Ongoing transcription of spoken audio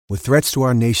With threats to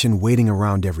our nation waiting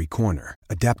around every corner,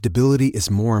 adaptability is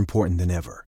more important than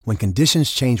ever. When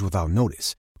conditions change without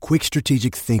notice, quick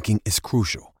strategic thinking is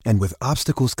crucial. And with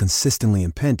obstacles consistently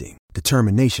impending,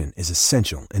 determination is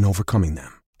essential in overcoming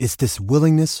them. It's this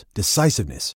willingness,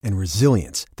 decisiveness, and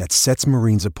resilience that sets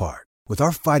Marines apart. With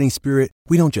our fighting spirit,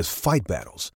 we don't just fight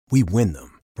battles, we win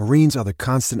them. Marines are the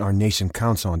constant our nation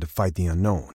counts on to fight the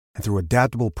unknown. And through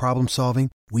adaptable problem solving,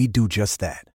 we do just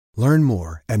that. Learn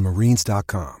more at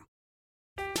marines.com.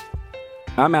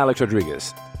 I'm Alex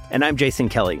Rodriguez. And I'm Jason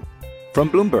Kelly. From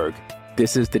Bloomberg,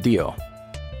 this is The Deal.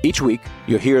 Each week,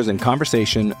 you'll hear us in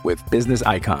conversation with business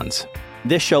icons.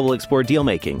 This show will explore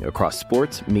deal-making across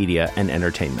sports, media, and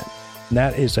entertainment.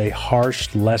 That is a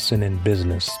harsh lesson in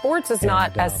business. Sports is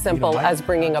not as simple as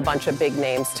bringing a bunch of big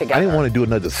names together. I didn't want to do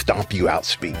another stomp you out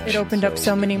speech. It opened up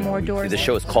so many more doors. The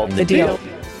show is called The Deal.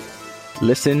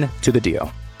 Listen to The Deal.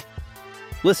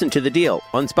 Listen to The Deal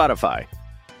on Spotify.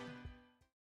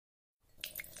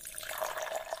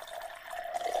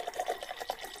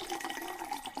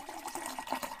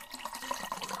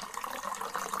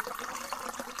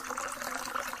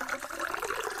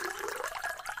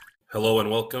 Hello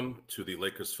and welcome to the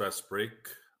Lakers Fast Break,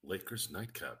 Lakers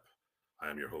Nightcap. I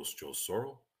am your host, Joe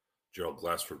Soro. Gerald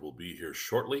Glassford will be here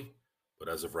shortly, but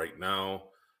as of right now,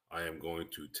 I am going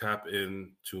to tap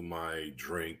into my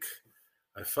drink.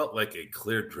 I felt like a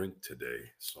clear drink today,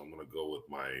 so I'm going to go with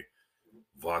my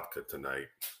vodka tonight.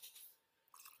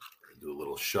 Do a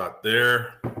little shot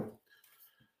there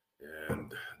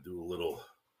and do a little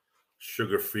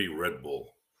sugar-free Red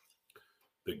Bull.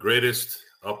 The greatest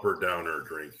upper downer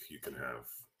drink you can have.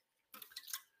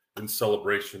 In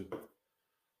celebration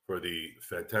for the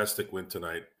fantastic win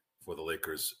tonight for the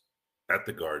Lakers at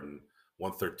the Garden,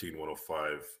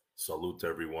 113-105. Salute to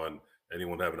everyone.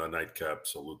 Anyone having a nightcap,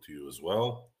 salute to you as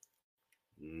well.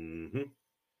 Very,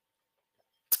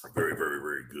 very,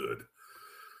 very good.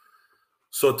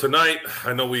 So tonight,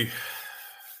 I know you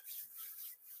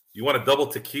want a double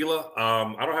tequila?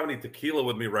 I don't have any tequila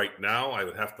with me right now. I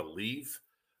would have to leave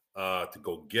to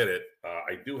go get it.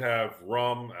 I do have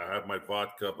rum. I have my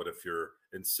vodka, but if you're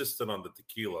insistent on the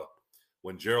tequila,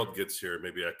 when Gerald gets here,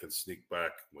 maybe I can sneak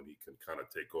back when he can kind of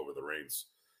take over the reins.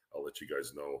 I'll let you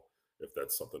guys know if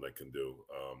that's something I can do.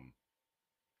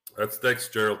 Thanks,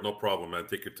 Gerald. No problem, man.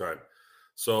 Take your time.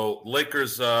 So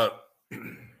Lakers have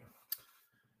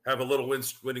a little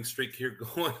winning streak here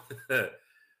going.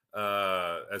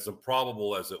 As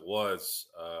improbable as it was,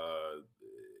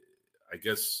 I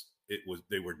guess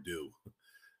they were due.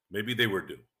 Maybe they were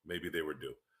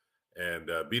due. And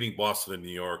beating Boston and New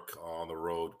York on the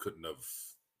road couldn't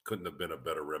have been a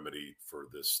better remedy for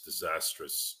this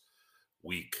disastrous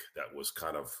week that was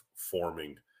kind of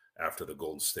forming after the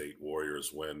Golden State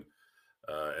Warriors win.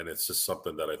 And it's just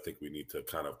something that I think we need to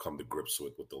kind of come to grips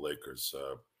with the Lakers.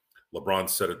 LeBron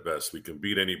said it best. We can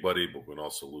beat anybody, but we can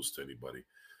also lose to anybody.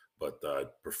 But I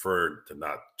prefer to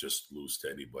not just lose to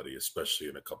anybody, especially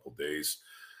in a couple days.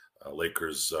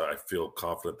 Lakers, I feel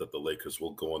confident that the Lakers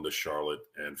will go into Charlotte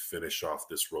and finish off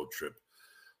this road trip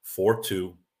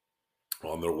 4-2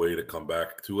 on their way to come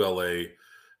back to LA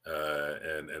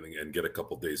and get a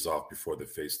couple days off before they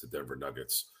face the Denver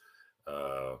Nuggets.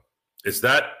 Is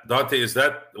that, Dante,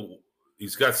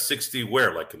 he's got 60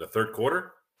 where, like in the third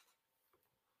quarter?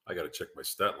 I got to check my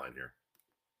stat line here.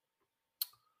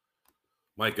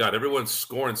 My God, everyone's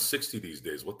scoring 60 these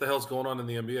days. What the hell's going on in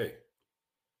the NBA?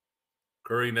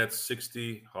 Curry nets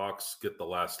 60. Hawks get the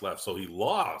last laugh. So he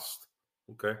lost.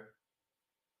 Okay.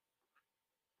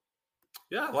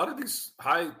 Yeah, a lot of these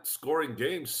high-scoring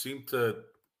games seem to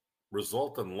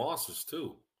result in losses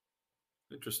too.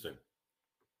 Interesting.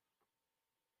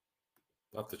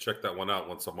 I'll have to check that one out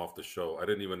once I'm off the show. I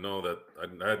didn't even know that. I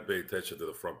hadn't paid attention to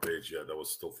the front page yet. I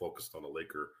was still focused on the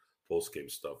Laker post-game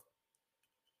stuff.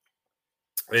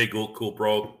 Hey, cool,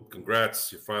 bro.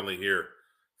 Congrats. You're finally here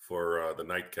for the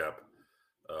nightcap.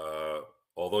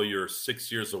 Although you're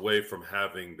 6 years away from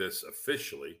having this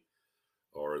officially,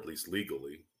 or at least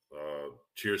legally,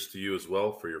 cheers to you as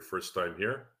well for your first time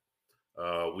here.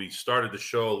 We started the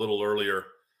show a little earlier.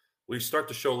 We start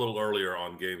the show a little earlier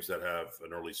on games that have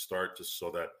an early start, just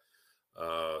so that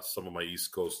some of my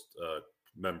East Coast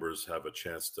members have a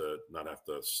chance to not have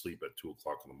to sleep at 2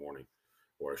 o'clock in the morning,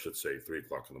 or I should say 3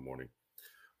 o'clock in the morning.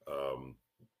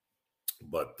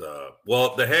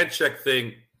 Well, the hand check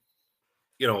thing,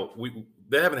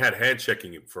 they haven't had hand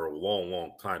checking for a long,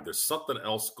 long time. There's something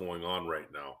else going on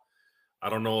right now. I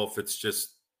don't know if it's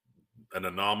just an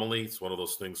anomaly. It's one of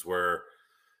those things where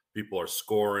people are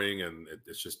scoring and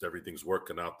it's just everything's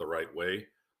working out the right way.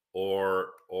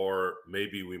 Or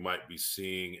maybe we might be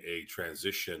seeing a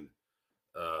transition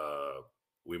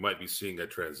we might be seeing a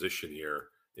transition here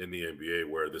in the NBA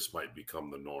where this might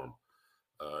become the norm.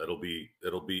 It'll be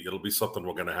something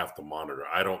we're going to have to monitor.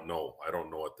 I don't know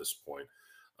at this point.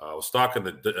 I was talking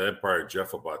to Empire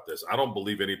Jeff about this. I don't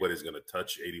believe anybody's going to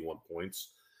touch 81 points.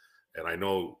 And I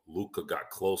know Luka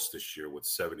got close this year with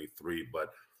 73. But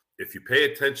if you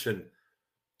pay attention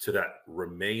to that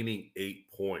remaining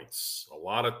 8 points, a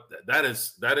lot of that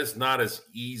is not as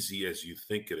easy as you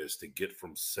think it is to get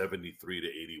from 73 to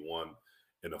 81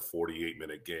 in a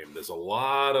 48-minute game. There's a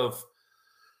lot of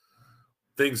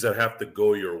things that have to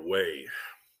go your way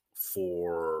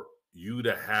for you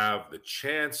to have the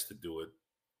chance to do it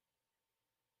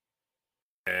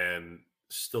and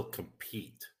still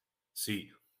compete. See,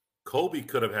 Kobe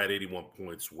could have had 81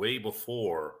 points way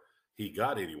before he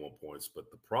got 81 points,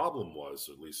 but the problem was,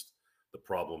 at least the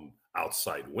problem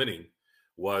outside winning,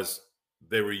 was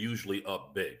they were usually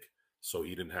up big. So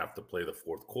he didn't have to play the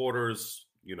fourth quarters.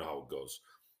 You know how it goes.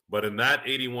 But in that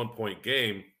 81-point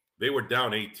game, they were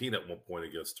down 18 at one point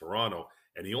against Toronto,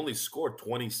 and he only scored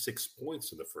 26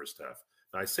 points in the first half.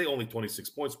 Now, I say only 26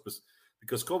 points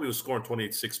because Kobe was scoring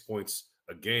 26 points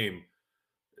a game,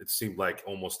 it seemed like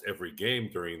almost every game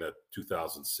during that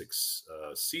 2006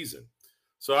 season.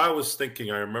 So I was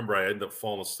thinking, I remember I ended up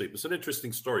falling asleep. It's an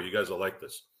interesting story. You guys will like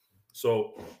this.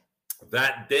 So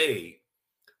that day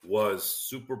was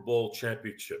Super Bowl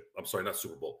championship. I'm sorry, not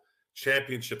Super Bowl.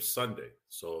 Championship Sunday.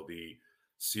 So the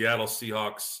Seattle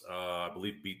Seahawks, I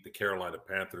believe, beat the Carolina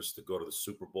Panthers to go to the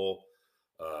Super Bowl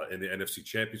in the NFC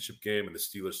Championship game, and the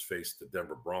Steelers faced the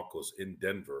Denver Broncos in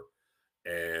Denver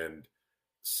and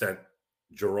sent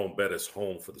Jerome Bettis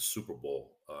home for the Super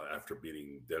Bowl after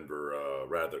beating Denver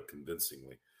rather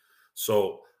convincingly.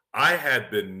 So I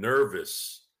had been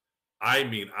nervous. I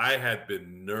mean, I had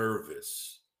been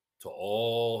nervous to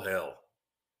all hell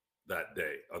that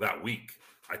day or that week.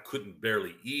 I couldn't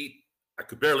barely eat. I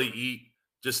could barely eat,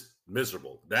 just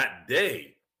miserable. That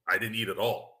day, I didn't eat at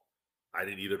all.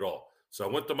 So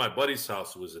I went to my buddy's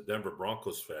house, who was a Denver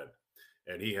Broncos fan,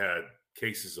 and he had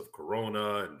cases of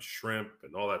Corona and shrimp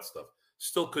and all that stuff.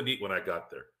 Still couldn't eat when I got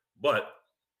there. But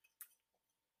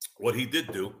what he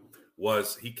did do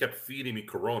was he kept feeding me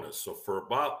Coronas. So for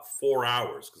about 4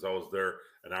 hours, because I was there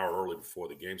an hour early before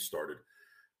the game started,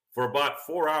 for about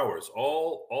 4 hours,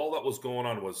 all that was going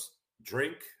on was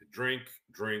drink.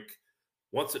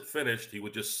 Once it finished, he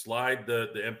would just slide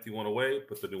the empty one away,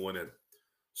 put the new one in.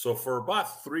 So for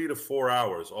about 3 to 4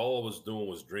 hours, all I was doing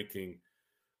was drinking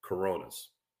Coronas.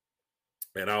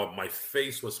 And my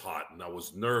face was hot and I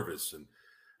was nervous. And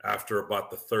after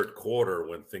about the third quarter,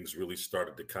 when things really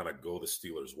started to kind of go the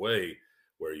Steelers' way,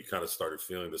 where you kind of started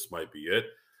feeling this might be it,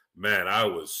 man, I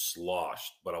was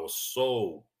sloshed. But I was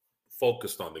so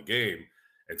focused on the game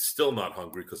and still not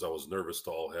hungry because I was nervous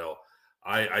to all hell.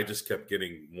 I just kept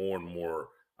getting more and more.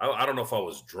 I don't know if I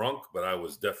was drunk, but I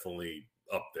was definitely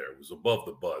up there. It was above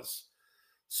the buzz.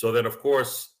 So then, of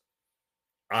course,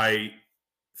 I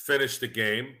finished the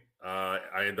game. I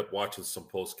ended up watching some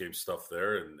post-game stuff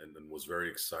there and was very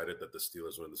excited that the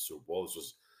Steelers were in the Super Bowl. This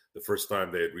was the first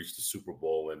time they had reached the Super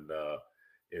Bowl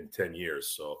in 10 years.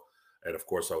 So, and of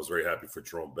course, I was very happy for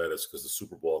Jerome Bettis because the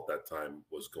Super Bowl at that time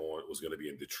was going to be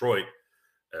in Detroit,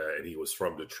 and he was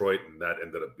from Detroit, and that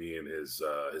ended up being his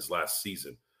last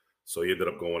season. So he ended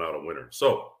up going out a winner.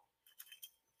 So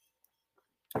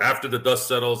after the dust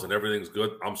settles and everything's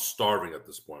good, I'm starving at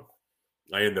this point.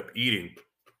 I end up eating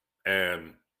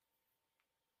and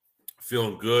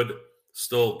feeling good,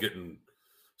 still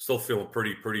feeling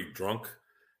pretty drunk.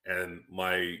 And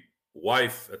my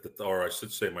wife or I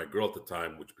should say my girl at the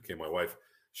time, which became my wife,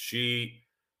 she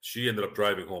ended up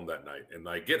driving home that night. And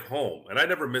I get home, and I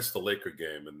never missed a Laker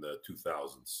game in the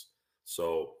 2000s.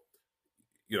 So,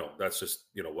 that's just,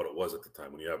 what it was at the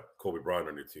time. When you have Kobe Bryant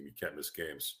on your team, you can't miss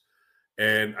games.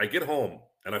 And I get home,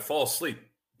 and I fall asleep.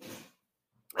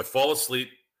 I fall asleep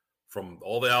from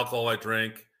all the alcohol I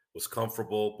drank, was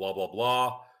comfortable, blah, blah,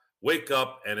 blah. Wake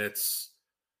up, and it's,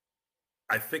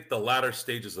 I think, the latter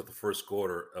stages of the first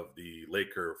quarter of the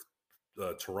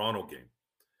Laker-Toronto game.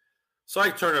 So I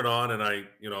turn it on, and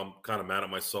I'm kind of mad at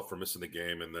myself for missing the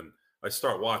game, and then I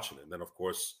start watching it. And then, of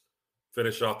course,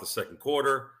 finish off the second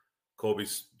quarter.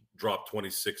 Kobe's dropped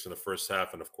 26 in the first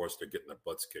half, and, of course, they're getting their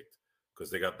butts kicked because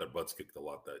they got their butts kicked a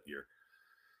lot that year.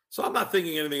 So I'm not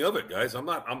thinking anything of it, guys.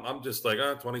 I'm just like,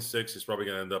 26. He's probably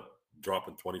going to end up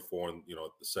dropping 24 in, the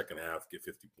second half, get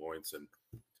 50 points, and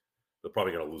they're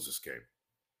probably going to lose this game.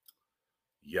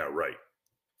 Yeah, right.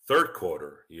 Third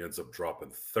quarter, he ends up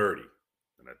dropping 30.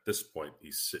 And at this point,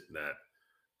 he's sitting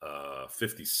at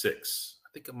 56. I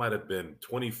think it might have been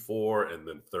 24 and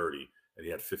then 30. And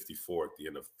he had 54 at the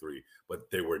end of 3. But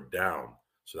they were down.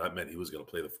 So that meant he was going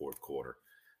to play the fourth quarter,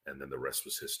 and then the rest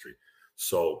was history.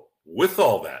 So with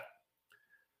all that,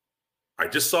 I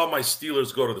just saw my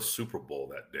Steelers go to the Super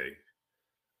Bowl that day.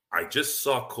 I just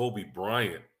saw Kobe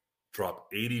Bryant drop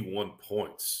 81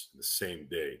 points the same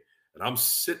day. And I'm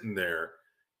sitting there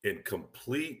in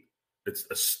complete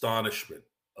astonishment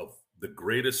of the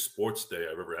greatest sports day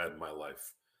I've ever had in my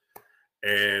life.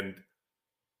 And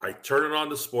I turn it on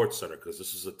to SportsCenter because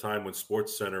this is a time when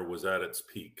SportsCenter was at its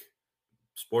peak.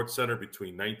 SportsCenter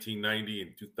between 1990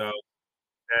 and 2010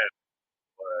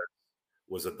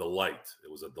 was a delight.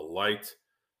 It was a delight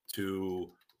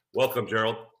to welcome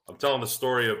Gerald. I'm telling the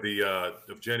story of the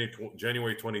of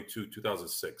January 22,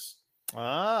 2006.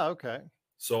 Ah, okay.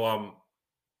 So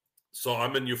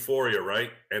I'm in euphoria,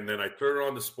 right? And then I turn it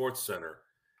on the SportsCenter,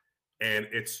 and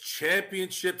it's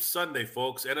Championship Sunday,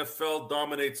 folks. NFL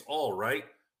dominates all, right?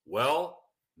 Well,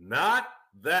 not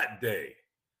that day.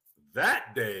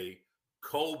 That day,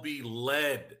 Kobe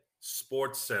led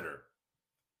SportsCenter.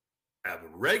 A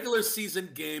regular season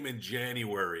game in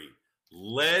January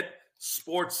led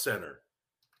SportsCenter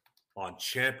on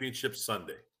Championship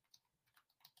Sunday.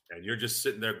 And you're just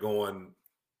sitting there going,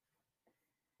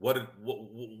 what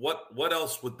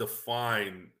else would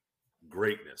define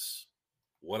greatness?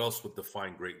 What else would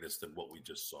define greatness than what we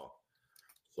just saw?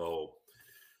 So,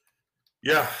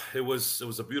 yeah, it was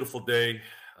a beautiful day,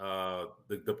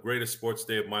 the greatest sports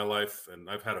day of my life, and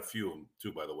I've had a few of them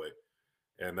too, by the way.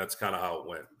 And that's kind of how it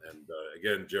went. And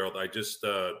again, Gerald, I just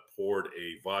poured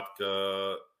a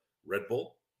vodka Red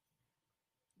Bull.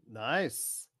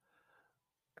 Nice.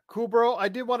 Cool, bro. I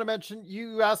did want to mention,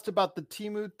 you asked about the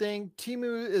Temu thing.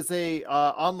 Temu is a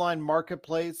online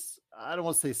marketplace. I don't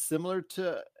want to say similar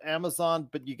to Amazon,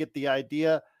 but you get the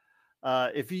idea.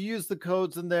 If you use the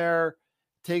codes in there,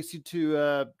 it takes you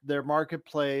to their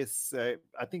marketplace.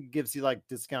 I think it gives you like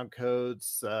discount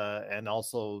codes and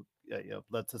also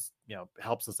lets us,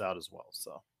 helps us out as well.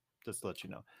 So just to let you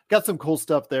know, got some cool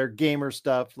stuff there, gamer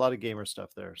stuff, a lot of gamer stuff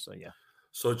there. So yeah.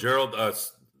 So Gerald,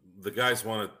 the guys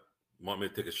want me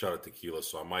to take a shot at tequila,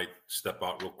 so I might step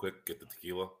out real quick, get the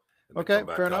tequila. And okay, come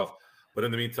back fair out. enough. But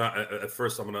in the meantime, at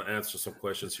first, I'm going to answer some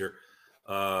questions here.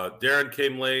 Darren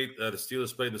came late. The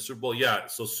Steelers played in the Super Bowl. Yeah,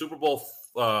 so Super Bowl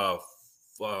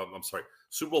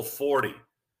 40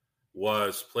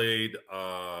 was played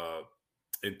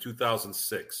in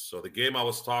 2006. So the game I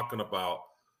was talking about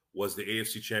was the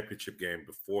AFC Championship game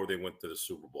before they went to the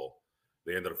Super Bowl.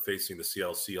 They ended up facing the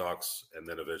Seattle Seahawks and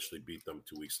then eventually beat them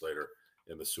 2 weeks later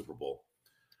in the Super Bowl.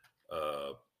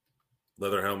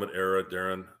 Leather helmet era,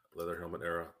 Darren. Leather helmet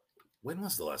era. When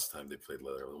was the last time they played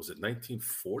leather? Was it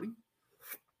 1940?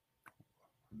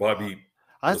 Bobby,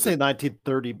 I'd say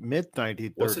 1930, mid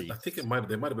 1930s. I think they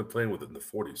might have been playing with it in the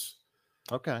 40s.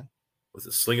 Okay. Was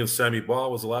it Slingin' Sammy Baugh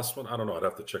was the last one? I don't know. I'd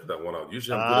have to check that one out.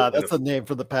 Usually I'm good at that's a name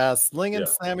for the past. Slingin'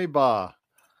 Sammy Baugh.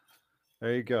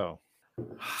 There you go.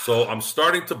 So I'm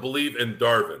starting to believe in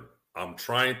Darwin. I'm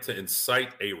trying to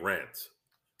incite a rant.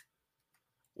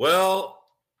 Well,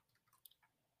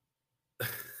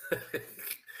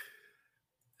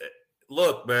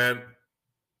 look, man,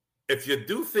 if you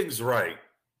do things right,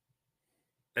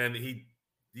 and he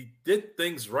did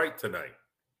things right tonight.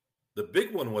 The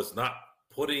big one was not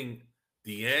putting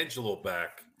D'Angelo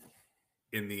back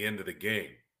in the end of the game.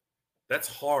 That's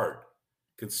hard,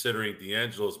 considering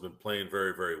D'Angelo's been playing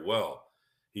very, very well.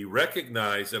 He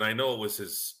recognized, and I know it was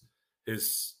his.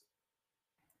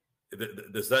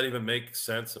 Does that even make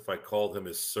sense if I called him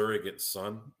his surrogate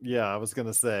son? Yeah, I was going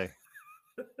to say.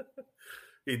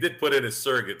 He did put in his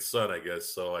surrogate son, I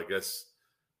guess. So I guess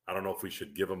I don't know if we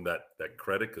should give him that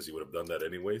credit because he would have done that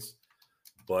anyways.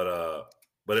 But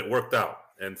it worked out.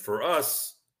 And for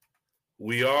us,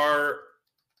 we are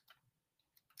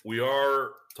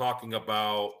talking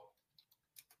about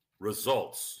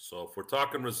results. So if we're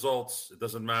talking results, it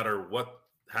doesn't matter what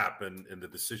happened in the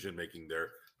decision making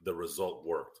there, the result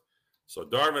worked. So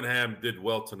Darvin Ham did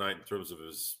well tonight in terms of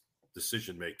his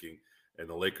decision making, and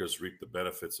the Lakers reaped the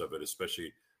benefits of it,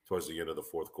 especially towards the end of the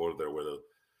fourth quarter there, where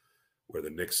the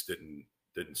Knicks didn't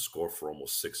score for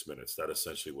almost 6 minutes. That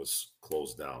essentially was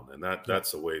closed down, and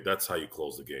that's how you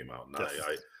close the game out. And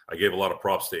yes. I gave a lot of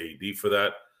props to AD for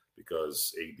that,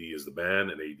 because AD is the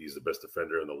man, and AD is the best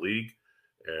defender in the league,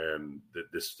 and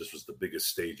this was the biggest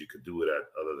stage you could do it at,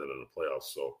 other than in the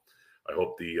playoffs. So I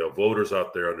hope the voters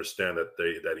out there understand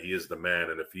that he is the man,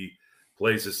 and if he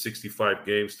plays his 65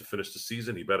 games to finish the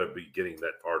season, he better be getting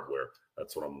that hardware.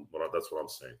 That's what I'm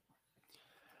saying.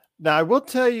 Now, I will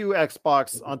tell you,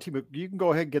 Xbox on Timo, you can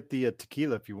go ahead and get the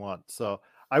tequila if you want. So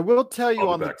I will tell you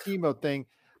on the Timo thing,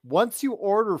 once you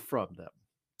order from them,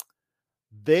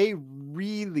 they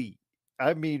really,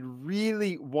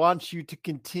 really wants you to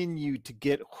continue to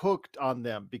get hooked on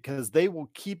them, because they will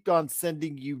keep on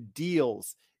sending you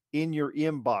deals in your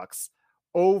inbox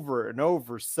over and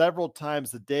over several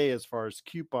times a day as far as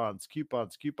coupons.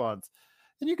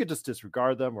 And you could just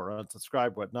disregard them or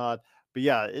unsubscribe, whatnot. But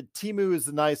yeah, Temu is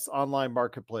a nice online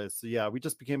marketplace. So yeah, we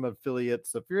just became an affiliate.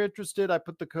 So if you're interested, I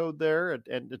put the code there,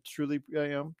 and it's truly,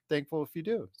 thankful if you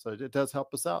do. So it does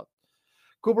help us out.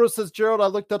 Coolbro says, Gerald, I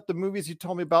looked up the movies you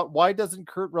told me about. Why doesn't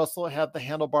Kurt Russell have the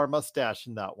handlebar mustache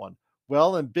in that one?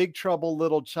 Well, in Big Trouble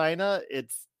Little China,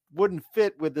 it wouldn't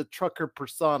fit with the trucker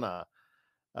persona.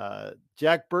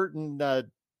 Jack Burton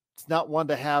is not one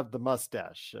to have the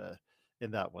mustache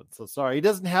in that one. So sorry, he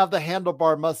doesn't have the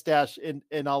handlebar mustache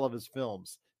in all of his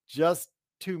films. Just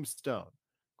Tombstone.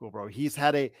 Coolbro. He's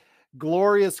had a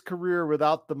glorious career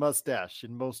without the mustache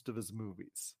in most of his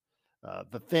movies.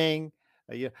 The Thing.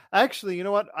 Yeah, actually, you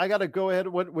know what? I got to go ahead.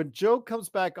 When Joe comes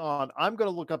back on, I'm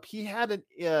going to look up. He had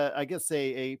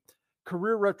a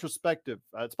career retrospective.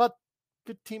 It's about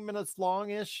 15 minutes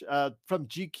long-ish from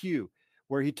GQ,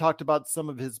 where he talked about some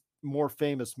of his more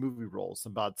famous movie roles,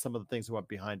 about some of the things that went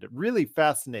behind it. Really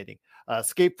fascinating.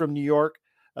 Escape from New York,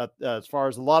 as far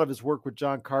as a lot of his work with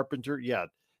John Carpenter. Yeah,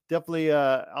 definitely.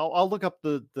 I'll look up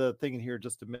the thing in here in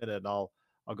just a minute, and I'll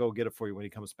go get it for you when he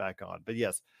comes back on. But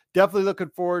yes, definitely looking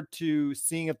forward to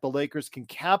seeing if the Lakers can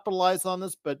capitalize on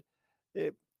this. But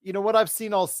what I've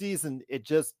seen all season, it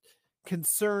just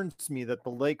concerns me that the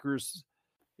Lakers,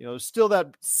 still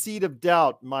that seed of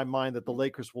doubt in my mind that the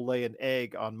Lakers will lay an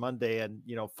egg on Monday and,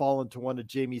 fall into one of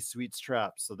Jamie Sweet's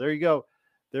traps. So there you go.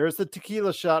 There's the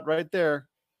tequila shot right there.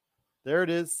 There it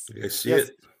is. I see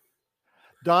it.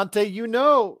 Dante,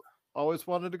 always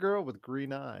wanted a girl with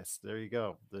green eyes. There you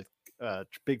go. The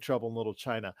Big Trouble in Little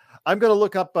China. I'm going to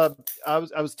look up. I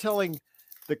was telling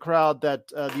the crowd that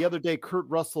the other day, Kurt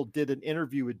Russell did an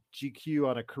interview with GQ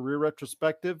on a career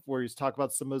retrospective where he's talking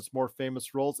about some of his more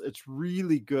famous roles. It's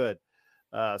really good.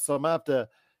 So I'm going to have to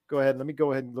go ahead. Let me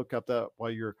go ahead and look up that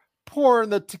while you're pouring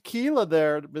the tequila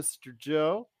there, Mr.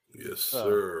 Joe. Yes,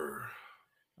 sir.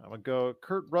 I'm going to go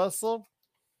Kurt Russell.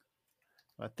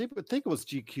 I think it was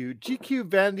GQ,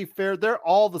 Vanity Fair. They're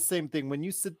all the same thing. When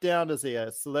you sit down as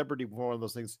a celebrity for one of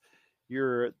those things,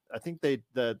 I think they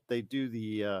do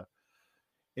the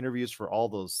interviews for all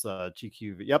those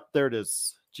GQ. Yep, there it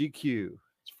is. GQ.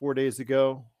 It's 4 days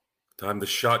ago. Time to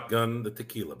shotgun the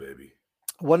tequila, baby.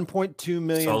 1.2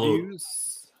 million Salud.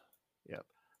 views. Yep.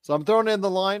 So I'm throwing in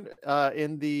the line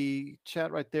in the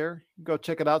chat right there. Go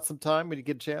check it out sometime when you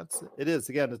get a chance. It is,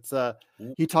 again, it's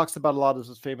he talks about a lot of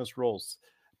his famous roles.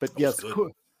 But yes,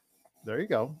 cool. There you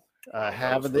go.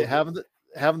 Having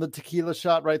the tequila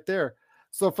shot right there.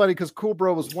 So funny, because Cool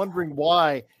Bro was wondering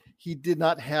why he did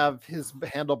not have his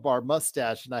handlebar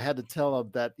mustache, and I had to tell him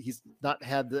that he's not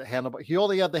had the handlebar. He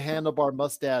only had the handlebar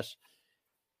mustache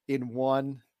in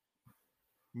one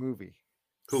movie.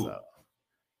 Who? So,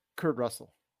 Kurt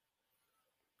Russell.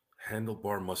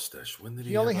 Handlebar mustache. When did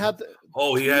he only had the?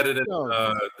 Oh, he had it in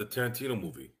the Tarantino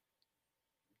movie.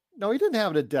 No, he didn't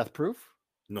have it in Death Proof.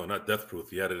 No, not Death Proof.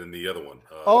 He had it in the other one.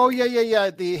 Yeah.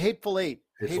 The Hateful Eight.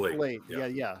 Hateful Eight.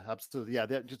 Yeah, absolutely. Yeah.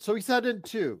 So he's had it in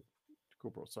two.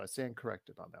 Cool Bro. So I stand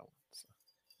corrected on that one. So,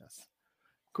 yes.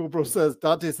 Cool Bro says,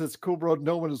 Dante says, Cool Bro,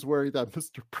 no one is wearing that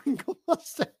Mr. Pringle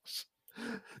mustache.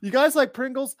 You guys like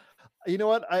Pringles? You know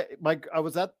what? I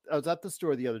was at the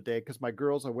store the other day because I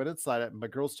went inside it and my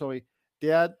girls told me,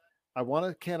 Dad, I want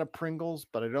a can of Pringles,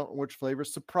 but I don't know which flavor.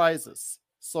 Surprises.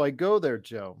 So I go there,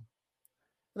 Joe.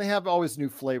 And they have always new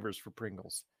flavors for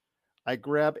Pringles. I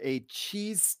grab a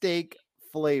cheesesteak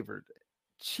flavored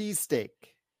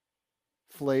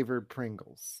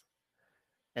Pringles.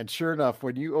 And sure enough,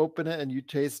 when you open it and you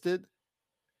taste it,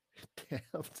 damn,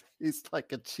 it tastes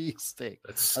like a cheesesteak.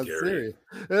 That's scary. I'm serious.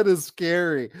 That is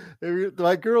scary.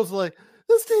 My girls are like,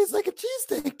 this tastes like a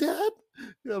cheesesteak, Dad.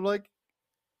 And I'm like,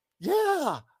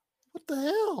 yeah, what the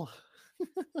hell?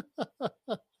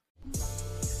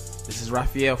 This is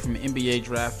Raphael from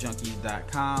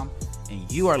NBADraftJunkies.com,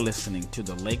 and you are listening to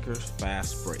the Lakers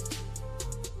Fast Break.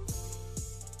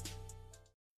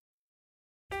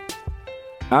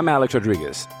 I'm Alex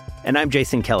Rodriguez. And I'm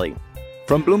Jason Kelly.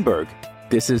 From Bloomberg,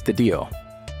 this is The Deal.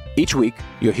 Each week,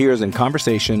 you'll hear us in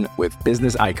conversation with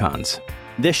business icons.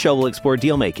 This show will explore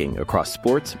deal-making across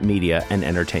sports, media, and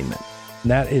entertainment.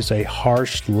 That is a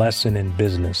harsh lesson in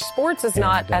business. Sports is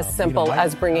not as simple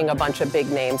as bringing a bunch of big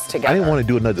names together. I didn't want to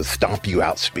do another stomp you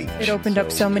out speech. It opened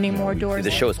up so many more doors.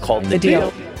 The show is called The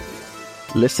Deal.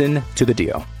 Listen to The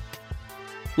Deal.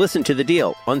 Listen to The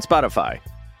Deal on Spotify.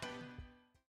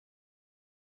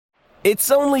 It's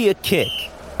only a kick.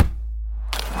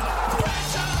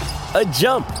 A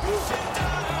jump.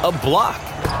 a block.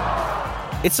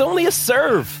 It's only a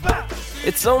serve.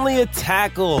 It's only a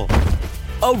tackle.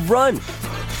 A run.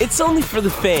 It's only for the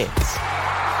fans.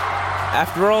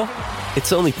 After all,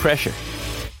 it's only pressure.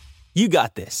 You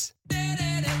got this.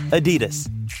 Adidas.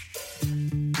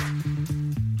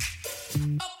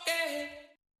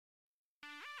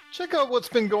 Check out what's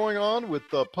been going on with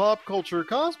the Pop Culture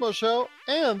Cosmos Show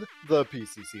and the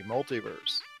PCC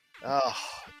Multiverse.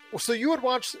 So you would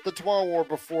watch the Tomorrow War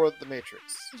before The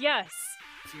Matrix? Yes.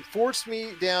 If you forced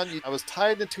me down, I was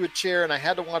tied into a chair and I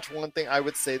had to watch one thing, I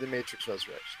would say The Matrix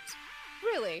Resurrections.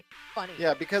 Really? Funny.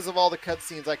 Yeah, because of all the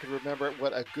cutscenes, I could remember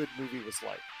what a good movie was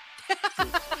like.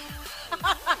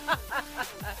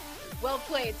 Well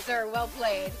played, sir. Well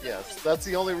played. Yes, that's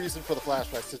the only reason for the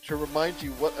flashbacks, to remind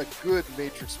you what a good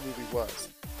Matrix movie was.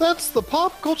 That's the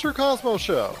Pop Culture Cosmos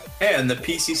Show. And the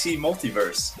PCC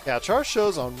Multiverse. Catch our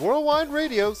shows on Worldwide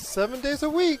Radio 7 days a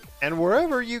week and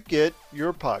wherever you get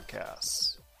your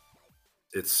podcasts.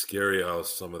 It's scary how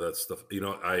some of that stuff,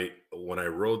 when I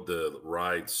rode the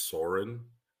ride Soren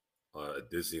at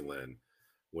Disneyland,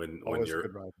 when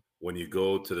you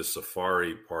go to the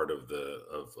safari part of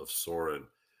Soren,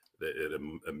 it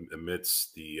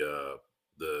emits the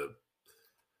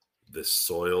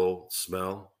soil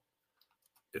smell.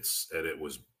 It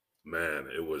was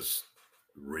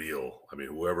real. I mean,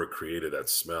 whoever created that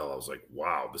smell, I was like,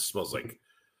 wow, this smells like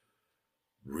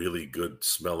really good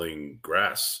smelling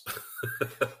grass.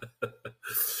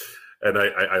 And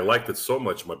I liked it so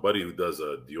much. My buddy who does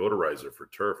a deodorizer for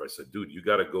turf, I said, dude, you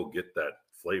got to go get that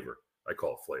flavor. I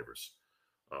call it flavors.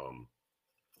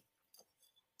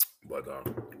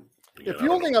 If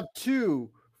you only have 2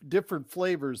 different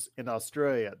flavors in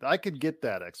Australia, I could get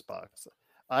that Xbox.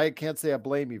 I can't say I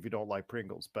blame you if you don't like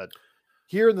Pringles, but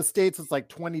here in the States, it's like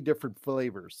 20 different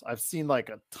flavors. I've seen like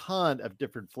a ton of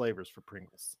different flavors for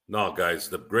Pringles. No, guys,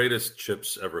 the greatest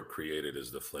chips ever created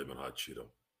is the Flamin' Hot Cheeto.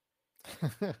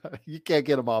 You can't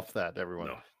get them off that, everyone.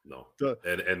 No.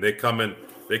 And they come in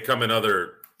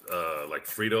other like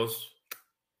Fritos.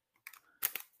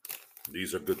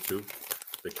 These are good too.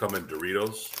 They come in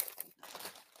Doritos.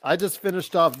 I just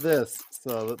finished off this,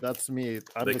 so that's me.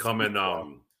 They come in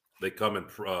Funyuns.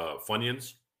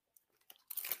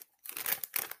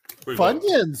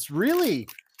 Funyuns, really?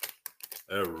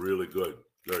 They're really good.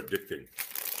 They're addicting.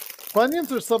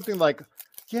 Funyuns are something like,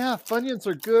 yeah, Funyuns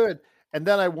are good, and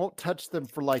then I won't touch them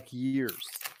for like years.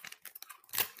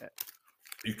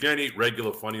 You can't eat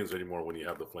regular Funyuns anymore when you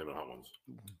have the Flamin' Hot ones.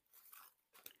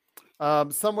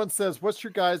 Someone says, what's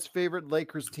your guys' favorite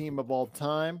Lakers team of all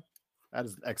time? That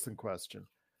is an excellent question.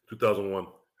 2001.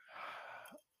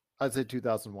 I'd say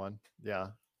 2001. Yeah,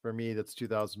 for me, that's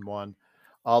 2001.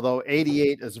 Although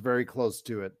 88 is very close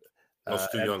to it. I was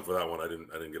too young for that one. I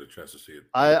didn't get a chance to see it.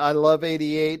 I love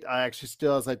 88. I actually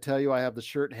still, as I tell you, I have the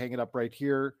shirt hanging up right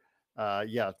here.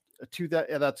 That's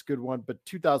a good one. But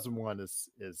 2001 is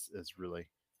really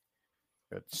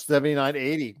good. 79,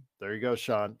 80. There you go,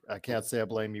 Sean. I can't say I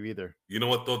blame you either. You know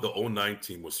what though? The 09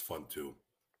 team was fun too.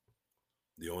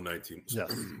 The 09 team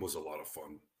was a lot of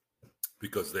fun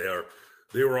because they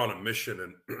were on a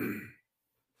mission and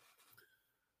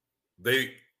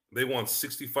they won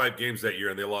 65 games that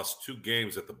year and they lost 2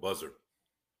 games at the buzzer.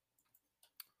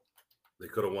 They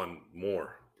could have won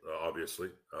more,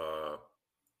 obviously.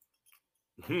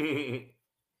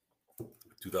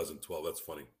 2012, that's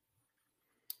funny.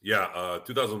 Yeah,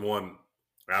 2001,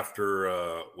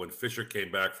 after when Fisher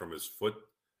came back from his foot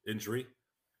injury,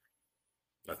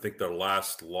 I think their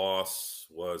last loss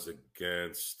was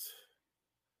against,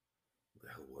 what the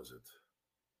hell was it?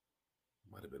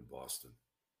 Might have been Boston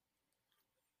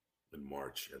in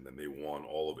March, and then they won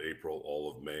all of April,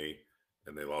 all of May,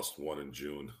 and they lost 1 in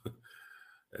June.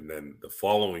 And then the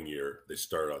following year, they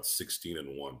started out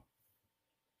 16-1.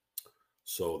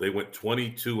 So they went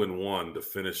 22-1 to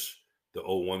finish the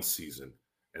 01 season,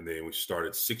 and then we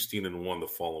started 16-1 the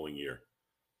following year.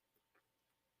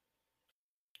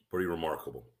 Pretty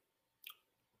remarkable.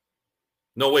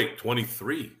 No, wait,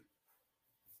 23.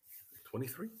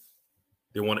 23?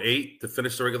 They won 8 to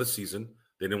finish the regular season.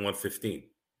 They didn't win 15.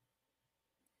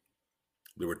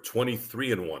 They were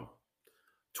 23-1.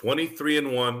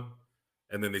 23-1,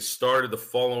 and then they started the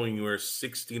following year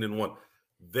 16-1.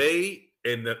 They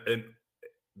in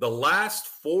the last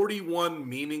 41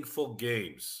 meaningful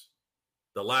games,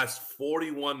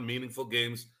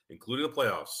 including the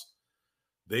playoffs,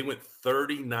 they went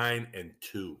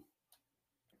 39-2.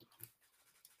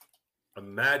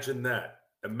 Imagine that.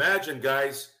 Imagine,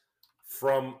 guys,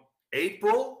 from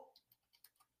April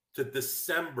to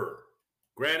December.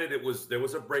 Granted, there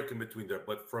was a break in between there,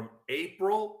 but from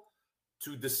April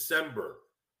to December,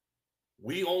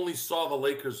 We only saw the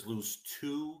Lakers lose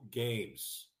 2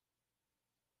 games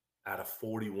out of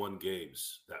 41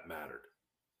 games that mattered.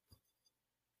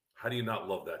 How do you not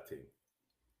love that team?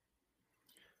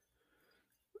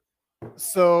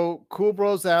 So Cool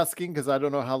Bro's asking, because I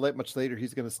don't know how much later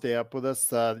he's going to stay up with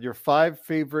us. Your 5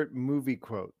 favorite movie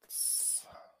quotes,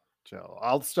 Joe.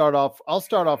 I'll start off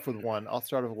with one.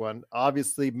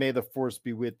 Obviously, "May the Force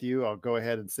be with you." I'll go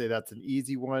ahead and say that's an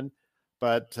easy one,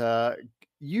 but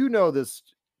you know this,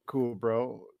 Cool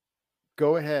Bro.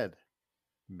 Go ahead,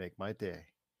 "Make my day,"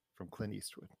 from Clint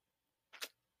Eastwood.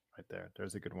 Right there.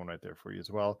 There's a good one right there for you as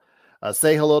well.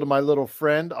 "Say hello to my little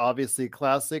friend." Obviously,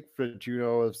 classic for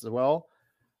Juno as well.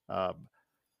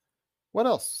 What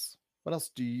else? What else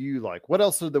do you like? What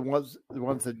else are the ones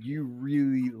that you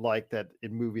really like that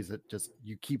in movies that just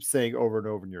you keep saying over and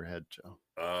over in your head, Joe?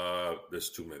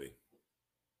 There's too many.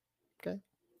 Okay.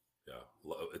 Yeah,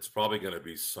 it's probably going to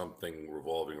be something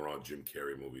revolving around Jim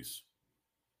Carrey movies.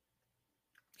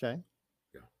 Okay.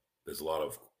 Yeah, there's a lot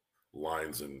of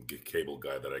lines in Cable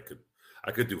Guy that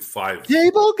I could do 5.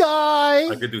 Cable Guy.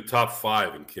 I could do top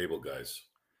 5 in Cable Guys.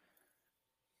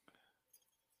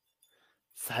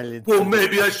 Silence. Well,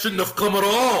 maybe I shouldn't have come at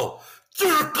all.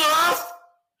 Jerk off.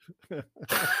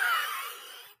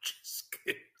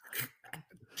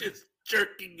 Just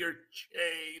jerking your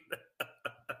chain.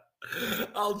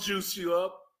 I'll juice you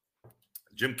up.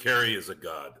 Jim Carrey is a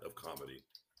god of comedy.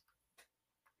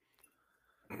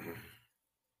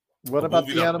 What about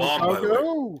the Animal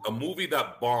Cargo? A movie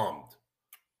that bombed.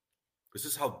 This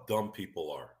is how dumb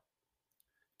people are.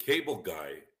 Cable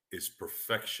Guy is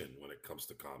perfection when it comes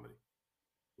to comedy.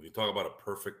 When you talk about a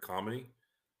perfect comedy,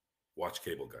 watch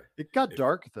Cable Guy. It got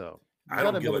dark though. I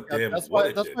don't give a damn. That's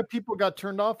why people got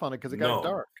turned off on it, because it got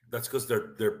dark. That's because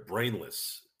they're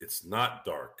brainless. It's not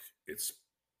dark. It's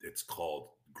called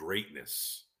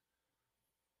greatness,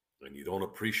 and you don't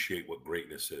appreciate what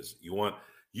greatness is. You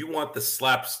want the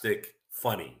slapstick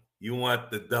funny. You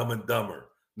want the Dumb and Dumber.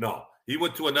 No, he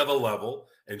went to another level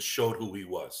and showed who he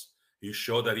was. He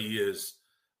showed that he is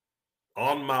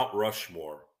on Mount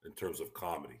Rushmore in terms of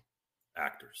comedy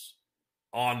actors.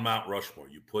 On Mount Rushmore,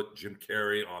 you put Jim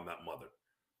Carrey on that mother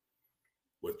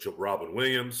with Robin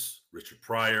Williams, Richard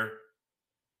Pryor,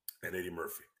 and Eddie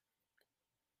Murphy.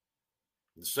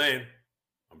 I'm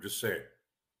just saying.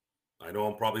 I know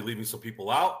I'm probably leaving some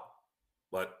people out,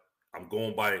 but I'm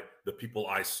going by the people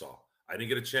I saw. I didn't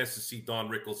get a chance to see Don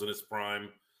Rickles in his prime,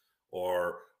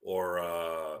 or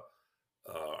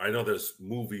I know there's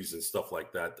movies and stuff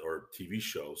like that, or TV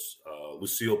shows.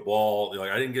 Lucille Ball,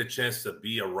 I didn't get a chance to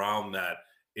be around that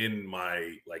in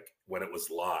my when it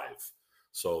was live.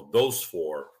 So those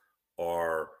 4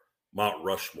 are Mount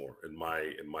Rushmore in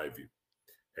my view,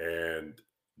 and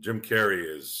Jim Carrey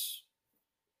is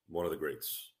one of the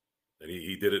greats, and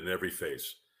he did it in every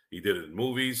phase. He did it in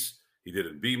movies. He did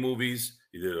it in B movies.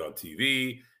 He did it on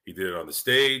TV. He did it on the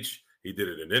stage. He did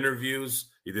it in interviews.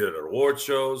 He did it at award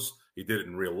shows. He did it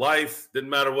in real life.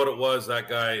 Didn't matter what it was. That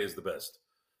guy is the best.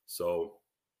 So,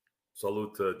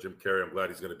 salute to Jim Carrey. I'm glad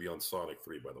he's going to be on Sonic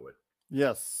 3, by the way.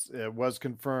 Yes, it was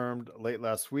confirmed late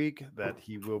last week that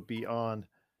he will be on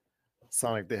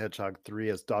Sonic the Hedgehog 3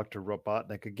 as Dr.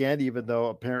 Robotnik again, even though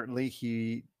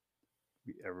apparently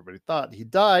everybody thought he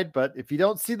died, but if you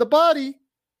don't see the body,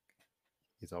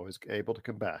 he's always able to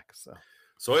come back.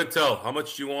 So Intel, how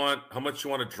much you want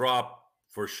to drop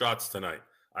for shots tonight?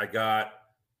 I got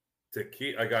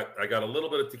tequila. I got a little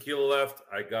bit of tequila left.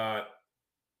 I got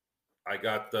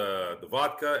the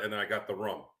vodka, and I got the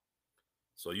rum.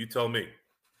 So you tell me,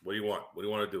 what do you want? What do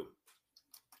you want to do?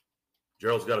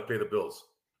 Gerald's got to pay the bills.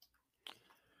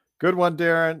 Good one,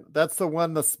 Darren. That's the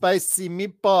one, the spicy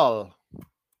meatball.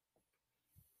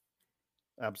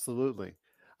 Absolutely.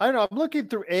 I don't know. I'm looking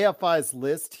through AFI's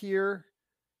list here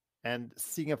and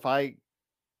seeing if I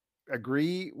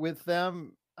agree with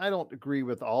them. I don't agree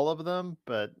with all of them,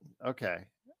 but okay.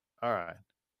 All right.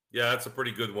 Yeah, that's a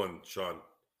pretty good one, Sean.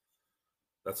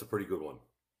 That's a pretty good one.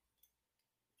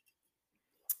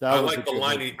 I like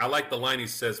the line he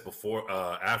says before,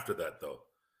 after that, though.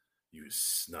 You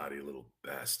snotty little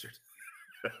bastard.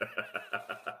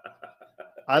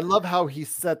 I love how he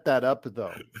set that up,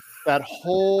 though. That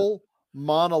whole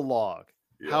monologue,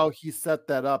 how he set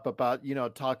that up about,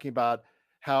 talking about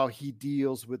how he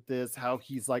deals with this, how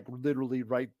he's literally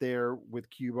right there with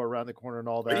Cuba around the corner and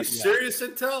all that. Are you serious,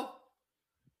 Intel?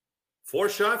 4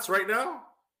 shots right now?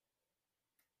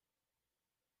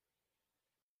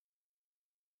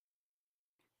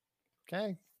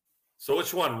 Okay. So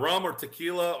which one, rum or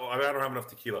tequila? I don't have enough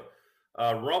tequila.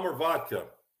 Rum or vodka?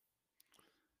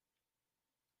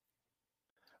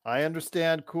 I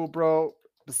understand, Cool Bro.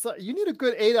 You need a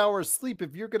good 8 hours sleep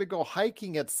if you're going to go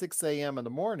hiking at 6 a.m. in the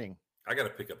morning. I got to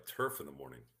pick up turf in the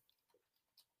morning.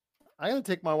 I got to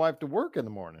take my wife to work in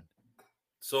the morning.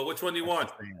 So which one do you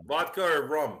want? Vodka or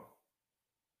rum?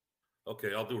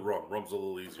 Okay, I'll do rum. Rum's a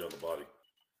little easier on the body.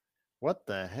 What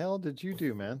the hell did you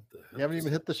do, man? You haven't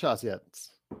even hit the shots yet.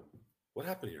 What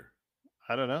happened here?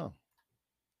 I don't know.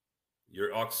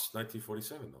 You're Ox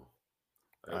 1947, though.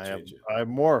 I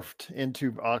morphed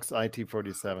into Ox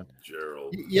IT47.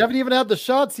 Gerald. You haven't even had the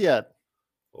shots yet.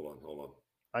 Hold on.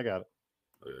 I got it.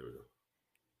 Okay, there we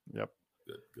go. Yep.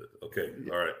 Good. Okay,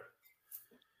 all right.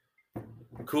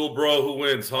 Cool, bro. Who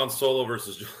wins? Han Solo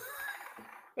versus...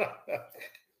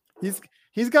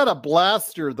 He's got a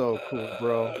blaster, though, cool,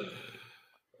 bro.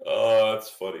 Oh, that's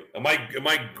funny. Am I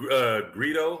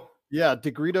Greedo? Yeah,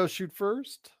 did Greedo shoot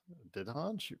first? Did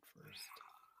Han shoot first?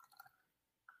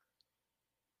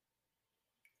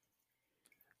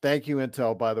 Thank you,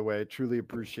 Intel, by the way. Truly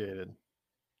appreciated.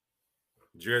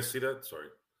 Did you guys see that? Sorry.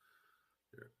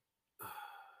 Here.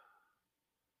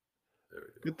 There we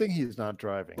go. Good thing he's not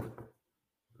driving.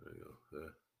 There you go.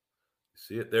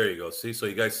 See it? There you go. See? So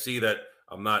you guys see that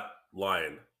I'm not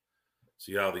lying.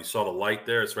 See how you saw the light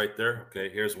there? It's right there. Okay,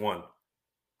 here's one.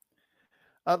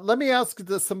 Let me ask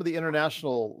some of the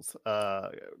international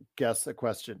guests a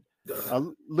question.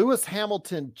 Lewis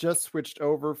Hamilton just switched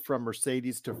over from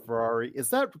Mercedes to Ferrari. Is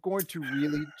that going to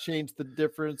really change the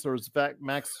difference, or is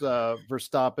Max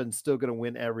Verstappen still going to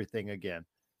win everything again?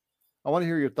 I want to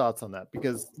hear your thoughts on that,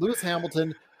 because Lewis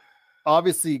Hamilton,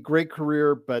 obviously great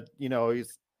career, but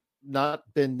he's not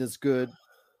been as good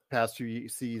past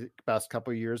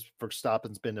couple of years.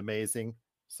 Verstappen's been amazing,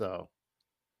 so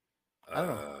I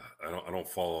don't know. I don't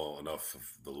follow enough of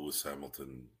the Lewis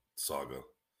Hamilton saga.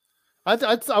 I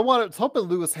was hoping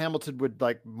Lewis Hamilton would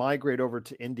migrate over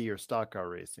to Indy or stock car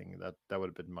racing. That would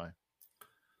have been my.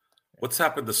 What's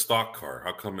happened to stock car?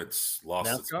 How come it's lost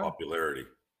NASCAR? its popularity?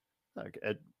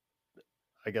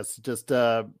 I guess just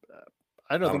I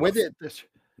don't know the way that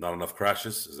not enough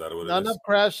crashes. Is that what it is? Not enough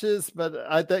crashes, but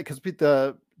I think because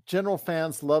the general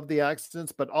fans love the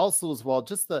accidents, but also as well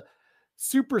just the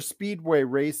super speedway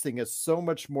racing is so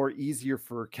much more easier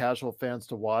for casual fans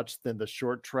to watch than the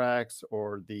short tracks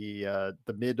or the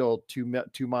middle 2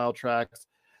 mile tracks.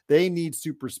 They need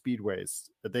super speedways.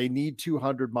 They need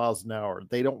 200 miles an hour.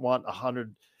 They don't want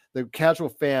 100. The casual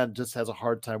fan just has a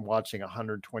hard time watching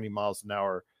 120 miles an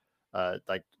hour,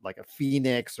 like a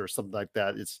Phoenix or something like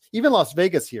that. It's even Las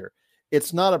Vegas here.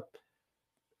 It's not a.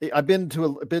 I've been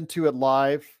to it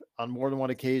live on more than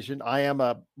one occasion.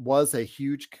 I was a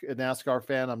huge NASCAR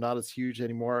fan. I'm not as huge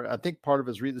anymore. I think part of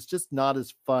his reason it's just not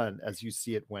as fun as you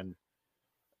see it when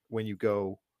you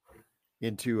go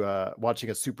into watching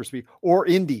a super speed or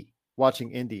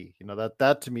watching Indy.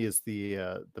 That to me is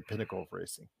the pinnacle of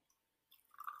racing.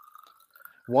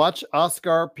 Watch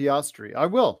Oscar Piastri. I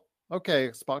will. Okay,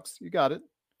 Spox, you got it.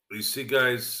 You see,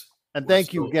 guys, and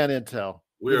thank you again, Intel.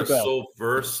 We are so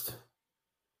versed.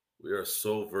 We are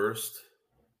so versed.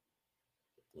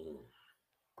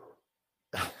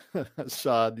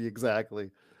 Sean, exactly.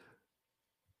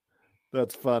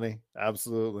 That's funny.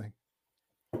 Absolutely.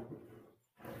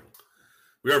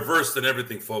 We are versed in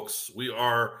everything, folks. We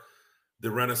are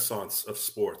the renaissance of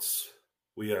sports.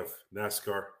 We have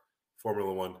NASCAR,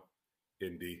 Formula One,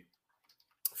 Indy,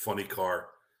 funny car,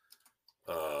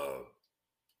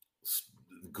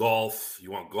 golf.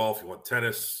 You want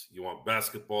tennis, you want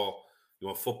basketball, you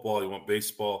want football, you want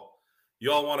baseball.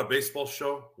 You all want a baseball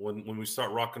show when we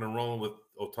start rocking and rolling with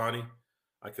Ohtani?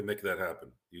 I can make that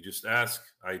happen. You just ask,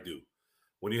 I do.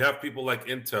 When you have people like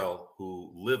Intel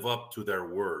who live up to their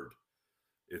word,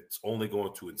 it's only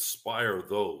going to inspire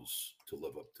those to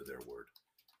live up to their word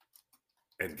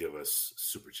and give us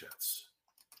super chats.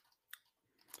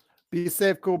 Be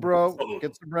safe, cool bro.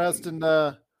 Get some rest and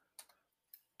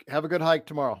have a good hike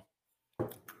tomorrow.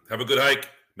 Have a good hike.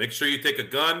 Make sure you take a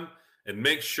gun and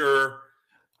make sure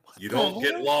you don't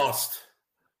get lost.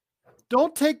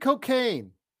 Don't take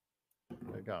cocaine.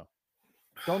 There you go.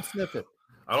 Don't sniff it.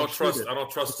 I don't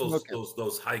trust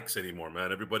those hikes anymore,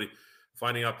 man. Everybody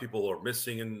finding out people are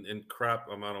missing and crap.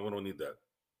 We don't need that.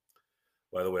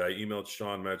 By the way, I emailed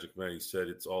Sean Magic Man. He said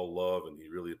it's all love and he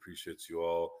really appreciates you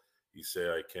all. He said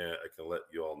I can let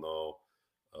you all know.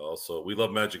 Also, we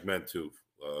love Magic Man too.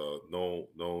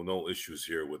 No issues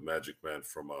here with Magic Man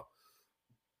from a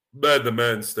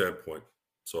man standpoint.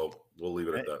 So we'll leave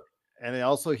it at that. And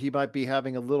also, he might be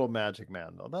having a little Magic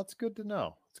Man, though. That's good to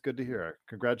know. It's good to hear.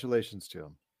 Congratulations to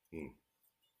him.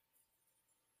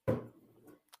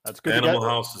 That's good. Animal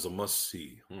House is a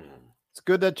must-see. It's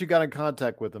good that you got in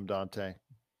contact with him, Dante.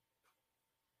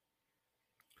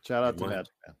 Shout out to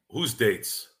Magic Man. Whose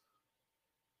dates?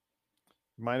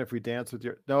 Mind if we dance with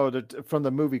your? No, from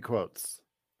the movie quotes.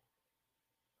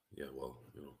 Yeah, well,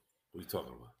 what are you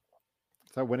talking about?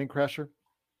 Is that Wedding Crasher?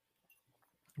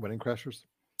 Wedding Crashers?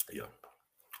 Yeah.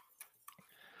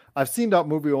 I've seen that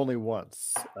movie only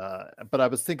once, but I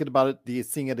was thinking about it,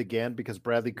 seeing it again, because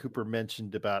Bradley Cooper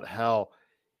mentioned about how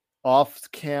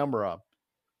off camera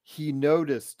he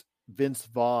noticed Vince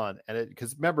Vaughn, and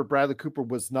because remember, Bradley Cooper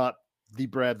was not the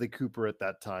Bradley Cooper at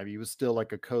that time. He was still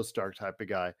like a co-star type of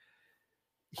guy.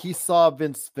 He saw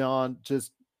Vince Vaughn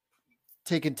just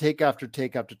taking take after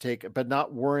take after take, but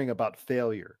not worrying about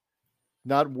failure,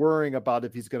 not worrying about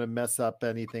if he's going to mess up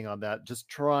anything on that, just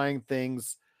trying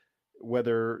things,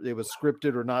 whether it was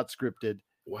scripted or not scripted.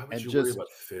 Why would you worry about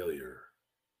failure?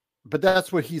 But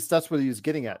that's what he was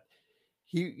getting at.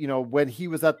 He, when he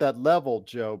was at that level,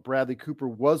 Joe, Bradley Cooper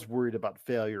was worried about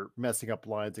failure, messing up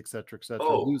lines, et cetera,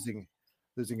 losing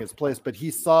his place. But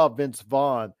he saw Vince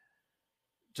Vaughn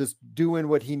just doing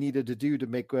what he needed to do to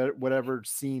make whatever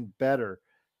scene better.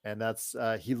 And that's,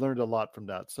 he learned a lot from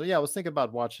that. So yeah, I was thinking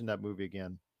about watching that movie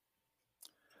again.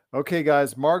 Okay,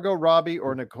 guys, Margot Robbie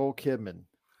or Nicole Kidman?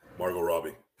 Margot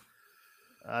Robbie.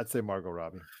 I'd say Margot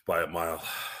Robbie. By a mile.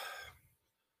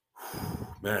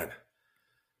 Man.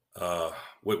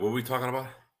 Wait, what were we talking about?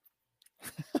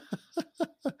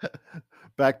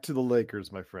 Back to the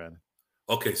Lakers, my friend.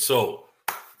 Okay, so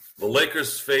the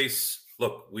Lakers face,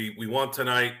 look, we won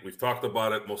tonight. We've talked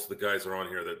about it. Most of the guys are on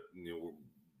here that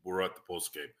we're at the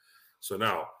post game. So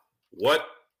now, what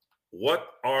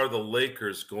are the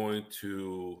Lakers going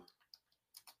to?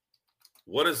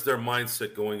 What is their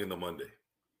mindset going into Monday?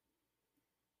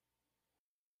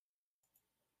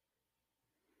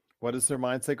 What is their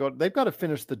mindset going? They've got to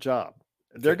finish the job.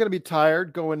 They're going to be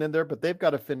tired going in there, but they've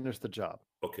got to finish the job.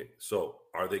 Okay, so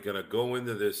are they going to go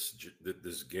into this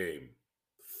game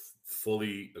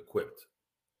fully equipped,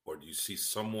 or do you see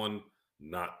someone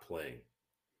not playing?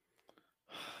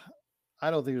 I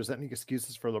don't think there's any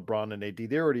excuses for LeBron and AD.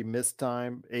 They already missed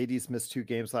time. AD's missed 2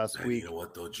 games last week. You know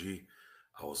what, though, G?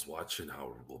 I was watching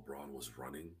how LeBron was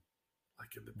running,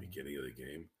 like in the beginning of the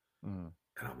game, and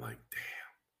I'm like,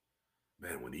 damn,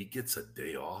 man, when he gets a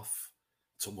day off,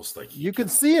 it's almost like you can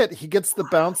see it. He gets the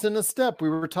bounce in a step. We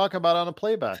were talking about on a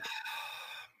playback.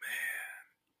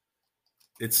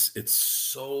 Man, it's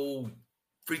so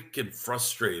freaking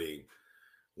frustrating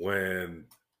when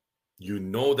you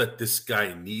know that this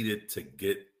guy needed to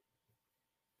get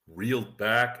reeled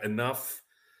back enough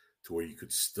to where you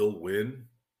could still win.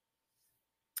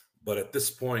 But at this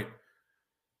point,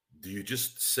 do you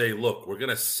just say, look, we're going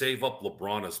to save up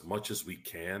LeBron as much as we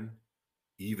can,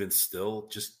 even still,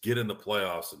 just get in the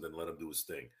playoffs and then let him do his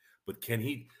thing? But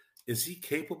is he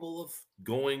capable of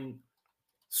going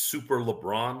super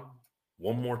LeBron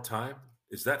one more time?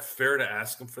 Is that fair to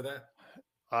ask him for that?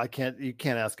 You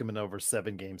can't ask him in over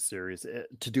 7-game series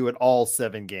to do it all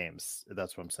 7 games.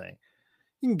 That's what I'm saying.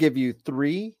 He can give you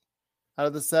 3 out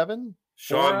of the 7.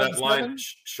 Sean, that line,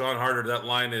 Sean Harder, that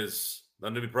line is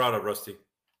nothing to be proud of, Rusty.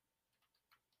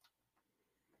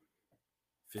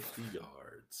 50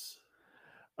 yards.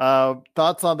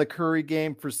 Thoughts on the Curry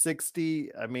game for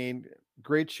 60? I mean,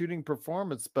 great shooting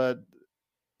performance, but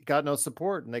got no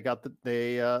support, and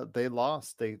they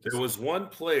lost. There was one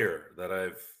player that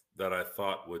I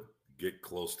thought would get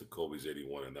close to Kobe's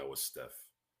 81, and that was Steph.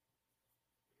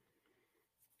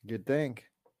 You'd think.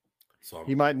 So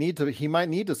he might need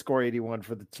to score 81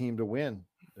 for the team to win.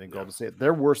 And Golden State,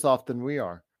 they're worse off than we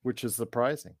are, which is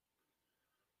surprising.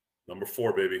 Number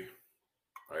 4, baby.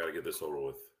 I gotta get this over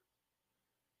with.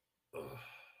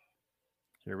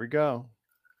 Here we go.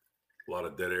 A lot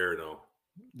of dead air now.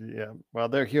 Yeah, well,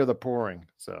 they're here the pouring,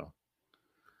 so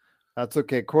that's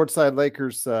okay. Courtside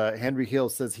Lakers. Henry Hill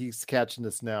says he's catching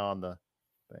this now on the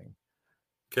thing.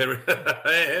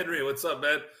 Hey, Henry, what's up,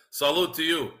 man? Salute to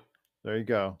you. There you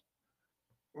go.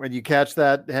 When you catch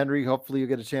that, Henry, hopefully you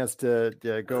get a chance to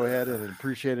go ahead and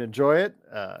appreciate and enjoy it.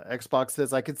 Xbox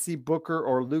says, I could see Booker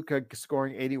or Luka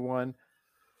scoring 81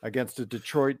 against a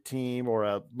Detroit team or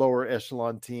a lower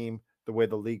echelon team the way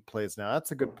the league plays now.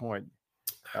 That's a good point.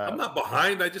 I'm not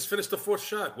behind. I just finished the 4th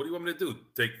shot. What do you want me to do?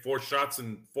 Take 4 shots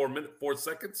in 4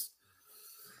 seconds?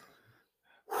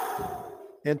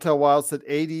 Intel Wild said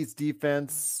 80's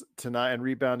defense tonight and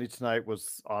rebounding tonight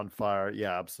was on fire.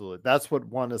 Yeah, absolutely. That's what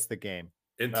won us the game.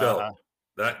 Intel,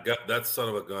 that son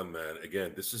of a gun, man.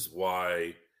 Again, this is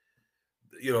why,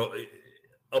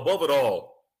 above it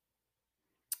all,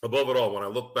 when I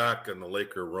look back on the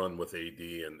Laker run with AD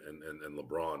and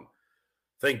LeBron,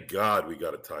 thank God we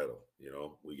got a title.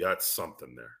 We got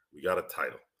something there. We got a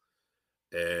title.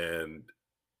 And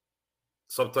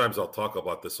sometimes I'll talk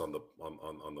about this on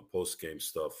the post game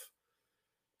stuff,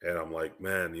 and I'm like,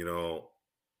 man,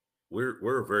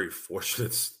 we're a very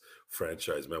fortunate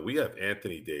franchise, man. We have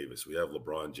Anthony Davis, we have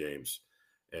LeBron James,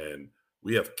 and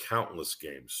we have countless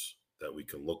games that we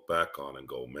can look back on and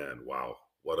go, man, wow,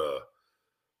 what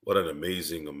an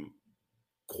amazing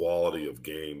quality of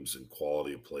games and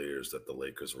quality of players that the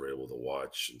Lakers were able to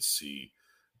watch and see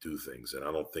do things. And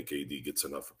I don't think AD gets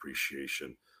enough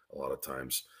appreciation a lot of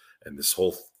times. And this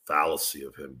whole fallacy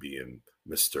of him being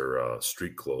Mr.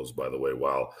 Street Clothes, by the way,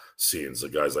 while seeing the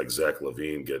guys like Zach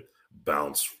LaVine get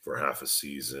bounced for half a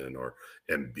season or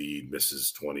Embiid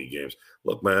misses 20 games.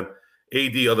 Look, man,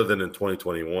 AD, other than in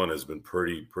 2021, has been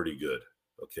pretty good.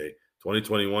 Okay,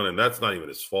 2021, and that's not even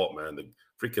his fault, man. The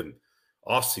freaking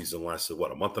offseason lasted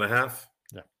what, a month and a half?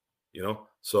 Yeah.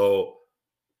 So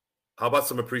how about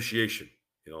some appreciation?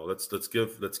 Let's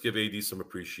give AD some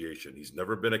appreciation. He's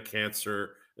never been a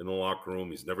cancer in the locker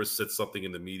room. He's never said something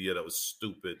in the media that was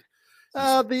stupid.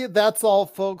 That's all,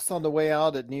 folks, on the way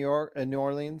out at New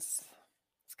Orleans.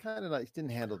 It's kind of like he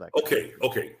didn't handle that. Okay.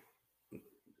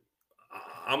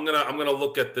 I'm gonna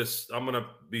look at this. I'm gonna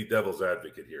be devil's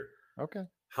advocate here. Okay.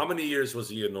 How many years was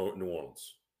he in New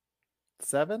Orleans?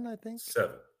 7, I think.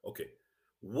 7. Okay.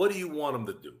 What do you want him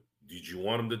to do? Did you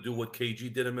want him to do what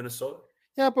KG did in Minnesota?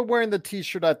 Yeah, but wearing the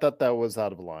T-shirt, I thought that was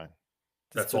out of line.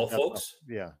 That's all, folks?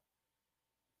 Yeah.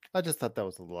 I just thought that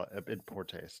was a bit poor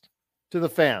taste to the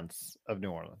fans of New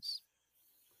Orleans.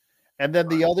 And then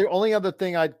the only other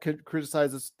thing I could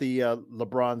criticize is the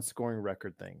LeBron scoring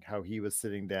record thing, how he was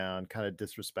sitting down, kind of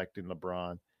disrespecting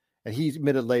LeBron. And he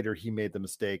admitted later he made the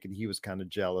mistake, and he was kind of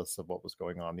jealous of what was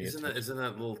going on. Isn't that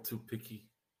a little too picky?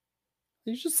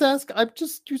 You just ask. You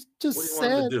just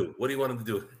said. What do you want him to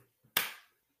do?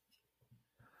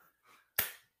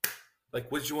 Like,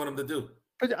 what did you want him to do?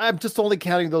 But I'm just only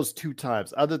counting those 2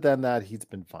 times. Other than that, he's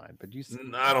been fine. But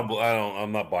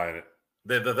I'm not buying it.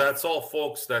 That's all,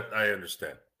 folks, that I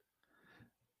understand.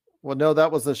 Well, no,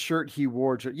 that was a shirt he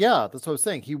wore. Yeah, that's what I was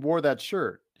saying. He wore that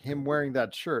shirt. Him wearing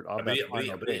that shirt on that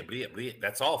final day.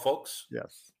 That's all, folks.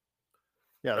 Yes.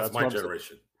 Yeah, that's my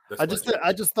generation. I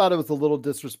just thought it was a little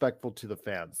disrespectful to the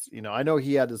fans. I know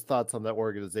he had his thoughts on that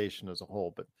organization as a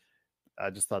whole, but I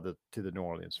just thought that to the New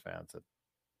Orleans fans,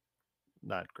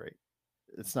 not great.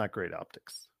 It's not great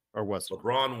optics. Or was it?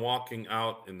 LeBron walking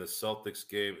out in the Celtics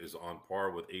game is on par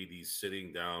with AD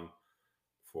sitting down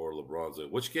for LeBron's.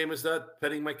 Which game is that?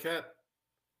 Petting my cat?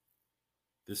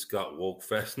 This got woke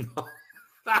fast.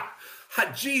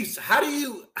 Jeez, how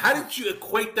did you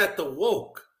equate that to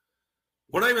woke?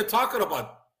 We're not even talking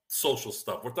about social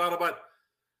stuff. We're talking about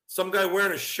some guy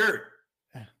wearing a shirt.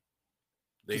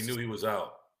 They knew he was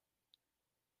out.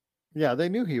 Yeah, they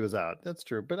knew he was out. That's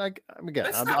true. But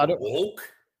that's not woke.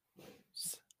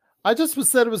 I just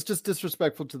said it was just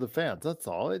disrespectful to the fans. That's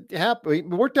all. It happened. It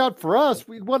worked out for us.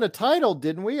 We won a title,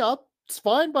 didn't we? It's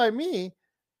fine by me.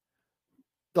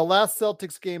 The last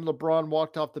Celtics game, LeBron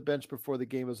walked off the bench before the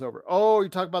game was over. Oh, you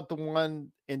talk about the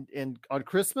one on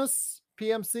Christmas,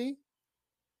 PMC?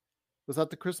 Was that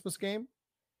the Christmas game?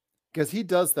 Because he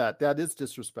does that. That is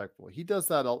disrespectful. He does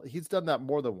that. He's done that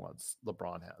more than once.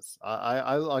 LeBron has.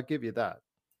 I'll give you that.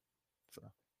 So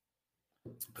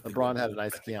LeBron had a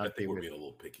nice Chianti. I think we're being a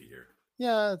little picky here.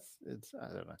 Yeah, it's I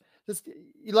don't know. Just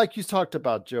like you talked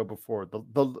about, Joe, before.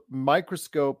 The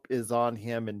microscope is on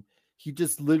him, and he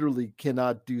just literally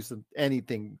cannot do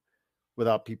anything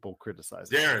without people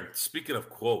criticizing. Darren, speaking of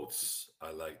quotes,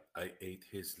 I ate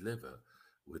his liver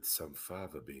with some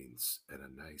fava beans and a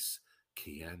nice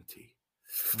Chianti.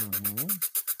 Mm-hmm.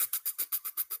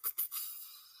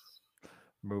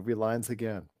 Movie lines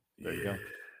again. There you go.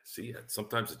 See,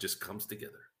 sometimes it just comes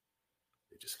together.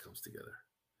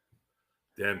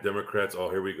 Damn Democrats. Oh,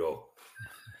 here we go.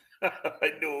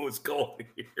 I knew it was going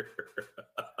here.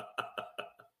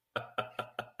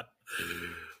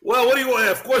 Well, what do you want?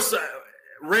 Of course,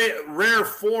 rare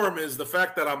form is the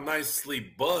fact that I'm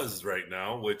nicely buzzed right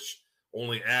now, which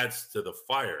only adds to the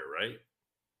fire, right?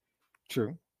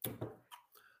 True.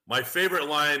 My favorite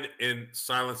line in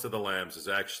Silence of the Lambs is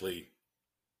actually,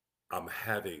 "I'm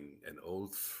having an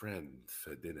old friend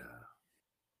for dinner."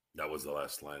 That was the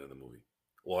last line of the movie.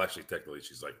 Well, actually, technically,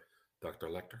 she's like, "Dr.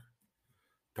 Lecter?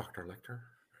 Dr. Lecter?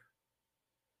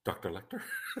 Dr. Lecter?"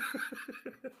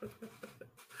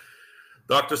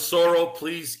 Dr. Soro,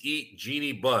 please eat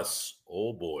Genie Bus.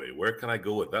 Oh, boy. Where can I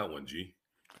go with that one, G?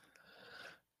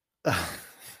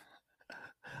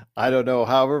 I don't know.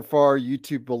 However far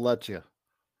YouTube will let you.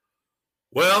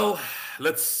 Well,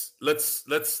 let's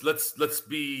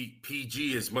be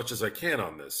PG as much as I can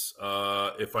on this.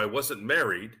 If I wasn't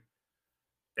married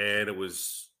and it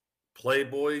was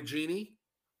Playboy Genie,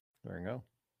 There you go.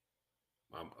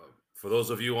 For those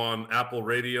of you on Apple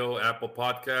Radio, Apple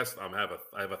Podcast,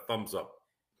 I have a thumbs up.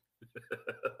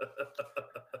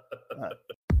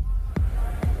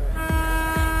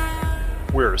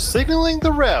 We're signaling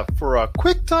the ref for a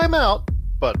quick timeout,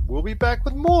 but we'll be back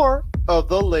with more of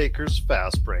the Lakers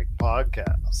Fast Break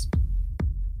podcast.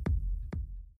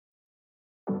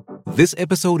 This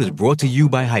episode is brought to you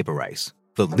by Hyperice,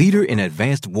 the leader in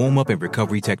advanced warm-up and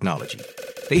recovery technology.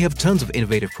 They have tons of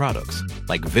innovative products,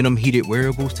 like Venom-heated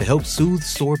wearables to help soothe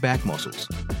sore back muscles,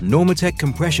 Normatec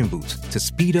compression boots to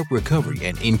speed up recovery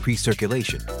and increase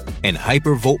circulation, and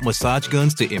Hypervolt massage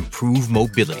guns to improve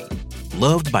mobility.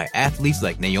 Loved by athletes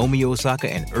like Naomi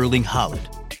Osaka and Erling Haaland.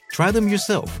 Try them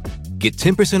yourself. Get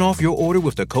 10% off your order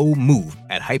with the code MOVE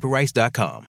at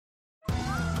hyperice.com.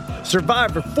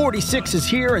 Survivor 46 is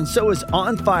here, and so is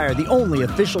On Fire, the only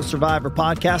official Survivor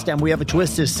podcast, and we have a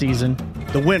twist this season.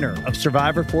 The winner of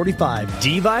Survivor 45,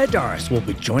 Dee Valladares, will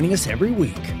be joining us every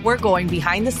week. We're going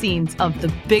behind the scenes of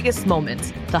the biggest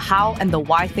moments, the how and the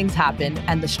why things happen,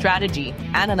 and the strategy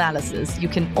and analysis you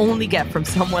can only get from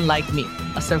someone like me,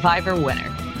 a Survivor winner.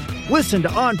 Listen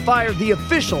to On Fire, the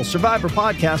official Survivor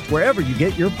podcast, wherever you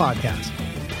get your podcast.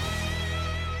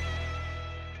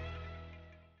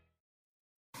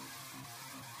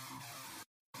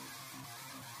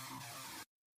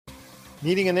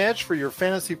 Needing an edge for your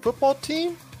fantasy football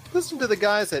team? Listen to the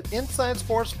guys at Inside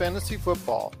Sports Fantasy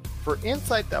Football for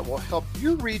insight that will help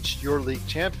you reach your league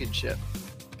championship.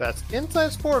 That's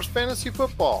Inside Sports Fantasy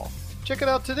Football. Check it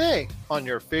out today on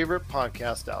your favorite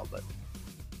podcast outlet.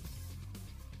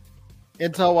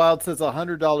 Intel Wild says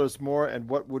 $100 more, and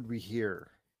what would we hear?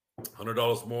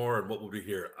 $100 more, and what would we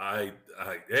hear?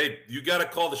 Hey, you got to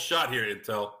call the shot here,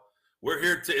 Intel. We're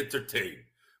here to entertain.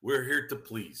 We're here to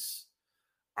please.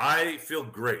 I feel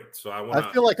great, so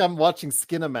I feel like I'm watching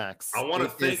Skinamax. I want to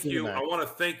thank you. I want to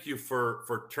thank you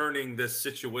for turning this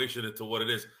situation into what it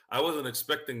is. I wasn't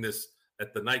expecting this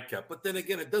at the nightcap, but then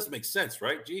again, it does make sense,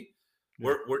 right? G,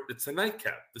 it's a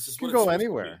nightcap. This is could go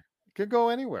anywhere. Could go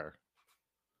anywhere.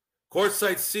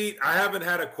 Courtside seat. I haven't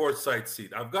had a courtside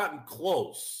seat. I've gotten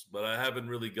close, but I haven't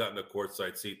really gotten a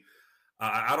courtside seat.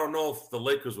 I don't know if the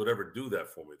Lakers would ever do that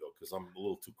for me though, because I'm a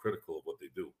little too critical of what they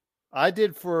do. I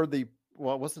did for the.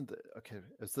 Well, it wasn't okay.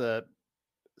 It's the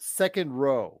second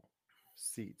row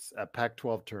seats at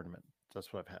Pac-12 tournament.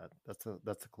 That's what I've had.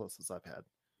 That's the closest I've had.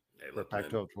 Hey, look,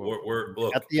 Pac-12 we're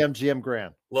look, at the MGM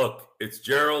Grand. Look, it's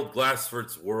Gerald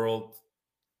Glassford's world.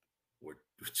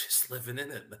 We're just living in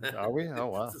it, man. Are we? Oh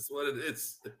wow, this is what it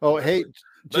is. Oh hey,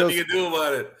 nothing you can do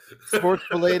about it. Sports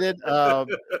related.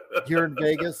 Here in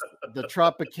Vegas, the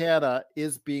Tropicana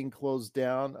is being closed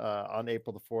down on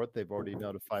April the 4th. They've already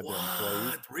notified their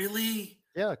employees. Really?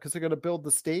 Yeah, because they're going to build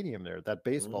the stadium there, that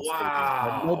baseball stadium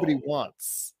that nobody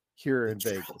wants here in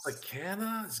Vegas.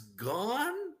 Tropicana is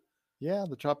gone? Yeah,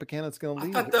 the Tropicana is going to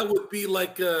leave. I thought that would be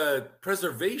like a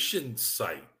preservation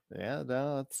site. Yeah,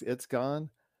 no, it's gone.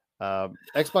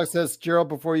 Xbox says, Gerald,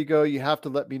 before you go, you have to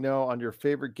let me know on your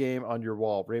favorite game on your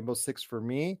wall. Rainbow Six for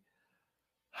me.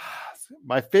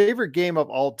 My favorite game of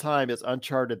all time is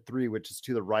Uncharted 3, which is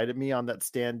to the right of me on that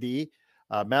standee.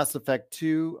 Mass Effect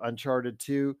 2, Uncharted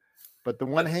 2. But the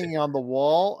one hanging on the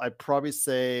wall, I'd probably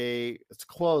say it's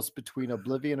close between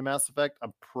Oblivion and Mass Effect.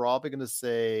 I'm probably going to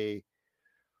say,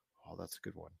 oh, that's a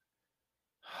good one.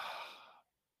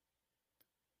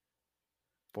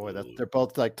 Boy, they're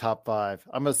both like top 5.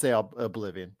 I'm going to say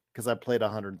Oblivion because I played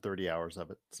 130 hours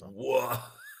of it. So. Whoa.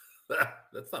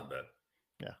 That's not bad.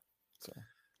 Yeah. So.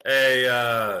 Hey,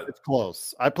 it's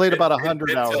close. I played about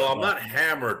 100 hours. I'm not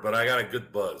hammered, but I got a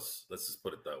good buzz. Let's just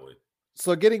put it that way.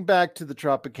 So getting back to the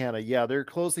Tropicana, yeah, they're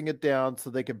closing it down so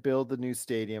they can build the new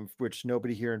stadium, which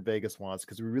nobody here in Vegas wants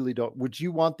because we really don't. Would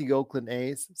you want the Oakland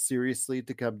A's seriously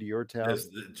to come to your town?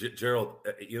 Gerald,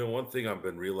 one thing I've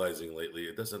been realizing lately,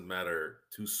 it doesn't matter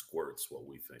 2 squirts what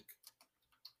we think.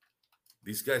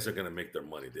 These guys are going to make their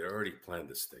money. They already planned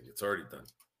this thing. It's already done.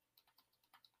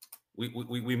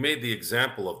 We made the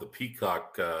example of the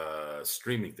Peacock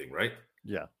streaming thing, right?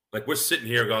 Yeah. Like we're sitting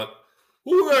here going,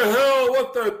 who the hell,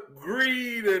 what the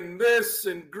greed and this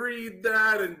and greed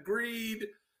that and greed.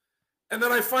 And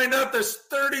then I find out there's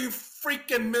 30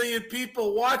 freaking million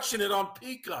people watching it on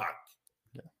Peacock.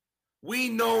 Yeah. We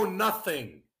know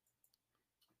nothing.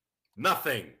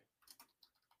 Nothing.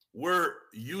 We're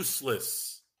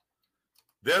useless.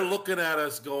 They're looking at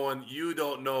us going, you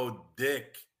don't know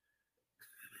dick.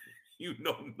 You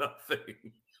know nothing.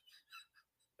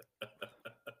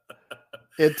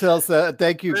 Intel said,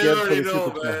 thank you again for the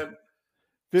super man.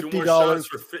 $50.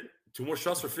 2 more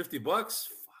shots for $50. Fuck.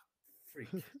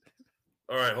 Freak.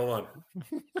 All right, hold on.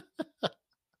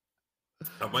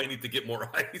 I might need to get more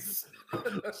ice.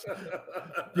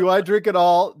 Do I drink it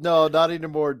all? No, not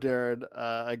anymore, Darren.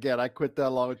 Again, I quit that a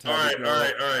long time ago.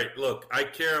 All right. Look, I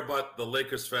care about the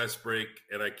Lakers fast break,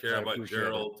 and I care about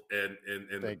Gerald and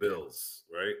the Bills,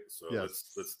 right? So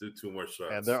let's do 2 more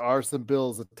shots. And there are some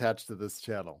bills attached to this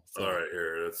channel. So. All right,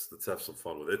 here, let's have some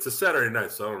fun with it. It's a Saturday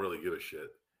night, so I don't really give a shit.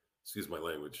 Excuse my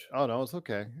language. Oh no, it's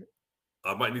okay.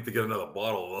 I might need to get another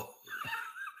bottle though.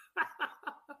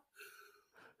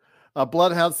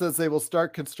 Bloodhound says they will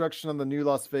start construction on the new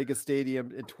Las Vegas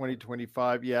Stadium in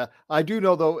 2025. Yeah, I do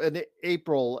know though. In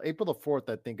April the 4th,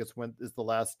 I think is the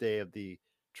last day of the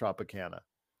Tropicana.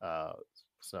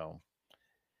 So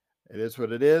it is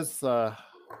what it is.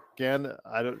 Again,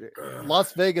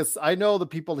 Las Vegas. I know the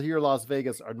people here in Las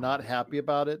Vegas are not happy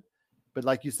about it, but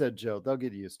like you said, Joe, they'll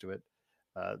get used to it.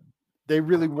 They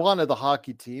really wanted the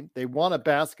hockey team. They want a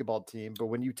basketball team, but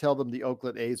when you tell them the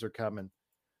Oakland A's are coming.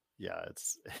 Yeah,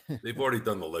 it's they've already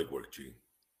done the legwork, G.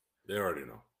 They already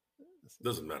know.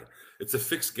 Doesn't matter. It's a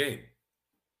fixed game.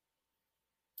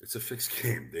 It's a fixed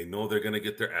game. They know they're going to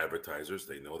get their advertisers.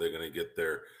 They know they're going to get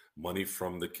their money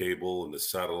from the cable and the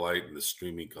satellite and the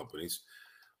streaming companies.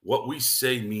 What we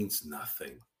say means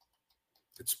nothing.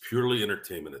 It's purely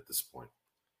entertainment at this point.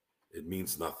 It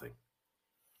means nothing.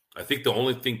 I think the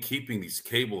only thing keeping these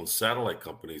cable and satellite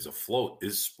companies afloat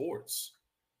is sports.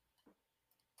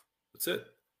 That's it.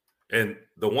 And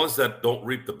the ones that don't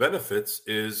reap the benefits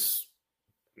is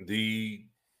the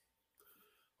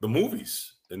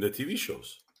movies and the TV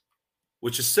shows,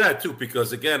 which is sad too,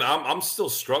 because again, I'm still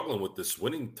struggling with this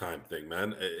winning time thing,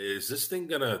 man. Is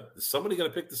somebody gonna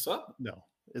pick this up? No,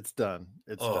 it's done.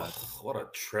 It's done. What a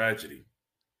tragedy.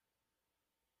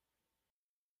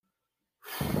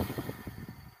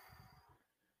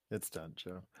 It's done,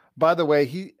 Joe. By the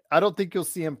way, I don't think you'll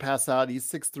see him pass out.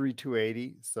 He's 6'3",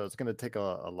 280, so it's going to take a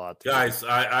lot. Guys,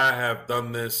 I have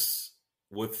done this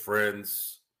with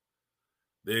friends.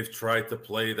 They've tried to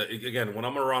play that. Again, when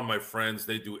I'm around my friends,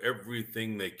 they do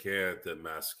everything they can to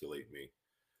emasculate me,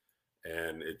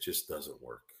 and it just doesn't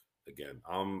work. Again,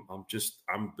 I'm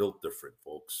built different,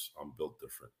 folks. I'm built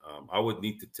different. I would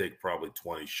need to take probably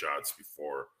 20 shots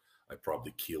before I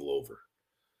probably keel over.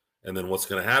 And then what's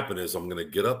going to happen is I'm going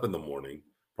to get up in the morning,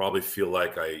 probably feel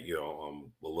like I'm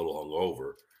a little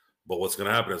hungover. But what's going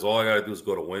to happen is all I got to do is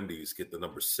go to Wendy's, get the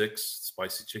number 6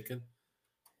 spicy chicken,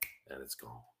 and it's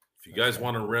gone. If you guys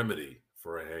want a remedy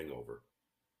for a hangover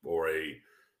or a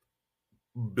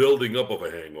building up of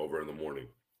a hangover in the morning,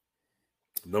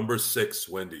 number 6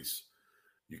 Wendy's.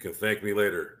 You can thank me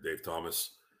later, Dave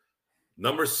Thomas.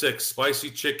 Number 6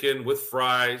 spicy chicken with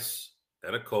fries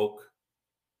and a Coke,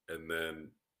 and then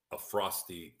a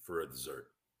Frosty for a dessert,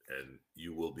 and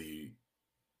you will be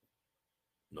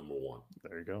number 1.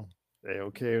 There you go.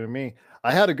 Okay to me.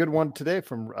 I had a good one today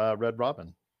from Red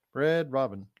Robin. Red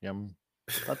Robin. Yum.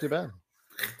 Not too bad.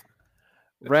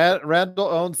 Randall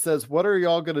Owens says, what are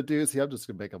y'all going to do? See, I'm just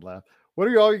going to make him laugh. What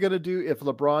are y'all going to do if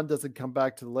LeBron doesn't come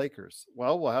back to the Lakers?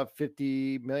 Well, we'll have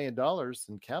 $50 million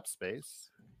in cap space.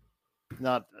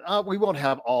 Not, we won't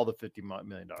have all the $50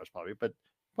 million probably, but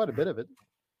quite a bit of it.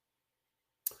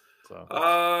 So.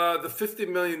 The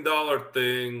 $50 million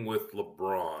thing with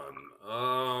LeBron.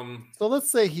 So let's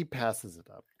say he passes it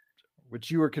up, which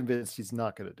you were convinced he's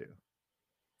not going to do.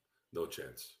 No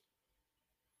chance.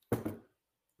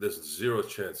 There's 0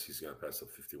 chance he's going to pass up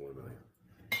 $51 million.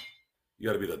 You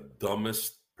got to be the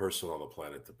dumbest person on the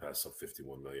planet to pass up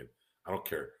 $51 million. I don't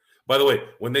care. By the way,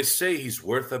 when they say he's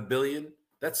worth $1 billion,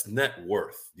 that's net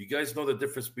worth. Do you guys know the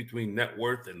difference between net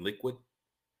worth and liquid?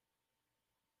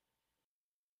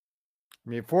 I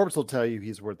mean, Forbes will tell you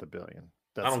he's worth $1 billion.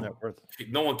 That's net worth.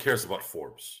 No one cares about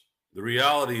Forbes. The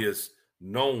reality is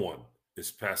no one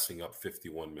is passing up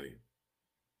 $51 million.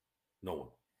 No one.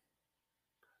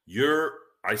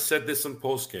 I said this in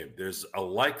postgame. There's a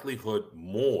likelihood,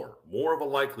 more of a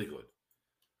likelihood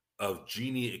of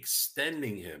Genie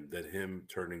extending him than him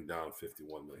turning down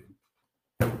 $51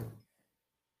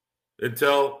 million.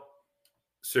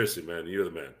 Seriously, man, you're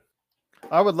the man.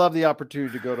 I would love the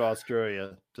opportunity to go to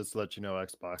Australia, just to let you know,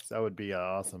 Xbox. That would be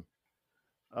awesome.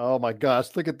 Oh, my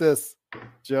gosh. Look at this,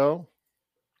 Joe.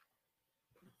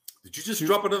 Did you just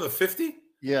drop another 50?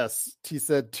 Yes. He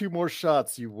said 2 more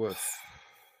shots, you wuss.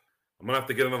 I'm going to have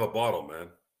to get another bottle, man.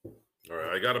 All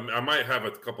right. I might have a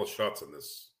couple of shots in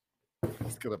this.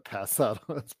 He's going to pass out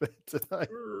on his bed tonight.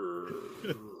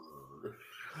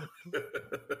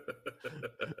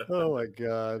 Oh my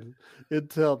God.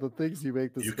 Intel, the things you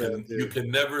make this you can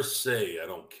never say I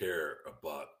don't care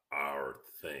about our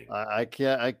thing. I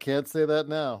can't say that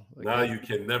now. Now you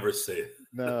can never say it.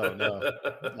 No.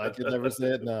 I can never say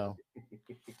it now.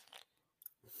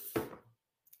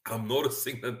 I'm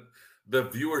noticing that the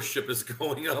viewership is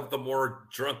going up the more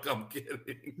drunk I'm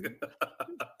getting.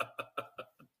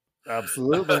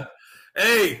 Absolutely.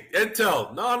 Hey,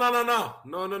 Intel.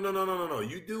 No.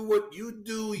 You do what you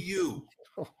do, you.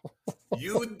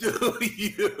 You do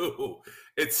you.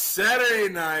 It's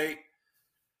Saturday night.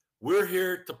 We're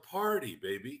here to party,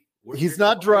 baby. He's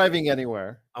not driving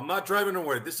anywhere. I'm not driving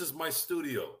anywhere. This is my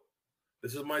studio.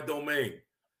 This is my domain.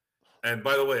 And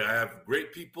by the way, I have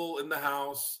great people in the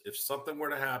house. If something were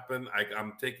to happen,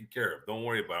 I'm taken care of. Don't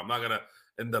worry about it. I'm not going to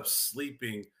end up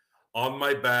sleeping on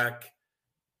my back,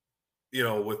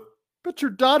 with... But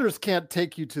your daughters can't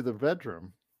take you to the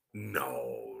bedroom.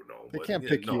 No. They can't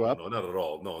pick you up. No, not at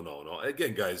all. No.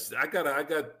 Again, guys, I got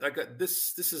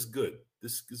this. This is good.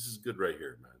 This is good right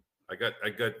here, man. I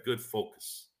got good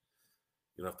focus.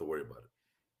 You don't have to worry about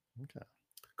it. Okay.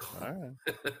 All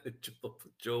right.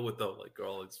 Joe with the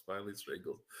Lakerholics finally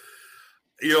strangled.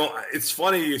 It's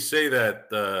funny you say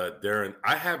that, Darren.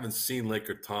 I haven't seen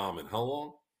Laker Tom in how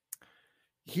long?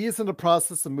 He is in the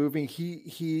process of moving.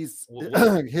 He's his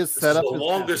This setup is the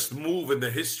longest move in the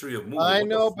history of moving. I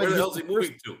know, but where the hell is he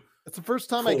moving to? It's the first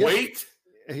time Kuwait?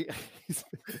 I guess.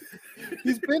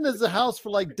 He's been in the house for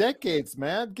like decades,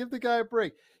 man. Give the guy a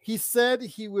break. He said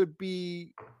he would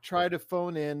try to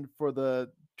phone in for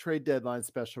the trade deadline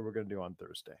special we're going to do on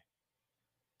Thursday.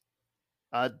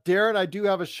 Darren, I do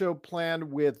have a show planned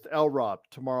with L. Rob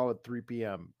tomorrow at 3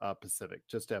 p.m. Pacific.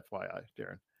 Just FYI,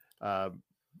 Darren.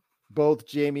 Both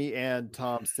Jamie and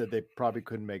Tom said they probably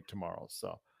couldn't make tomorrow.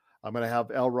 So I'm going to have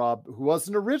L. Rob, who was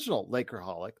an original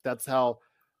Lakerholic. That's how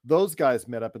those guys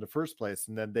met up in the first place.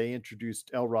 And then they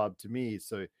introduced L. Rob to me.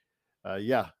 So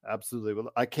yeah, absolutely.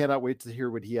 Well, I cannot wait to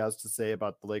hear what he has to say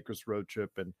about the Lakers road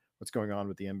trip and what's going on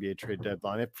with the NBA trade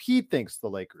deadline, if he thinks the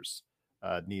Lakers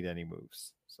need any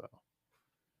moves. So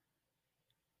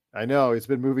I know he's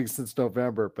been moving since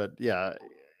November, but yeah,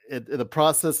 the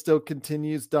process still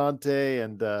continues, Dante.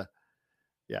 And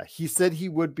yeah, he said he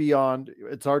would be on.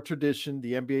 It's our tradition,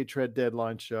 the NBA trade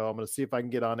deadline show. I'm going to see if I can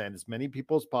get on and as many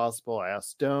people as possible. I asked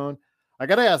Stone. I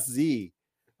got to ask Z.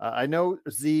 I know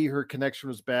Z, her connection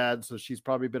was bad, so she's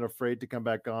probably been afraid to come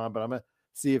back on, but I'm going to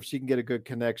see if she can get a good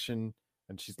connection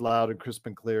and she's loud and crisp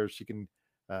and clear. She can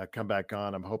come back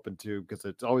on. I'm hoping to, because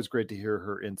it's always great to hear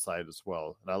her insight as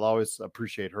well. And I'll always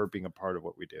appreciate her being a part of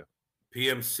what we do.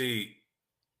 PMC,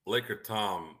 Laker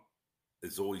Tom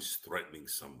is always threatening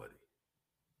somebody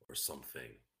or something.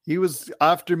 He was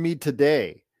after me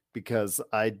today because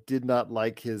I did not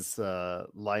like his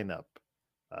lineup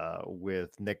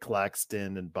with Nick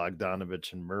Claxton and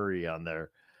Bogdanovich and Murray on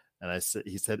there. And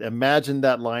he said, imagine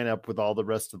that lineup with all the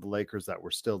rest of the Lakers that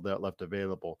were still left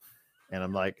available. And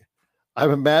I'm like,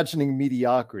 I'm imagining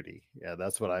mediocrity. Yeah,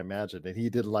 that's what I imagined. And he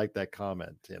didn't like that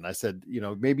comment. And I said,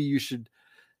 maybe you should,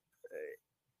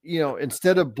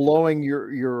 instead of blowing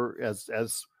your as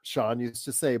Sean used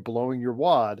to say, blowing your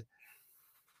wad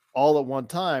all at one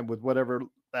time with whatever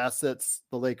assets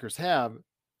the Lakers have,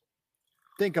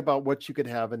 think about what you could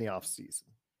have in the offseason.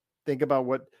 Think about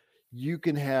what you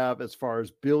can have as far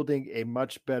as building a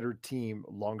much better team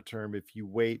long-term if you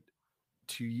wait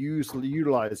to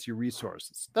utilize your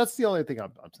resources. That's the only thing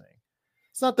I'm saying.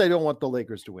 It's not that I don't want the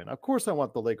Lakers to win. Of course I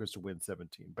want the Lakers to win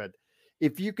 17, but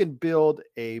if you can build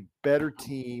a better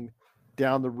team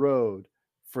down the road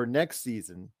for next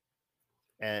season,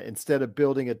 instead of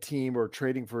building a team or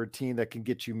trading for a team that can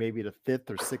get you maybe to 5th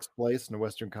or 6th place in the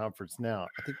Western Conference now,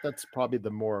 I think that's probably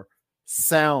the more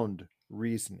sound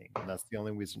reasoning. And that's the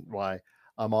only reason why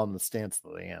I'm on the stance that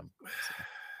I am. So.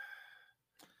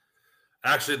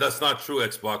 Actually, that's not true,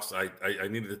 Xbox. I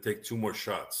needed to take 2 more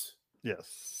shots.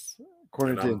 Yes.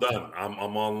 And I'm done.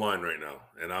 I'm online right now.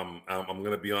 And I'm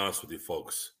going to be honest with you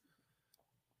folks.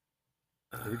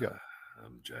 Here we go.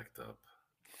 I'm jacked up.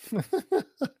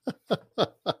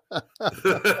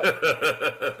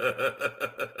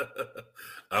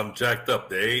 I'm jacked up.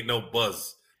 There ain't no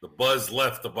buzz. The buzz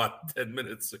left about 10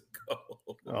 minutes ago.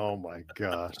 Oh my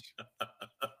gosh.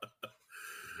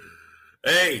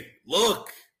 Hey,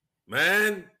 look,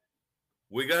 man.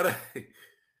 We gotta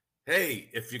hey,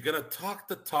 if you're gonna talk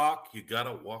the talk, you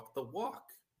gotta walk the walk.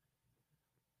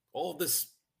 All this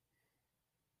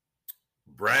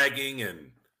bragging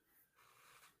and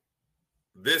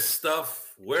this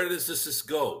stuff, where does this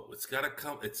go? It's got to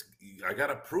come. I got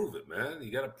to prove it, man.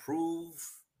 You got to prove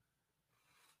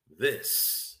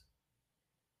this.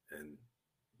 And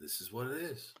this is what it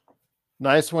is.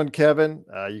 Nice one, Kevin.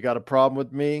 You got a problem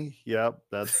with me? Yep.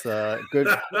 That's a good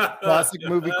classic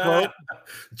movie quote.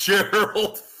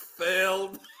 Gerald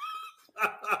failed.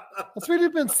 That's what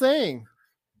you've been saying.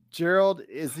 Gerald,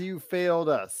 is you failed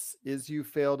us. Is you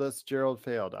failed us? Gerald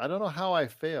failed. I don't know how I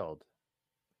failed.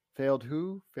 Failed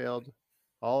who? Failed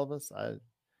all of us?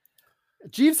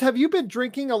 Jeeves, have you been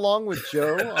drinking along with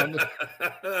Joe on the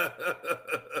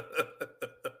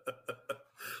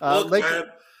Look, man,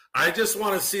 I just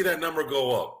want to see that number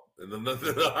go up. And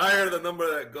the higher the number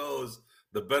that goes,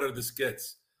 the better this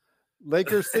gets.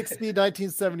 Lakers 60,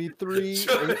 1973.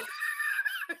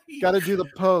 Got to do the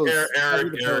pose.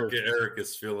 Eric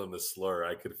is feeling the slur.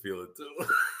 I could feel it too.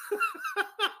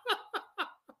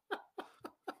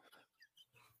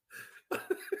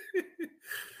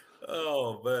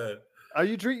 Oh man. Are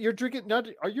you you're drinking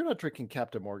you're not drinking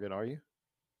Captain Morgan, are you?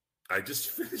 I just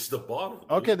finished the bottle.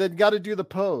 Dude. Okay, then got to do the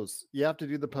pose. You have to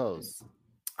do the pose.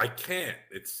 I can't.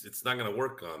 It's not going to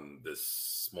work on this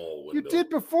small window. You did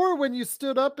before when you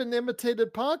stood up and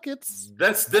imitated pockets.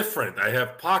 That's different. I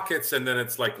have pockets and then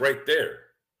it's like right there.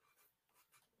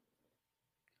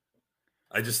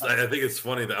 I think it's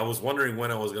funny that I was wondering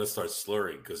when I was going to start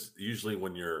slurring, because usually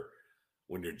when you're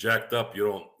jacked up,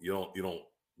 you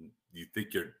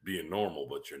think you're being normal,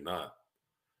 but you're not.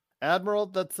 Admiral,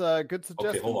 that's a good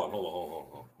suggestion. Okay, hold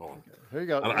on. Okay, here you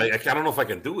go. I don't know if I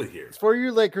can do it here. It's for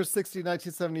you, Lakers 60,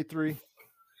 1973.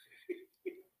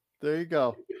 There you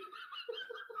go.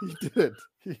 He did it.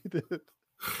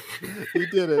 He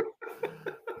did it.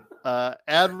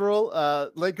 Admiral,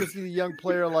 Lakers need a young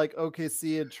player like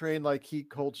OKC and train like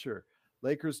Heat culture.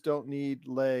 Lakers don't need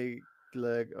well,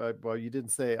 you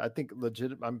didn't say, I think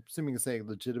legitimate. I'm assuming you're saying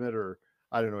legitimate, or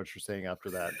I don't know what you're saying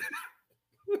after that.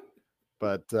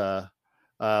 But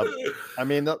I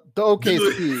mean, the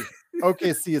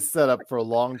OKC is set up for a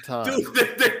long time.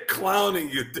 Dude, they're clowning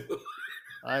you, dude.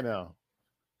 I know.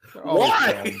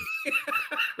 Why?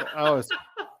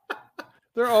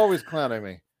 They're always clowning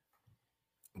me.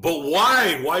 But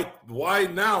why? Why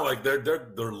now? Like they're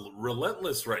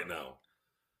relentless right now.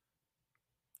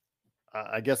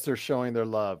 I guess they're showing their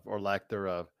love or lack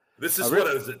thereof. This is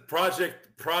what is it? Project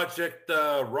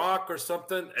Rock or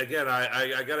something? Again,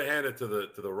 I gotta hand it to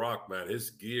the Rock, man. His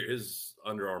gear, his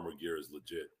Under Armour gear is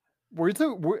legit. I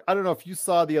don't know if you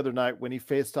saw the other night when he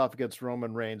faced off against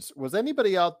Roman Reigns. Was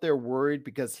anybody out there worried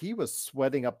because he was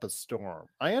sweating up a storm?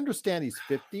 I understand he's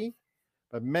 50,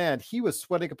 but man, he was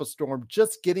sweating up a storm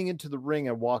just getting into the ring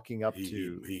and walking up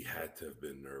to. He had to have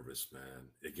been nervous, man.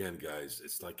 Again, guys,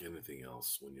 it's like anything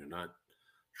else. When you're not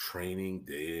training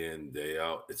day in, day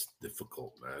out, it's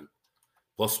difficult, man.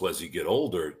 Plus, as you get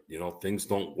older, things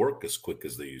don't work as quick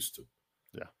as they used to.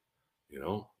 Yeah.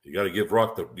 You got to give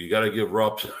Rock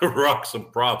Rock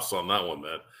some props on that one,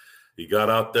 man. He got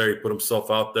out there, he put himself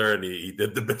out there, and he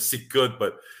did the best he could.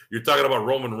 But you're talking about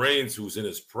Roman Reigns, who's in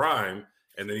his prime,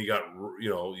 and then you got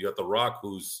the Rock,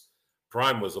 whose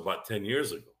prime was about 10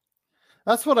 years ago.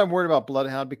 That's what I'm worried about,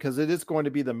 Bloodhound, because it is going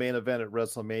to be the main event at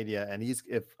WrestleMania, and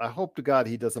I hope to God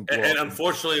he doesn't blow and up.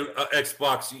 Unfortunately,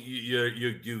 Xbox,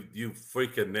 you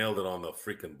freaking nailed it on the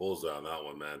freaking bullseye on that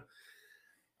one, man.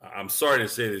 I'm sorry to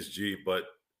say this, G, but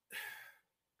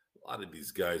a lot of these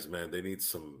guys, man, they need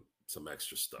some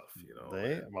extra stuff,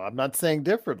 Well, I'm not saying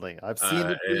differently. I've seen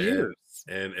it for years.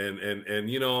 And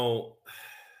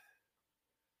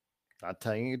not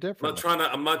telling you differently.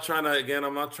 I'm not trying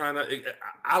to.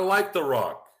 I like The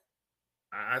Rock.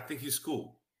 I think he's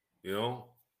cool,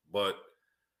 but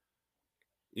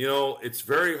it's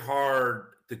very hard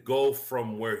to go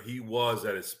from where he was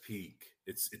at his peak.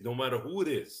 No matter who it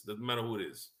is, doesn't matter who it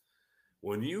is.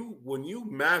 When you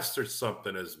master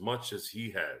something as much as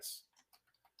he has,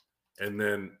 and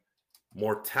then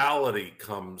mortality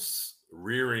comes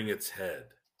rearing its head,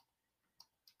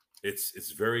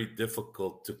 it's very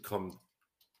difficult to come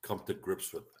to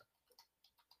grips with that.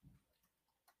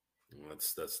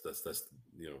 That's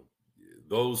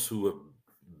those who have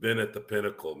been at the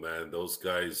pinnacle, man. Those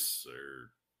guys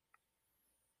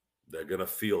they're gonna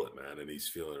feel it, man, and he's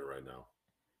feeling it right now.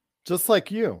 Just like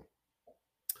you.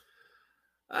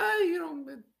 I'm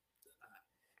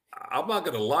not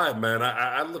gonna lie, man.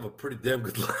 I live a pretty damn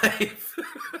good life.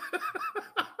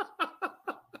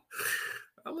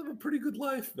 I live a pretty good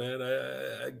life, man.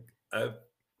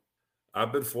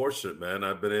 I've been fortunate, man.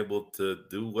 I've been able to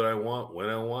do what I want, when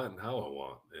I want, and how I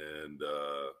want,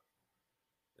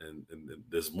 and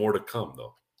there's more to come,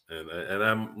 though. And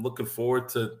I'm looking forward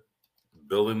to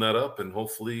building that up and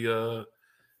hopefully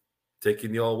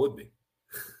taking y'all with me.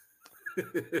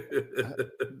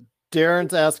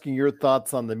 Darren's asking your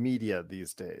thoughts on the media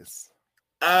these days.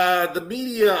 The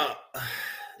media,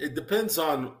 it depends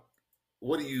on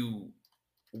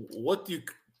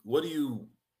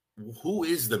who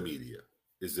is the media?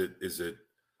 Is it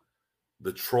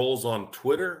the trolls on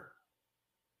Twitter,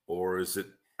 or is it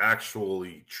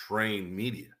actually trained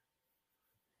media.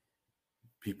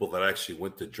 People that actually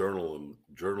went to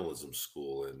journalism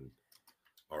school and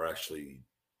are actually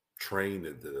trained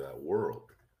into that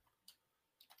world.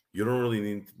 You don't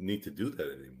really need to do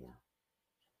that anymore.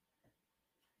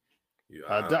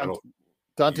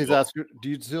 Dante's asking, do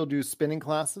you still do spinning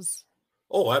classes?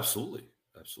 Oh, absolutely.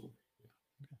 Absolutely.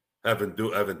 Haven't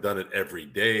done it every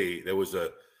day.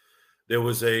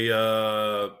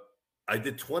 I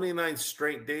did 29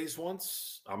 straight days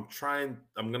once. I'm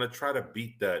going to try to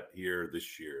beat that here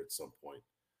this year at some point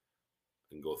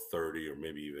and go 30 or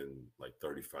maybe even like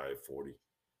 35, 40.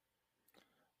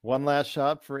 One last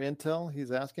shot for Intel.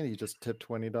 He's asking. He just tipped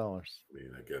 $20. I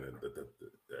mean, again,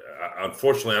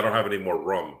 unfortunately, I don't have any more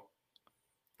rum.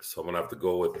 So I'm going to have to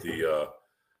go with the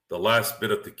last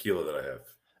bit of tequila that I have.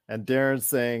 And Darren's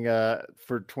saying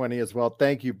for 20 as well.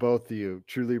 Thank you, both of you.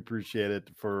 Truly appreciate it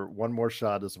for one more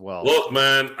shot as well. Look,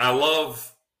 man, I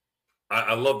love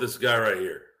this guy right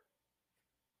here.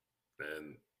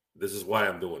 And this is why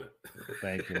I'm doing it.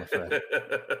 Thank you, my friend.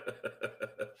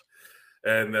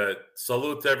 And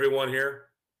salute to everyone here.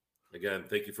 Again,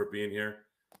 thank you for being here.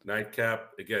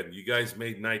 Nightcap. Again, you guys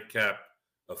made Nightcap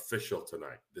official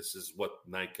tonight. This is what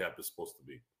Nightcap is supposed to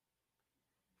be.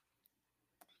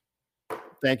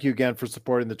 Thank you again for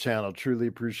supporting the channel. Truly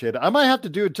appreciate it. I might have to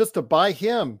do it just to buy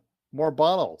him more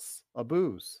bottles of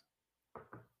booze.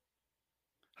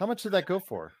 How much did that go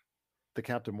for? The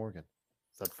Captain Morgan.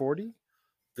 Is that 40?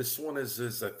 This one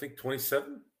is I think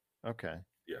 27. Okay.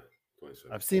 Yeah,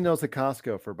 27. I've seen those at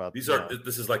Costco for about. This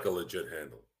is like a legit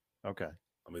handle. Okay.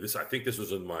 I mean, I think this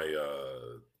was in my.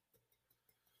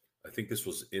 I think this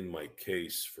was in my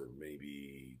case for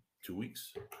maybe 2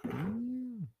 weeks.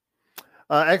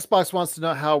 Xbox wants to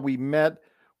know how we met.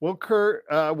 Well, Kurt,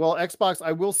 Xbox,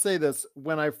 I will say this.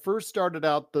 When I first started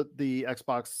out the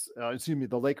Xbox,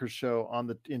 the Lakers show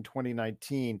in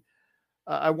 2019,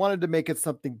 I wanted to make it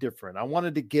something different. I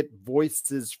wanted to get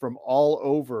voices from all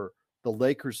over the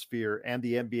Lakers sphere and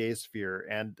the NBA sphere.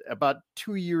 And about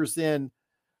 2 years in,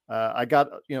 I got,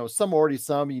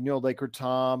 Laker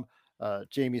Tom,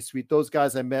 Jamie Sweet, those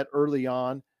guys I met early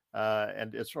on.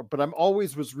 But I'm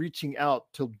always was reaching out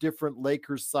to different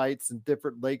Lakers sites and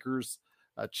different Lakers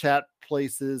chat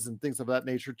places and things of that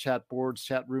nature, chat boards,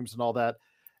 chat rooms, and all that.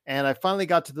 And I finally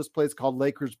got to this place called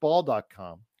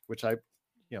LakersBall.com, which I,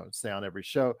 say on every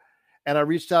show. And I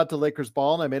reached out to Lakers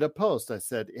Ball and I made a post. I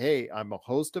said, "Hey, I'm a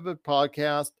host of a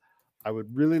podcast. I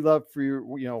would really love for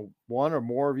you, one or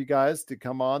more of you guys to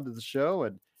come on to the show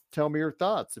and tell me your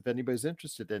thoughts if anybody's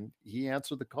interested." And he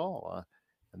answered the call.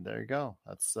 And there you go.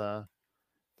 That's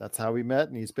how we met,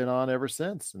 and he's been on ever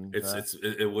since. And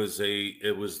it was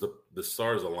the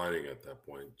stars aligning at that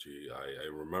point. Gee, I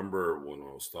remember when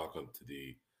I was talking to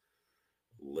the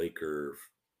Lakers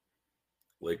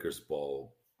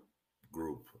Ball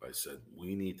group, I said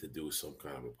we need to do some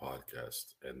kind of a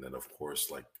podcast. And then, of course,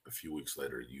 like a few weeks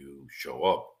later, you show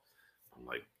up. I'm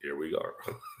like, here we are.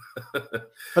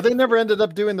 But they never ended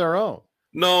up doing their own.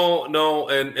 No,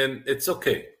 and it's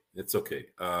okay. It's okay.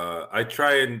 I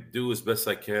try and do as best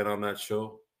I can on that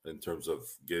show in terms of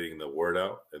getting the word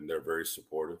out, and they're very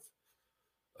supportive.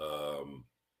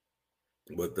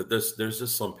 But there's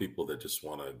just some people that just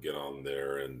want to get on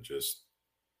there and just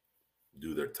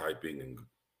do their typing and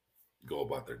go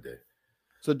about their day.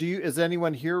 So is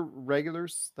anyone here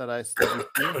regulars that I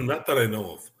not that I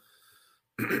know of.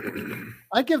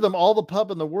 I give them all the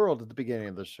pub in the world at the beginning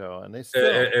of the show, and they still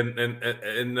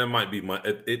and that might be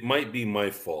it might be my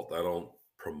fault. I don't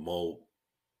promote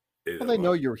it. Well, they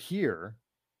know you're here.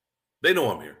 They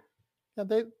know I'm here. Yeah,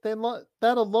 they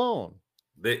that alone.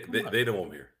 They know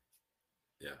I'm here.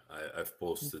 Yeah, I've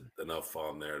posted enough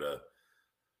on there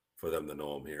for them to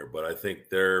know I'm here. But I think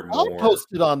they're more. I'll post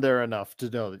it on there enough to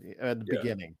know at the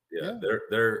beginning. Yeah,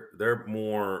 they're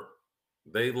more.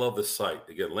 They love the site.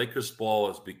 Again, Lakers Ball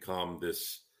has become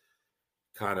this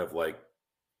kind of like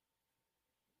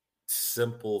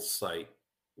simple site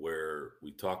where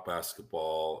we talk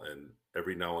basketball, and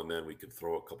every now and then we can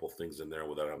throw a couple things in there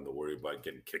without having to worry about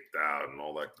getting kicked out and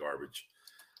all that garbage.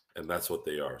 And that's what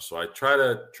they are. So I try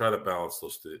to balance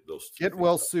those two. Get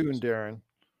well soon, Darren.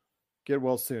 Get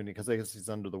well soon, because I guess he's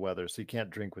under the weather, so he can't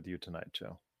drink with you tonight,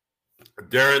 Joe.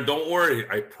 Darren, don't worry.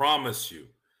 I promise you,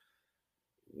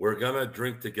 we're gonna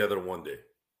drink together one day.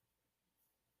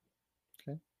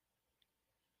 Okay.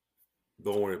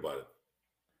 Don't worry about it.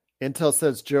 Intel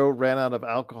says Joe ran out of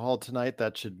alcohol tonight.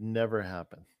 That should never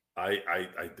happen. I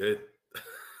did.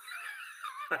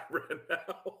 I ran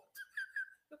out.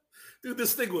 Dude,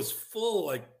 this thing was full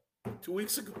like 2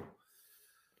 weeks ago.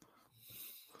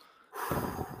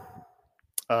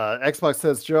 Xbox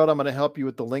says, Gerald, I'm going to help you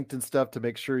with the LinkedIn stuff to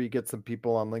make sure you get some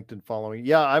people on LinkedIn following.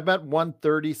 Yeah, I'm at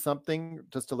 130 something,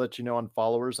 just to let you know, on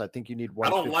followers. I think you need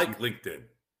 150. I don't like LinkedIn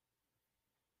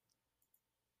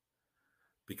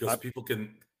because people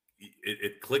can,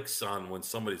 it clicks on when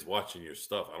somebody's watching your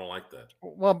stuff. I don't like that.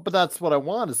 Well, but that's what I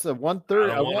want. It's a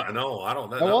 130. I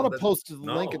want to post a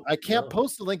link. I can't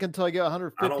post a link until I get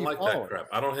 150 I don't like followers. that crap.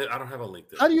 I don't have a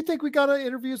LinkedIn. How do you think we got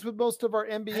interviews with most of our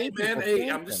NBA people? Hey,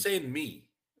 I'm just saying me.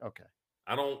 Okay.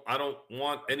 I don't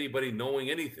want anybody knowing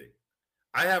anything.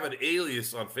 I have an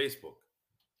alias on Facebook,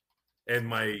 and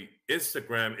my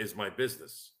Instagram is my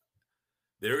business.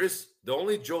 There is the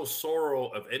only Joe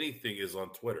Soro of anything is on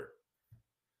Twitter.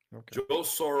 Okay. Joe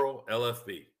Soro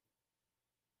LFB.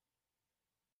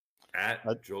 At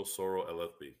Joe Soro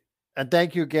LFB. And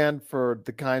thank you again for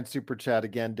the kind super chat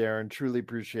again, Darren. Truly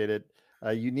appreciate it.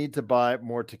 You need to buy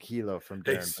more tequila from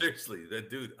Darren. Hey, seriously, that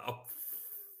dude up.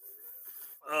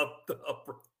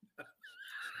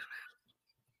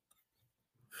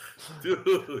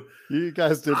 Dude, you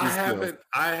guys did.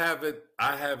 I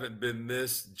haven't been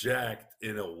this jacked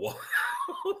in a while.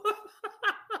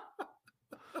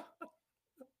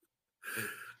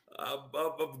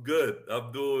 I'm good.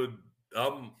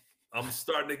 I'm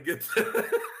starting to get.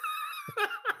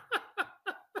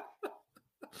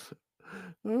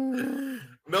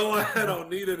 No, I don't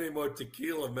need any more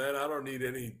tequila, man. I don't need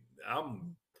any.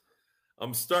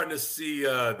 I'm starting to see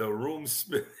the room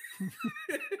spin.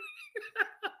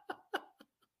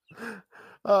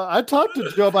 I talked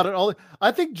to Joe about it.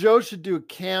 I think Joe should do a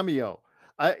cameo.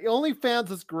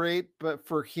 OnlyFans is great, but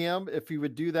for him, if he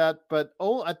would do that,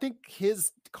 I think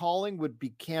his calling would be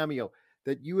cameo.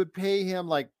 That you would pay him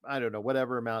like, I don't know,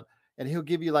 whatever amount, and he'll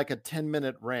give you like a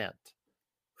 10-minute rant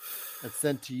that's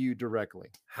sent to you directly.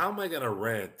 How am I going to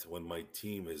rant when my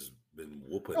team has been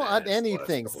whooping? On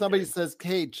anything. Somebody says,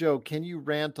 "Hey, Joe, can you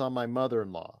rant on my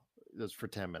mother-in-law?" Just for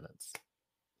 10 minutes.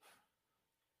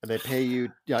 And they pay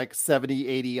you like $70,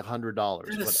 $80, $100,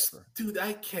 whatever. Dude,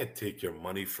 I can't take your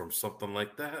money from something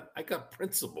like that. I got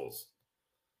principles.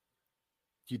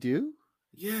 You do?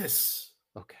 Yes.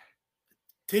 Okay.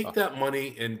 Take that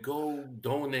money and go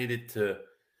donate it to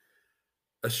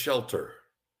a shelter.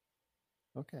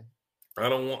 Okay. I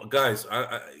don't want guys.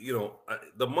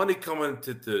 The money coming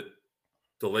to the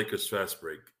Lakers fast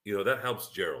break. That helps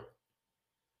Gerald.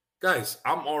 Guys,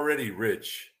 I'm already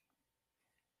rich.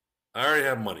 I already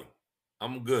have money.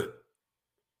 I'm good.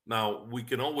 Now we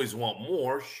can always want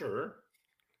more, sure,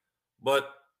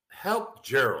 but help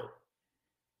Gerald.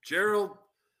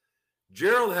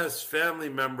 Gerald has family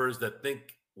members that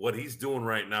think what he's doing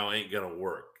right now ain't gonna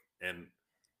work, and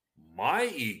my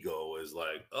ego is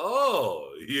like,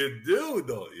 "Oh, you do,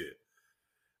 don't you?"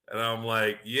 And I'm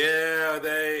like, "Yeah,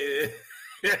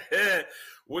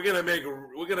 we're gonna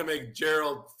make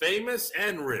Gerald famous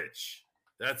and rich."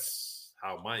 That's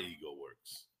how my ego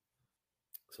works.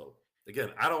 So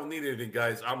again, I don't need anything,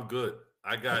 guys. I'm good.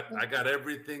 I got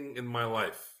everything in my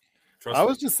life. Trust me. I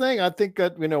was just saying, I think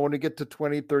that, when we get to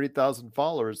 20, 30,000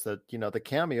 followers, that, the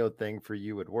cameo thing for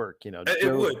you would work. It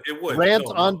would. Rant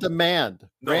on demand.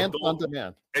 Rant on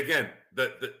demand. Again,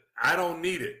 I don't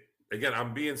need it. Again,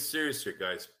 I'm being serious here,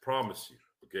 guys. Promise you.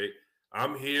 Okay.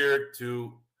 I'm here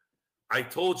to, I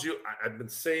told you, I've been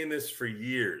saying this for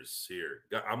years here.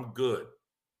 I'm good.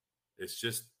 It's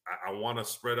just I want to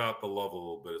spread out the love a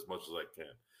little bit as much as I can,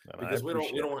 because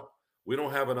we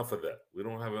don't have enough of that. We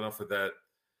don't have enough of that.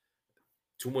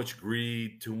 Too much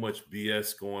greed, too much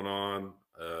BS going on.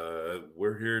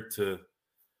 We're here to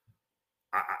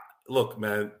look,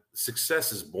 man.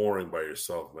 Success is boring by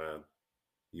yourself, man.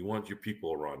 You want your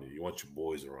people around you. You want your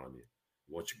boys around you.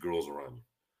 You want your girls around you.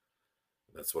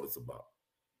 That's what it's about.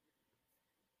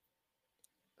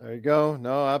 There you go.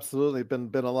 No, absolutely. Been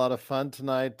a lot of fun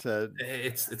tonight.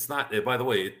 It's not. By the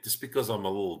way, just because I'm a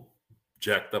little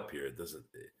jacked up here, it doesn't.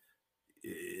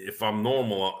 If I'm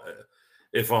normal,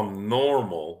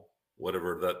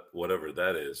 whatever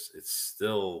that is, it's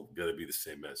still gonna be the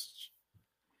same message.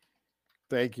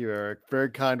 Thank you, Eric.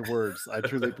 Very kind words. I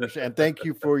truly appreciate it. And thank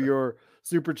you for your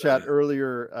super chat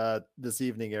earlier this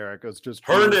evening, Eric. It was just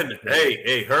Hernan.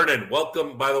 Hey, Hernan.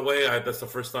 Welcome, by the way. That's the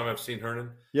first time I've seen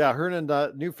Hernan. Yeah, Hernan,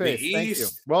 new face. Thank you.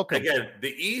 Welcome. Again,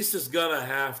 the East is going to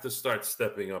have to start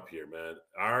stepping up here, man.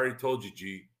 I already told you,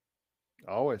 G.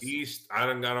 Always. East,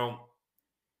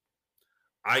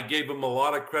 I gave them a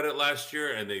lot of credit last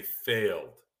year, and they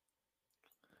failed.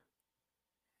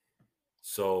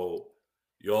 So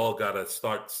you all got to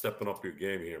start stepping up your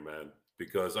game here, man,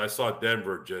 because I saw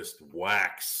Denver just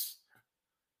wax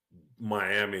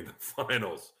Miami in the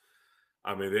finals.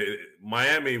 I mean,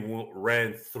 Miami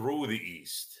ran through the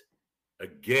East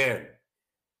again.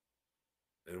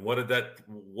 And what did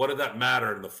that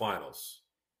matter in the finals?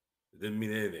 It didn't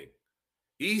mean anything.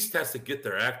 East has to get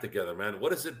their act together, man.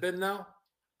 What has it been now?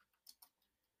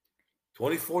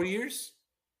 24 years?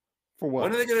 For what?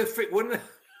 When are they going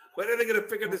to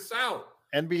figure this out?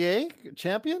 NBA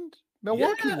champion?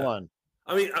 Milwaukee won.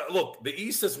 I mean, look, the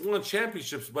East has won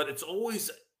championships, but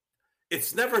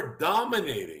it's never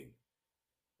dominating,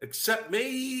 except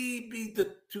maybe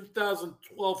the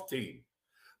 2012 team.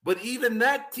 But even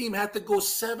that team had to go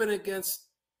 7 against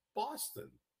Boston.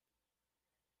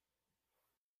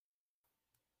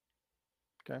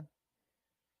 Okay.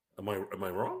 Am I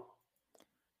wrong?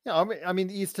 Yeah, I mean,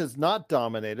 the East has not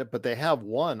dominated, but they have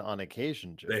won on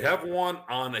occasion. Jim. They have won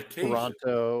on occasion.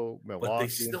 Toronto, Milwaukee. But they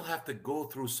still have to go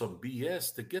through some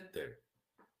BS to get there.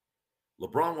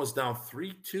 LeBron was down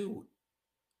 3-2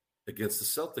 against the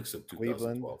Celtics in 2012.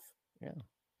 Cleveland. Yeah.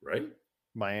 Right?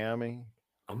 Miami.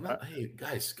 Hey,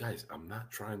 guys, I'm not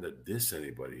trying to diss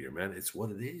anybody here, man. It's what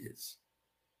it is.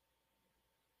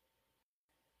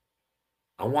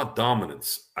 I want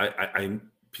dominance.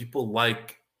 People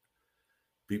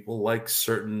like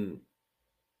certain,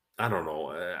 I don't know.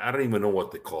 I don't even know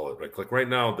what they call it. Like right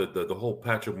now, the whole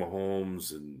Patrick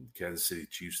Mahomes and Kansas City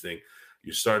Chiefs thing,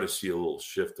 you're starting to see a little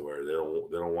shift where they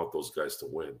don't want those guys to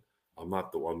win. I'm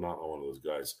not one of those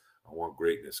guys. I want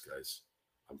greatness, guys.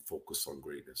 I'm focused on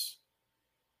greatness.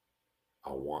 I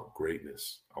want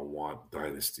greatness. I want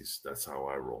dynasties. That's how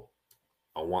I roll.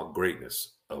 I want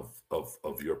greatness of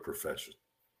your profession.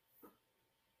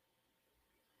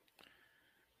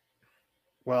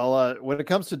 Well, when it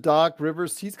comes to Doc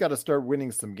Rivers, he's got to start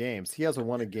winning some games. He hasn't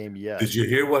won a game yet. Did you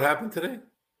hear what happened today?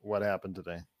 What happened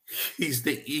today? He's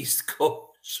the East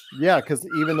Coast. Yeah, because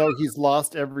even though he's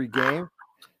lost every game,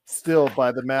 still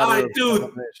by the matter of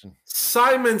elimination.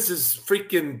 Simons'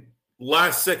 freaking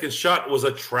last second shot was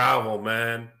a travel,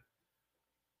 man.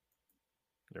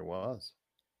 It was.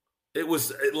 It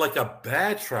was like a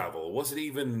bad travel. It wasn't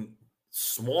even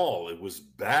small. It was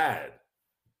bad.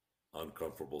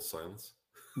 Uncomfortable silence.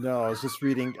 No, I was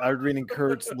reading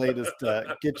Kurt's latest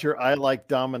get your I Like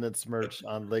Dominance merch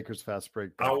on Lakers Fast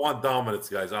Break. I want dominance,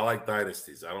 guys. I like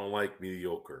dynasties. I don't like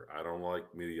mediocre. I don't like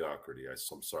mediocrity.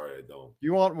 I'm sorry, I don't.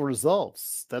 You want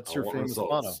results. That's your famous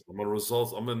motto.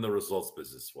 I'm in the results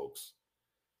business, folks.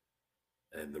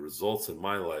 And the results in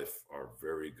my life are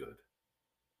very good.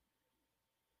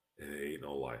 And it ain't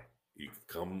no lie. You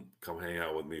can come hang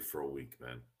out with me for a week,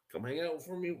 man. Come hang out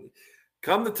for me.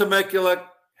 Come to Temecula,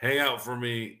 hang out for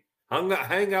me.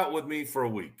 Hang out with me for a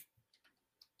week.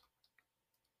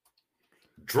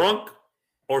 Drunk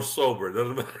or sober,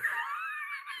 doesn't matter.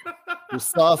 You're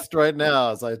sauced right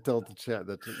now, as I told the chat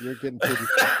that you're getting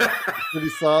pretty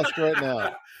sauced right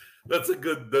now. That's a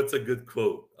good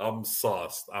quote. I'm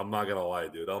sauced. I'm not gonna lie,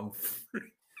 dude. I'm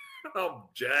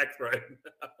jacked right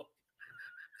now.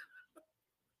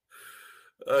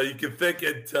 You can thank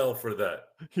Intel for that.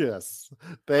 Yes,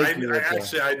 thank you.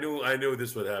 I knew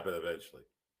this would happen eventually.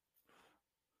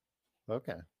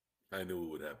 Okay, I knew it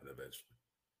would happen eventually.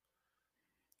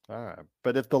 All right,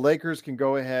 but if the Lakers can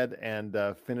go ahead and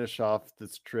finish off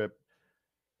this trip,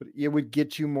 it would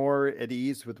get you more at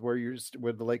ease with where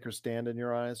the Lakers stand in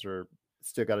your eyes, or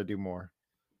still got to do more.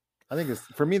 I think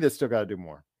for me, they still got to do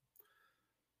more.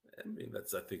 I mean,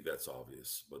 I think that's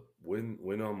obvious. But win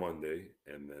on Monday,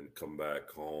 and then come back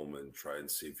home and try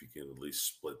and see if you can at least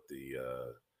split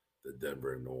the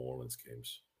Denver and New Orleans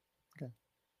games. Okay.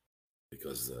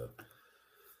 Because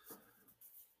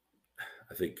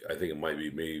I think it might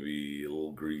be maybe a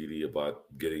little greedy about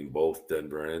getting both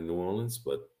Denver and New Orleans,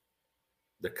 but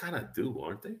they kind of do,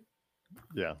 aren't they?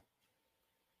 Yeah.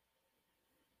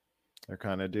 They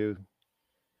kind of do.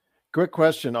 Quick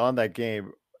question on that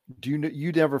game.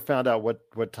 You never found out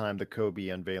what time the Kobe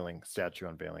statue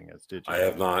unveiling is, did you? I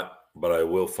have not, but I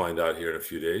will find out here in a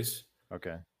few days.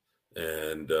 Okay.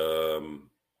 And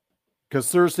because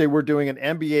Thursday we're doing an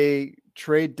NBA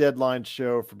trade deadline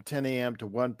show from 10 a.m. to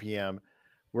 1 p.m.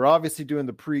 We're obviously doing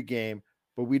the pregame,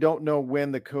 but we don't know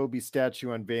when the Kobe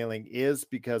statue unveiling is,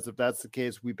 because if that's the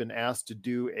case, we've been asked to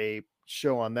do a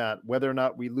show on that. Whether or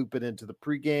not we loop it into the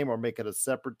pregame or make it a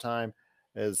separate time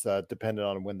is dependent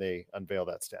on when they unveil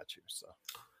that statue. So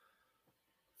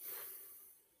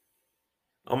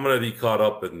I'm going to be caught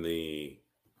up in the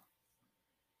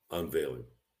unveiling.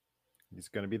 He's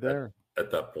going to be there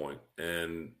at that point,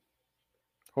 and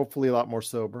hopefully a lot more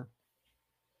sober.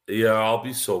 Yeah, I'll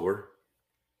be sober,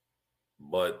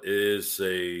 but it is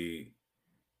a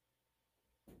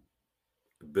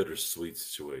bittersweet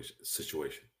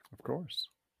situation. Of course.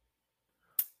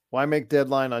 Why make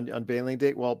deadline on unveiling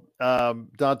date? Well,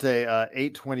 Dante,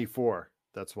 8/24.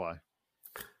 That's why.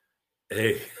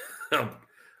 Hey,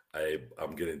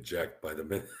 I'm getting jacked by the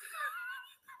minute.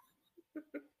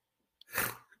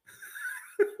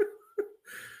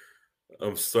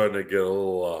 I'm starting to get a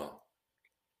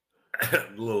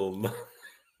little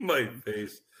my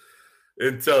face.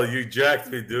 Intel, you jacked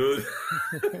me, dude.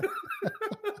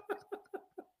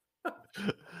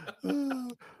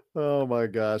 Oh my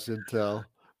gosh, Intel.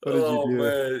 What did you do?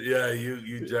 Man, yeah,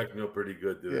 you jacked me up pretty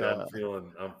good, dude. Yeah.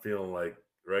 I'm feeling like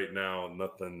right now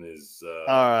nothing is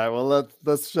All right, well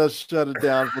let's just shut it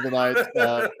down for the night.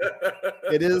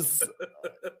 It is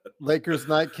Lakers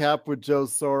Nightcap with Joe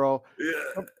Soro.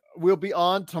 Yeah. We'll be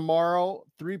on tomorrow,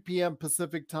 3 p.m.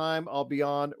 Pacific time. I'll be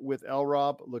on with L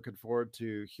Rob. Looking forward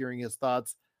to hearing his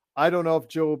thoughts. I don't know if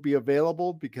Joe will be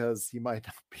available because he might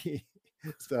not be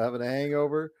still having a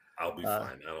hangover. I'll be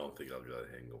fine. I don't think I'll get a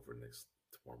hangover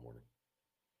tomorrow morning.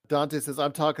 Dante says,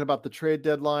 I'm talking about the trade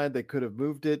deadline. They could have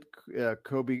moved it.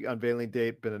 Kobe unveiling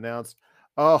date been announced.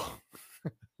 Oh,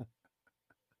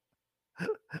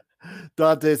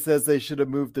 Dante says they should have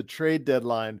moved the trade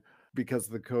deadline because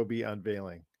of the Kobe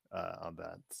unveiling on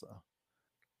that. So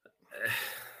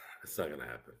it's not going to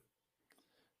happen.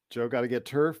 Joe got to get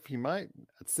turf. He might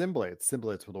at Simblades.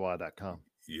 Simblades with Y.com.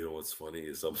 You know what's funny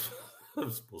is I'm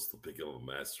supposed to pick up a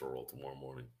master roll tomorrow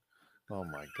morning. Oh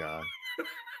my God.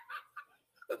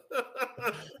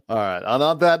 All right. And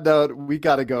on that note, we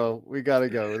got to go. I got to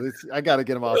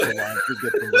get him off the line to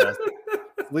get some rest.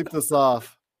 Sleep this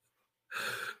off.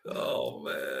 Oh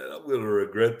man, I'm gonna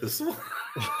regret this one.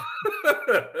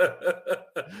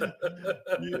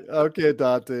 Okay,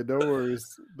 Dante. No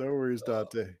worries,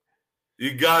 Dante.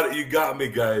 You got me,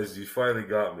 guys. You finally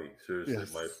got me. Seriously,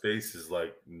 yes. My face is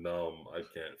like numb. I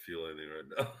can't feel anything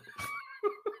right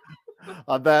now.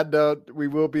 On that note, we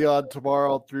will be on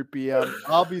tomorrow, 3 p.m.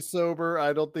 I'll be sober.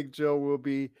 I don't think Joe will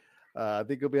be. I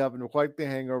think he'll be having quite the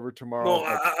hangover tomorrow. No,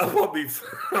 I'll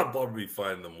be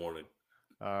fine in the morning.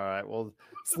 All right. Well,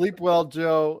 sleep well,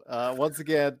 Joe. Once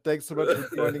again, thanks so much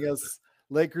for joining us.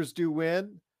 Lakers do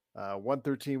win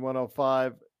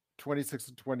 113-105,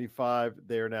 26-25.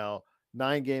 They are now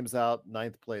 9 games out,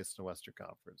 9th place in the Western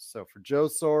Conference. So for Joe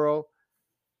Soro,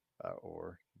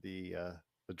 or the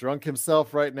drunk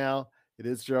himself right now, it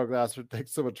is Gerald Glasser.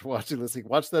 Thanks so much for watching, listening.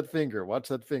 Watch that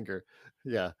finger.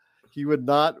 Yeah. He would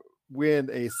not win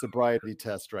a sobriety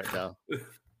test right now.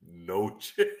 No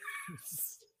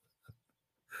chance.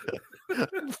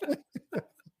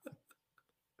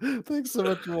 Thanks so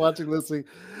much for watching, listening.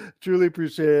 Truly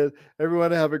appreciate it.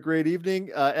 Everyone have a great evening.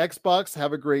 Xbox,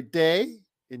 have a great day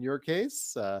in your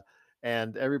case.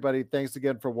 And everybody, thanks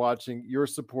again for watching. Your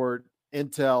support,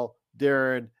 Intel,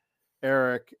 Darren,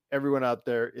 Eric, everyone out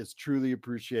there is truly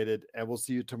appreciated. And we'll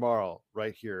see you tomorrow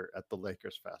right here at the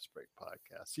Lakers Fast Break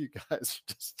Podcast. You guys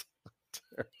are just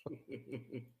terrible.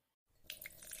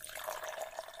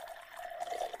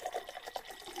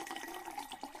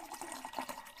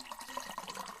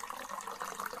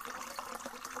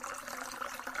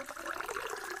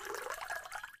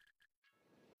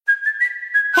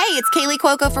 Hey, it's Kaylee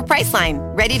Cuoco for Priceline.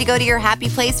 Ready to go to your happy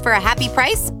place for a happy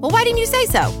price? Well, why didn't you say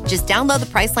so? Just download the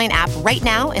Priceline app right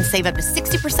now and save up to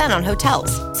 60% on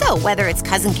hotels. So whether it's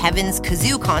Cousin Kevin's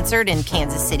Kazoo Concert in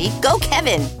Kansas City, go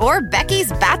Kevin, or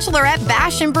Becky's Bachelorette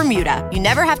Bash in Bermuda, you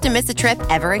never have to miss a trip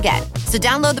ever again. So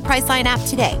download the Priceline app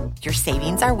today. Your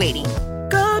savings are waiting.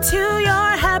 Go to your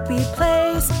happy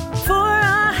place for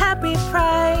a happy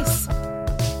price.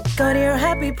 Go to your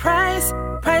happy price,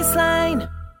 Priceline.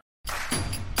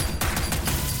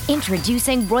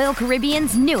 Introducing Royal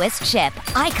Caribbean's newest ship,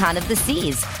 Icon of the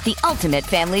Seas, the ultimate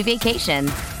family vacation.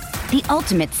 The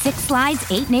ultimate 6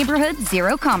 slides, 8 neighborhoods,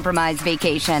 0 compromise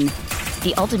vacation.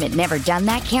 The ultimate never done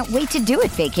that, can't wait to do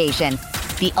it vacation.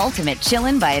 The ultimate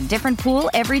chillin' by a different pool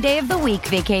every day of the week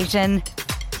vacation.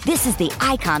 This is the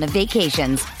Icon of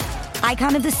vacations.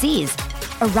 Icon of the Seas,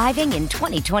 arriving in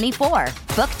 2024.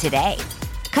 Book today.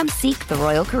 Come seek the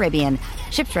Royal Caribbean.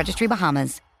 Ships Registry,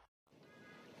 Bahamas.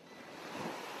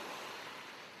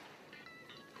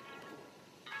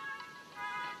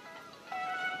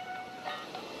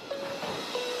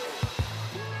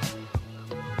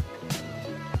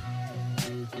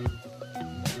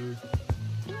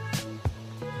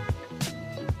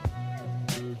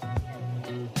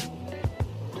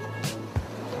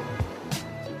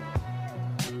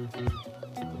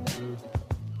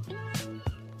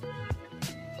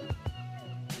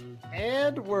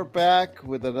 And we're back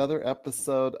with another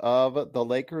episode of the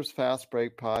Lakers Fast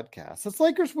Break Podcast. It's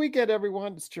Lakers weekend,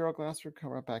 everyone. It's Gerald Glasser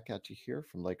coming right back at you here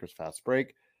from Lakers Fast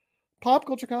Break, Pop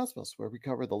Culture Cosmos, where we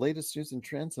cover the latest news and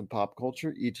trends in pop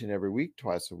culture each and every week,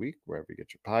 twice a week, wherever you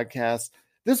get your podcasts.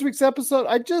 This week's episode,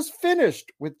 I just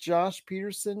finished with Josh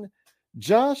Peterson.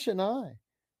 Josh and I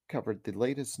covered the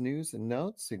latest news and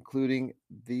notes, including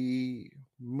the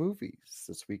movies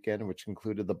this weekend, which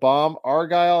included The Bomb,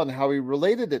 Argyle, and how he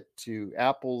related it to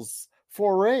Apple's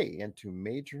foray into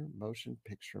major motion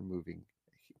picture moving.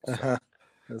 So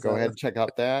go ahead and check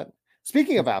out that.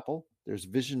 Speaking of Apple, there's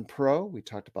Vision Pro. We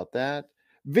talked about that.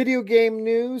 Video game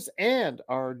news and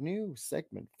our new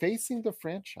segment, Facing the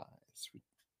Franchise. We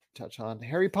touch on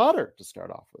Harry Potter to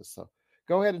start off with. So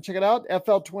go ahead and check it out.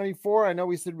 FL24. I know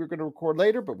we said we were going to record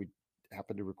later, but we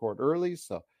happened to record early.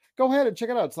 So go ahead and check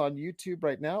it out. It's on YouTube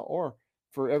right now, or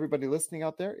for everybody listening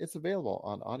out there, it's available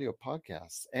on audio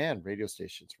podcasts and radio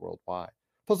stations worldwide.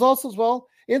 Plus also as well,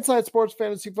 Inside Sports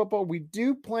Fantasy Football, we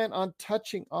do plan on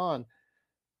touching on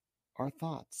our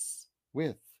thoughts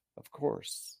with, of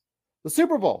course, the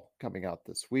Super Bowl coming out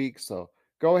this week. So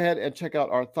go ahead and check out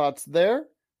our thoughts there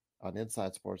on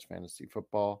Inside Sports Fantasy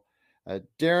Football.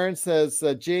 Darren says,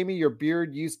 Jamie, your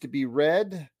beard used to be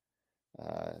red.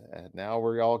 And now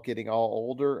we're all getting all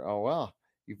older. Oh, well,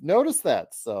 you've noticed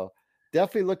that. So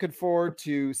definitely looking forward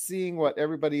to seeing what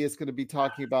everybody is going to be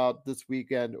talking about this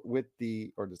weekend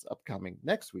this upcoming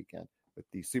next weekend with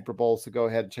the Super Bowl. So go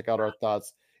ahead and check out our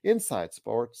thoughts Inside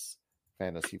Sports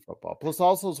Fantasy Football. Plus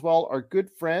also as well, our good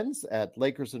friends at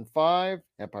Lakers in 5,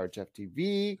 Empire Jeff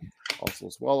TV. Also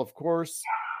as well, of course,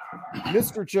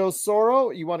 Mr. Joe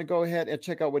Soro. You want to go ahead and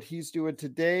check out what he's doing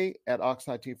today at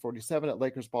Ox1947 at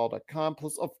LakersBall.com.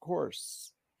 Plus, of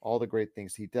course, all the great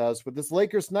things he does with this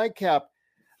Lakers nightcap.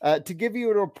 To give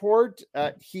you a report,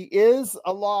 he is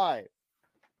alive.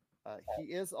 And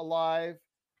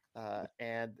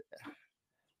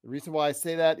the reason why I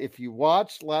say that, if you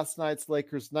watched last night's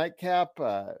Lakers nightcap,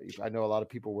 I know a lot of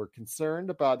people were concerned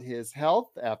about his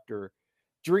health after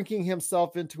drinking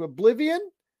himself into oblivion.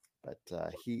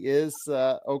 But he is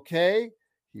okay.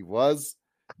 He was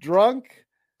drunk.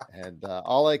 And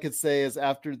all I could say is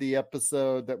after the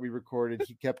episode that we recorded,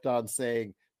 he kept on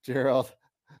saying, Gerald,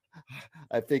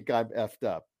 I think I'm effed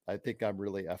up. I think I'm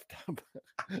really effed up.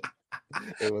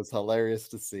 It was hilarious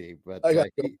to see. But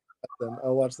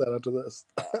I'll watch that after this.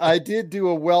 I did do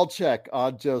a well check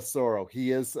on Joe Soro.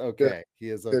 He is okay. Good. He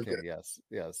is okay. Good.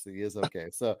 Yes, he is okay.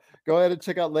 So go ahead and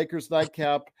check out Lakers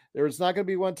Nightcap. There is not going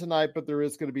to be one tonight, but there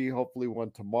is going to be hopefully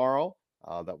one tomorrow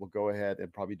that will go ahead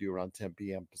and probably do around 10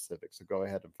 p.m. Pacific. So go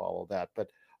ahead and follow that. But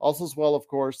also as well, of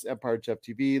course, Empire Jeff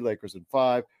TV, Lakers in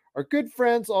 5, our good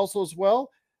friends also as well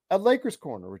at Lakers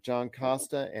Corner with John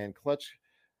Costa and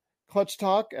Clutch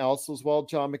Talk, also as well,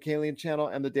 John McCallion channel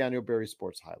and the Daniel Berry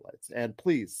Sports Highlights. And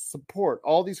please support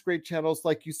all these great channels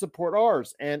like you support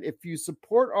ours. And if you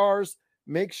support ours,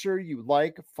 make sure you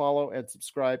like, follow, and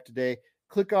subscribe today.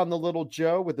 Click on the little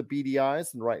Joe with the beady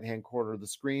eyes in the right-hand corner of the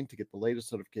screen to get the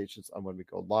latest notifications on when we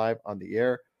go live on the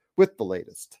air with the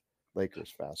latest Lakers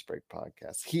Fast Break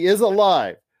podcast. He is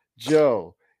alive.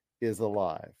 Joe is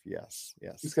alive. Yes.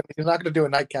 He's not going to do a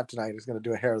nightcap tonight. He's going to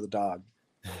do a hair of the dog.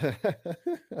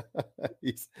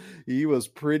 He was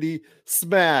pretty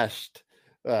smashed,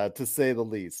 to say the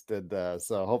least. And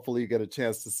so hopefully you get a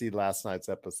chance to see last night's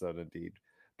episode indeed.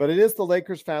 But it is the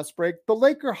Lakers Fast Break, the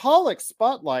Lakerholics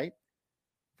Spotlight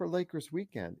for Lakers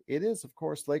weekend. It is, of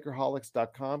course,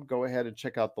 Lakerholics.com. Go ahead and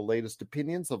check out the latest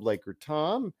opinions of Laker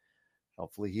Tom.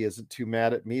 Hopefully he isn't too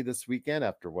mad at me this weekend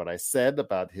after what I said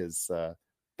about his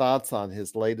thoughts on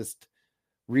his latest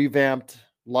revamped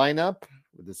lineup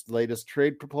with his latest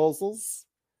trade proposals.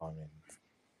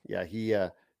 Yeah, he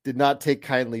did not take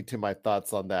kindly to my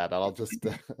thoughts on that. I'll just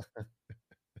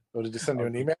So did you send you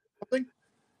an email or something?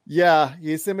 Yeah,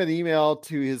 he sent me an email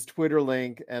to his Twitter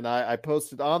link, and I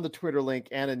posted on the Twitter link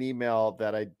and an email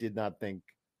that I did not think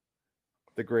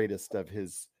the greatest of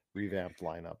his revamped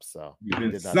lineup. So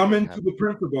you've been summoned to the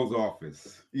principal's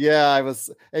office. Yeah, I was,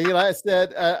 and I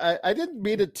said I didn't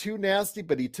mean it too nasty,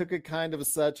 but he took it kind of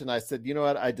as such, and I said, you know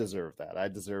what, I deserve that. I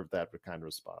deserve that kind of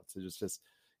response. It was just,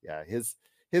 yeah,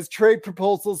 his trade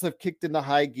proposals have kicked into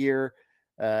high gear.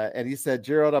 And he said,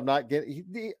 Gerald, I'm not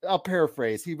getting, I'll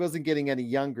paraphrase, he wasn't getting any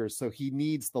younger, so he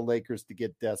needs the Lakers to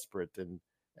get desperate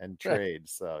and trade.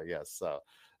 So, yes. So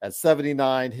at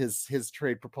 79, his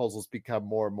trade proposals become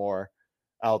more and more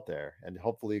out there. And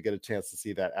hopefully you get a chance to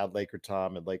see that at Laker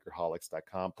Tom and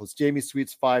Lakerholics.com. Plus Jamie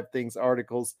Sweet's 5 Things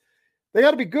articles. They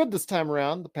got to be good this time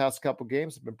around. The past couple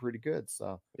games have been pretty good.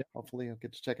 So hopefully you'll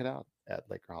get to check it out at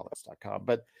Lakerholics.com.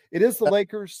 But it is the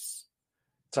Lakers.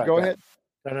 Sorry, go ahead.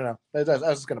 No. I was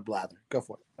just going to blather. Go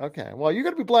for it. Okay. Well, you're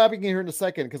going to be blabbing here in a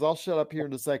second because I'll shut up here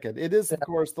in a second. It is, of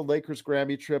course, the Lakers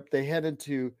Grammy trip. They head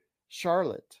into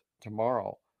Charlotte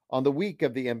tomorrow on the week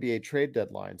of the NBA trade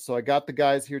deadline. So I got the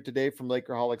guys here today from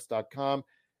Lakerholics.com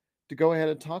to go ahead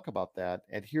and talk about that.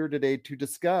 And here today to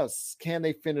discuss, can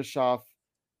they finish off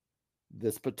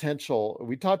this potential.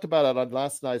 We talked about it on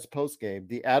last night's post game,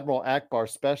 the Admiral Akbar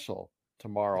special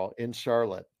tomorrow in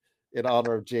Charlotte in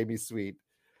honor of Jamie Sweet.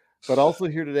 But also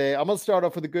here today, I'm going to start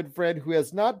off with a good friend who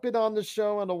has not been on the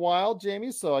show in a while,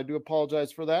 Jamie. So I do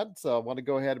apologize for that. So I want to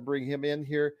go ahead and bring him in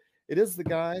here. It is the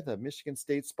guy, the Michigan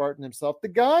State Spartan himself, the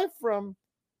guy from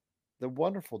the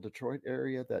wonderful Detroit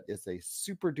area that is a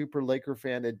super duper Laker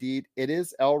fan indeed. It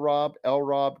is L Rob. L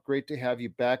Rob, great to have you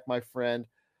back, my friend.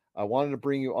 I wanted to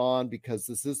bring you on because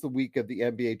this is the week of the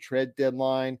NBA trade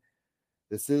deadline.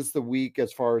 This is the week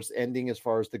as far as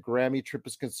the Grammy trip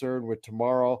is concerned with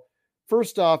tomorrow.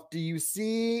 First off, do you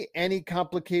see any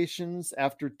complications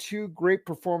after two great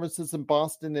performances in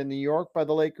Boston and New York by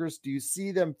the Lakers? Do you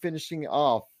see them finishing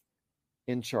off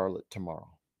in Charlotte tomorrow?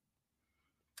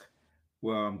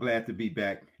 Well, I'm glad to be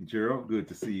back, Gerald. Good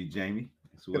to see you, Jamie,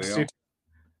 as well.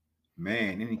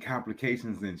 Man, any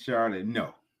complications in Charlotte?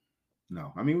 No.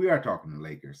 I mean, we are talking to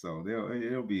Lakers, so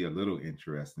it'll be a little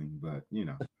interesting, but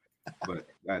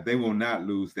they will not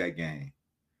lose that game.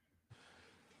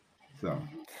 So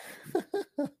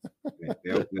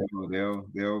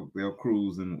they'll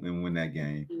cruise and win that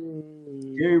game.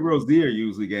 Gary Rozier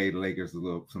usually gave the Lakers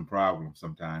some problems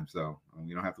sometimes, so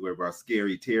we don't have to worry about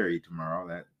Scary Terry tomorrow.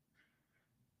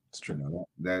 That's true.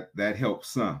 That helps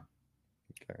some.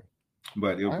 Okay.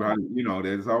 But it'll probably,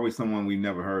 there's always someone we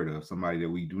never heard of, somebody that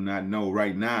we do not know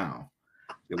right now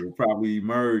that will probably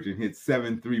emerge and hit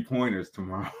 7 3-pointers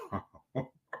tomorrow.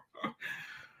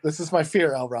 This is my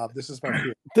fear, L. Rob. This is my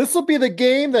fear. This will be the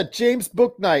game that James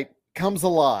Bouknight comes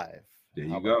alive. There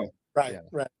you go. Right,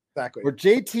 exactly. Or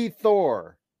JT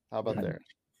Thor. How about there?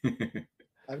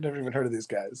 I've never even heard of these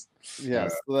guys.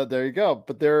 Yes, so there you go.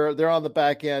 But they're on the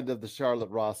back end of the Charlotte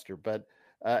roster. But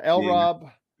L. Rob.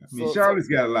 I mean, Charlotte's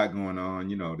got a lot going on.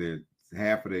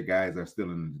 Half of their guys are still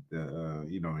in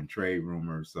in trade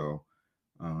rumors. So,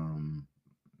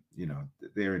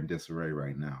 they're in disarray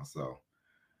right now. So,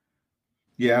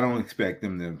 yeah, I don't expect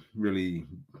them to really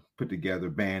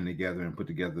band together and put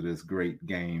together this great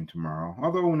game tomorrow.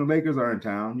 Although when the Lakers are in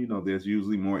town, there's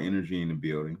usually more energy in the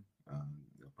building.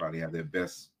 They'll probably have their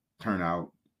best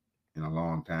turnout in a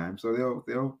long time. So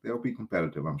they'll be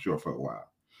competitive, I'm sure, for a while.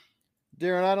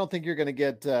 Darren, I don't think you're going to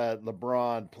get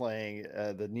LeBron playing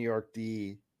the New York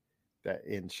D that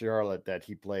in Charlotte that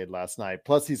he played last night.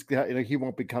 Plus, he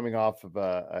won't be coming off of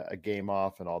a game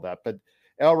off and all that. But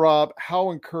L. Rob, how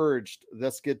encouraged?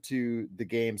 Let's get to the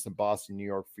games in Boston, New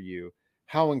York for you.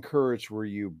 How encouraged were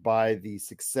you by the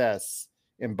success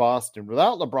in Boston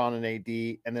without LeBron and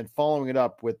AD, and then following it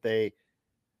up with a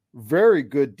very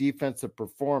good defensive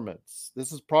performance?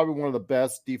 This is probably one of the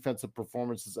best defensive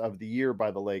performances of the year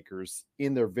by the Lakers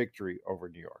in their victory over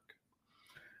New York.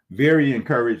 Very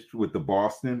encouraged with the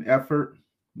Boston effort.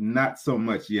 Not so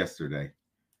much yesterday.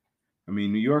 I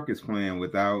mean, New York is playing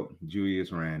without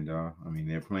Julius Randle. I mean,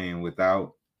 they're playing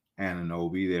without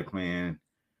Anunoby. They're playing,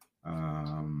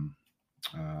 I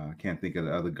can't think of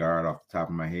the other guard off the top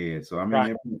of my head. So, I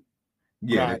mean,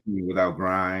 they're playing without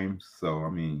Grimes. So, I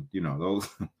mean, those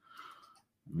 –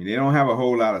 I mean, they don't have a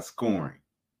whole lot of scoring.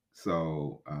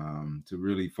 So to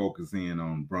really focus in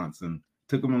on Brunson,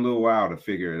 took them a little while to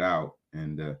figure it out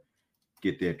and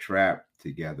get their trap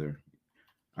together.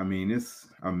 I mean, it's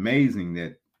amazing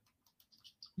that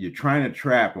you're trying to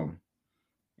trap him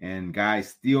and guys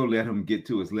still let him get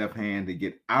to his left hand to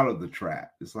get out of the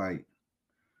trap. It's like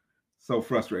so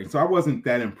frustrating. So I wasn't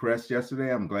that impressed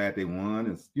yesterday. I'm glad they won.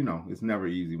 It's never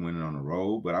easy winning on the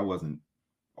road, but I wasn't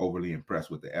overly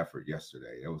impressed with the effort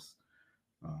yesterday. It was,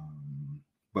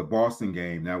 but Boston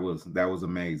game, that was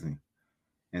amazing.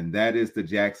 And that is the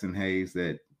Jackson Hayes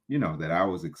that I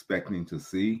was expecting to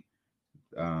see.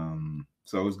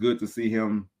 So it's good to see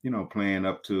him, playing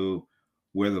up to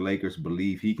where the Lakers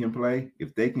believe he can play.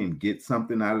 If they can get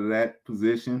something out of that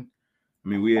position, I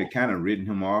mean, we had kind of written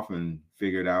him off and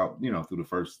figured out, through the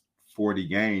first 40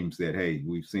 games that, hey,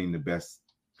 we've seen the best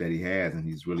that he has, and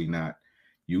he's really not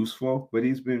useful, but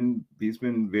he's been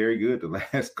very good the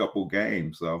last couple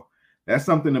games. So that's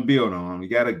something to build on. We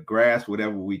got to grasp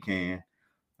whatever we can.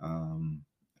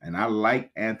 And I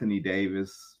like Anthony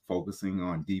Davis focusing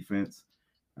on defense.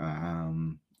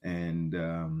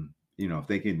 If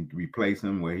they can replace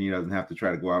him where he doesn't have to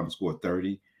try to go out and score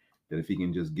 30, that if he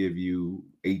can just give you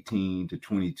 18 to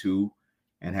 22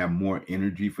 and have more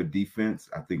energy for defense,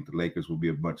 I think the Lakers will be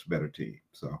a much better team.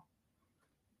 So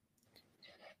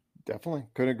definitely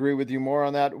couldn't agree with you more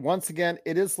on that. Once again,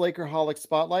 it is Lakerholics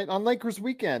Spotlight on Lakers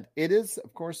Weekend. It is,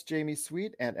 of course, Jamie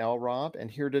Sweet and L. Rob,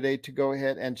 and here today to go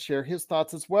ahead and share his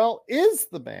thoughts as well is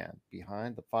the man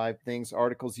behind the 5 things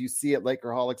articles you see at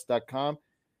Lakerholics.com.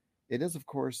 It is, of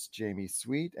course, Jamie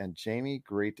Sweet. And Jamie,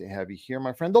 great to have you here,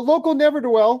 my friend. The local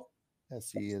never-do-well, as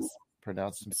he is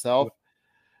pronounced himself.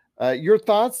 Your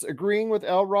thoughts, agreeing with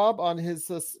L. Rob on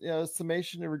his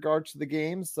summation in regards to the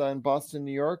games in Boston,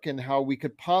 New York, and how we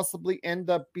could possibly end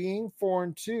up being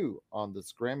 4-2 on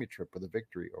this Grammy trip with a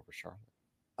victory over Charlotte.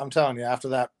 I'm telling you, after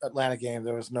that Atlanta game,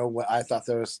 there was no way. I thought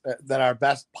there was that our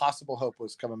best possible hope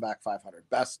was coming back 500,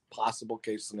 best possible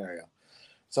case scenario.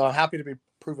 So I'm happy to be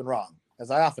proven wrong, as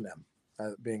I often am,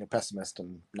 being a pessimist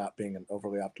and not being an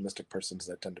overly optimistic person as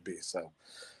I tend to be. So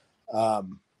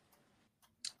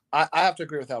I have to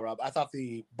agree with L. Rob. I thought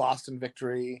the Boston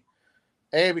victory,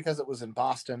 A, because it was in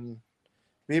Boston,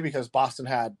 B, because Boston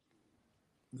had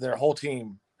their whole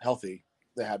team healthy.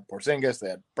 They had Porzingis, they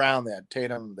had Brown, they had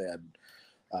Tatum, they had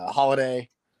Holiday,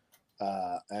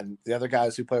 and the other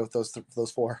guys who play with those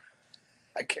four.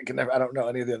 I don't know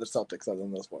any of the other Celtics other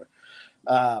than those four.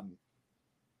 I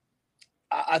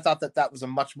thought that was a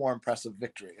much more impressive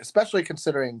victory, especially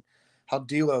considering how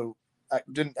D'Lo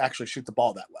didn't actually shoot the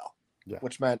ball that well,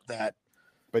 which meant that.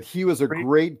 But he was a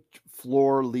great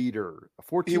floor leader.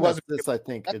 14 assists, I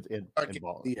think, in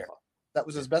ball. The year. That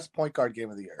was his best point guard game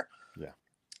of the year. Yeah,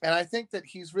 and I think that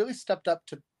he's really stepped up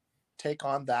to take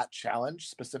on that challenge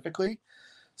specifically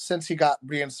since he got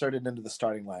reinserted into the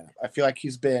starting lineup. I feel like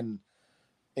he's been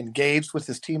engaged with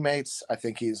his teammates. I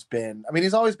think he's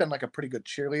always been like a pretty good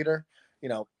cheerleader,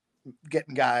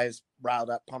 getting guys riled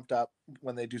up, pumped up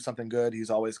when they do something good. He's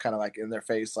always kind of like in their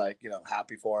face, like,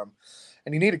 happy for them.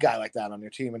 And you need a guy like that on your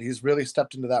team. And he's really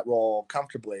stepped into that role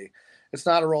comfortably. It's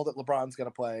not a role that LeBron's going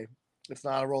to play. It's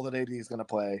not a role that AD is going to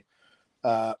play.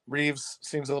 Reeves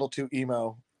seems a little too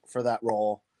emo for that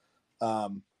role.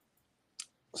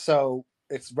 So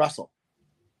it's Russell,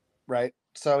 right?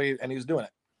 So he's doing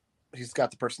it. He's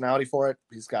got the personality for it.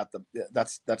 He's got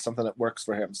that's something that works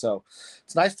for him. So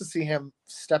it's nice to see him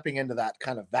stepping into that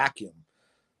kind of vacuum.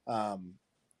 Kind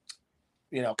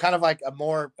of like a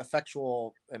more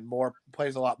effectual and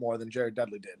plays a lot more than Jared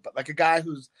Dudley did, but like a guy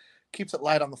who's keeps it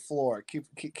light on the floor,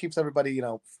 keeps everybody,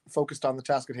 focused on the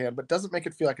task at hand, but doesn't make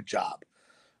it feel like a job.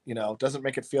 Doesn't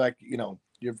make it feel like, you're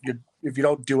if you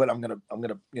don't do it, I'm gonna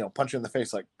punch you in the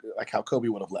face like how Kobe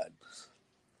would have led.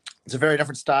 It's a very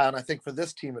different style, and I think for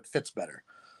this team it fits better.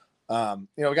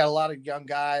 We got a lot of young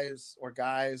guys or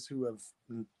guys who have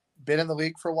been in the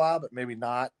league for a while, but maybe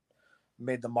not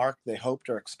made the mark they hoped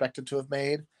or expected to have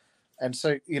made. And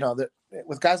so,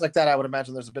 with guys like that, I would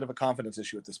imagine there's a bit of a confidence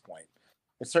issue at this point.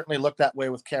 It certainly looked that way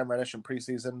with Cam Reddish in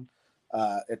preseason.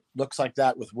 It looks like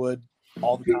that with Wood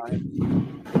all the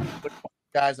time.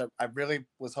 Guys I really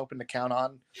was hoping to count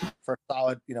on for a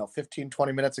solid, 15,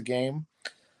 20 minutes a game.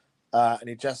 And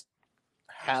he just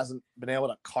hasn't been able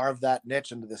to carve that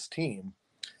niche into this team.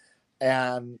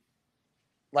 And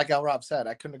like L. Rob said,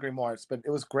 I couldn't agree more. It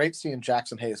was great seeing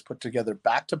Jackson Hayes put together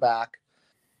back-to-back.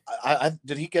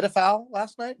 Did he get a foul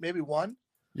last night? Maybe one?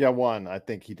 Yeah, one. I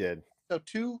think he did. So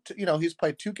he's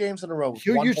played 2 games in a row.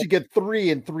 He'll usually get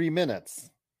 3 in 3 minutes.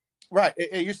 Right.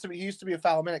 He used to be a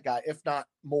foul a minute guy, if not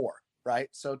more. Right.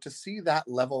 So to see that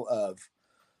level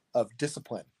of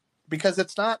discipline, because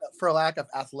it's not for a lack of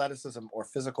athleticism or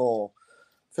physical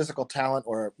talent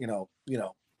or,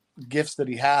 gifts that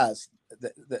he has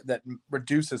that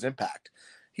reduce his impact.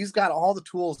 He's got all the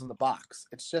tools in the box.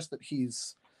 It's just that he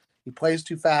plays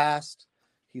too fast.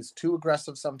 He's too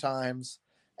aggressive sometimes,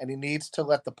 and he needs to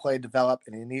let the play develop,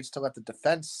 and he needs to let the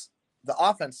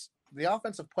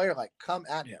offensive player come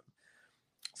at him.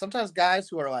 Sometimes guys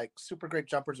who are like super great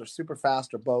jumpers or super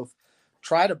fast or both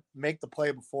try to make the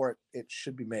play before it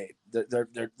should be made.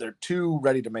 They're too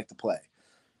ready to make the play.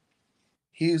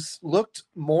 He's looked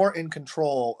more in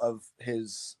control of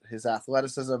his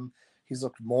athleticism. He's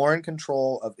looked more in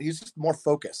control of. He's just more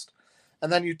focused.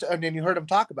 And then you heard him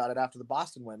talk about it after the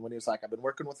Boston win when he was like, "I've been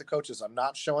working with the coaches. I'm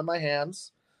not showing my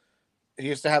hands." He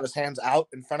used to have his hands out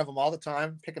in front of him all the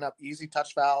time, picking up easy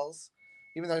touch fouls,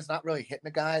 even though he's not really hitting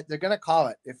a guy. They're gonna call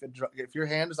it if your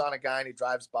hand is on a guy and he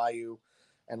drives by you,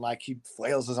 and he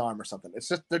flails his arm or something.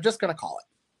 They're just gonna call it.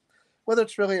 Whether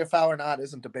it's really a foul or not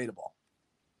isn't debatable.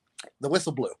 The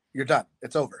whistle blew. You're done.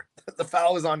 It's over. The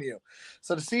foul is on you.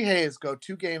 So to see Hayes go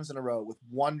 2 games in a row with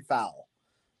 1 foul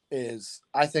is,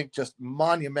 I think, just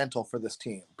monumental for this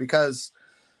team, because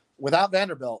without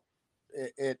Vanderbilt,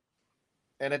 we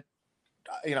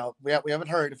haven't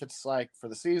heard if it's for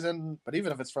the season, but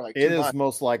even if it's for 2 it months, is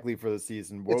most likely for the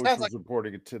season. Woj was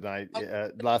reporting it tonight.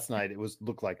 Last night,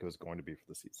 looked like it was going to be for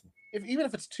the season. Even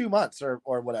if it's 2 months or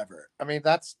whatever, I mean,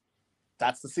 that's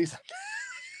the season.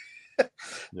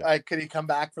 Yeah. Could he come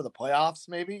back for the playoffs?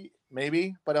 Maybe,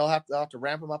 but he'll have to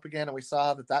ramp him up again. And we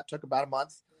saw that took about a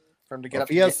month for him to get Well, up.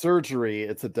 if he has surgery,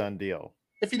 it's a done deal.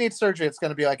 If he needs surgery, it's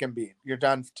going to be like Embiid. You're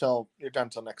done till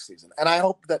next season. And I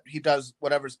hope that he does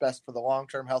whatever's best for the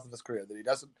long-term health of his career, that he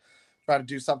doesn't try to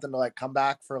do something to like come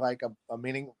back for like a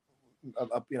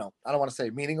you know, I don't want to say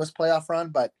meaningless playoff run,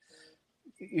 but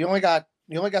you only got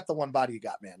the one body you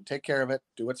got, man. Take care of it.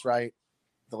 Do what's right.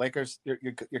 The Lakers,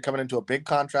 you're coming into a big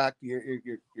contract. You're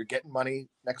getting money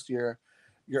next year.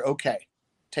 You're okay.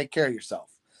 Take care of yourself,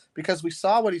 because we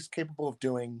saw what he's capable of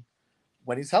doing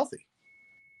when he's healthy.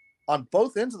 On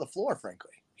both ends of the floor,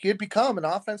 frankly, he had become an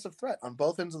offensive threat on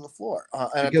both ends of the floor.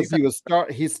 Because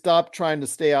he stopped trying to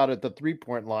stay out at the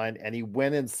 3-point line, and he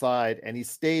went inside, and he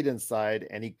stayed inside,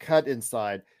 and he cut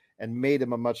inside, and made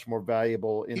him a much more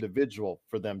valuable individual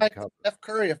for them to cover. Steph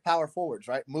Curry of power forwards,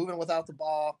 right? Moving without the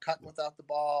ball, cutting without the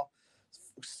ball,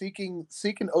 seeking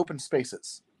open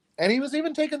spaces, and he was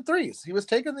even taking threes. He was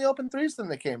taking the open threes when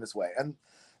they came his way, and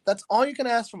that's all you can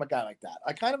ask from a guy like that.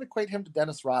 I kind of equate him to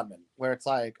Dennis Rodman, where it's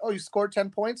like, oh, you scored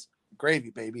 10 points? Gravy,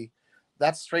 baby.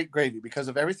 That's straight gravy, because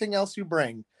of everything else you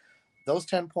bring. Those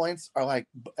 10 points are like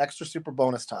extra super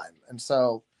bonus time. And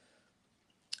so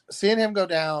seeing him go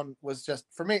down was just,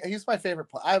 for me, he's my favorite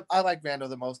player. I like Vando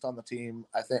the most on the team.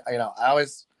 I think, you know, I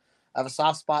always have a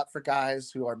soft spot for guys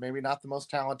who are maybe not the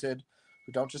most talented,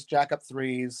 who don't just jack up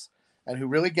threes, and who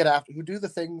really get after, who do the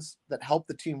things that help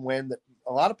the team win that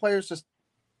a lot of players just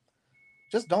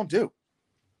don't do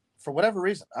for whatever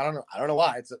reason. I don't know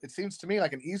why. It seems to me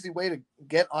like an easy way to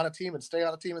get on a team and stay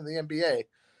on a team in the NBA.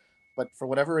 But for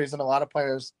whatever reason, a lot of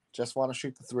players just want to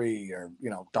shoot the three, or, you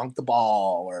know, dunk the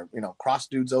ball, or, you know, cross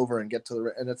dudes over and get to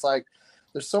the, and it's like,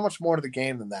 there's so much more to the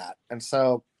game than that. And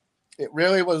so it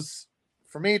really was,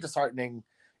 for me, disheartening,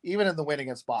 even in the win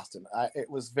against Boston. It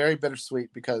was very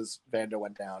bittersweet because Vando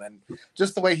went down, and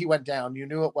just the way he went down, you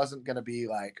knew it wasn't going to be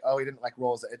like, oh, he didn't like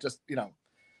rolls. It just, you know,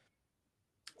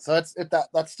 so that's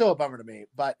still a bummer to me,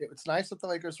 but it's nice that the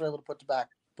Lakers were able to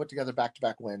put together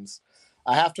back-to-back wins.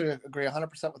 I have to agree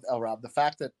 100% with El Rob. The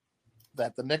fact that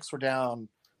the Knicks were down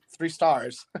 3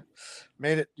 stars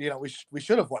made it, you know, we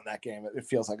should have won that game. It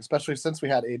feels like, especially since we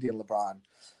had AD and LeBron.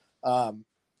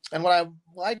 And what I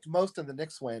liked most in the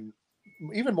Knicks win,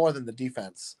 even more than the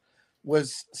defense,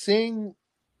 was seeing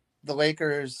the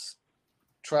Lakers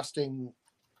trusting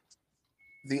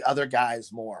the other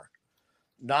guys more.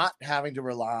 Not having to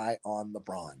rely on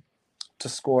LeBron to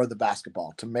score the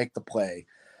basketball, to make the play.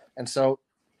 And so,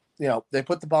 you know, they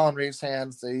put the ball in Reeves'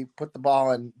 hands. They put the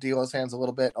ball in D'Lo's hands a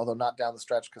little bit, although not down the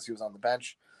stretch because he was on the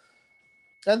bench.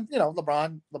 And, you know,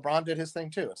 LeBron did his thing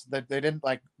too. They didn't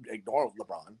like ignore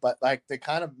LeBron, but like they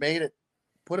kind of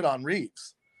put it on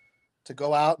Reeves to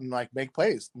go out and like make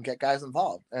plays and get guys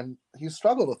involved. And he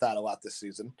struggled with that a lot this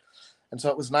season. And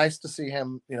so it was nice to see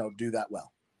him, you know, do that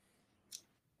well.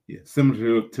 Yeah,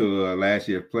 similar to last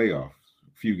year's playoffs,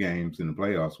 a few games in the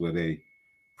playoffs where they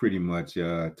pretty much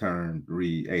turned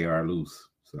AR loose.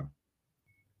 So,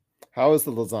 how is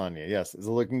the lasagna? Yes, is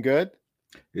it looking good?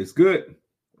 It's good.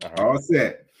 All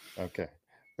set. Okay,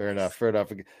 fair enough.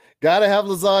 Gotta have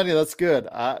lasagna. That's good.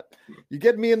 You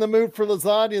get me in the mood for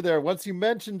lasagna there. Once you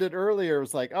mentioned it earlier, it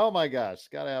was like, oh my gosh,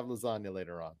 gotta have lasagna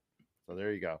later on. So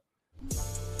there you go.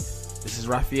 This is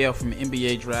Raphael from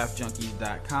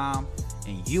NBADraftJunkies.com,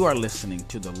 and you are listening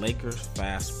to the Lakers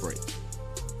Fast Break.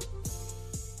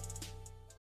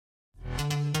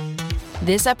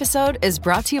 This episode is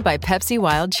brought to you by Pepsi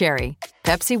Wild Cherry.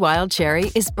 Pepsi Wild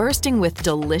Cherry is bursting with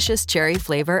delicious cherry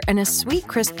flavor and a sweet,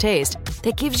 crisp taste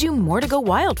that gives you more to go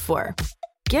wild for.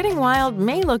 Getting wild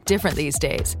may look different these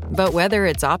days, but whether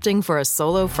it's opting for a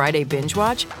solo Friday binge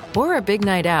watch or a big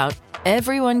night out,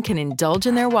 everyone can indulge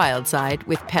in their wild side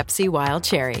with Pepsi Wild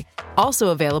Cherry. Also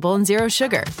available in Zero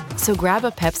Sugar. So grab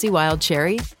a Pepsi Wild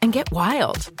Cherry and get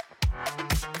wild.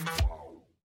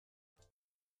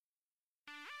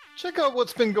 Check out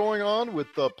what's been going on with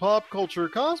the Pop Culture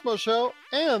Cosmos Show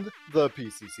and the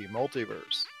PCC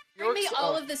Multiverse. Bring me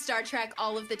all of the Star Trek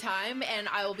all of the time, and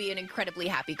I will be an incredibly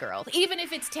happy girl. Even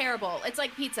if it's terrible. It's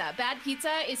like pizza. Bad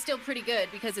pizza is still pretty good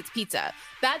because it's pizza.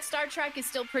 Bad Star Trek is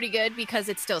still pretty good because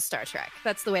it's still Star Trek.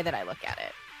 That's the way that I look at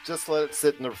it. Just let it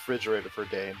sit in the refrigerator for a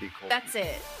day and be cold. That's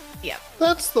it. Yep.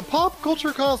 That's the Pop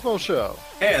Culture Cosmos Show.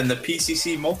 And the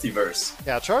PCC Multiverse.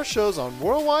 Catch our shows on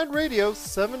Worldwide Radio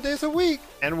 7 days a week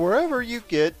and wherever you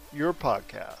get your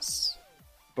podcasts.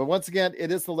 But once again,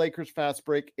 it is the Lakers Fast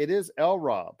Break. It is El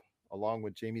Rob, along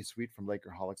with Jamie Sweet from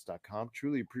Lakerholics.com.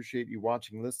 Truly appreciate you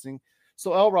watching and listening.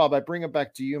 So, El Rob, I bring it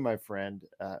back to you, my friend.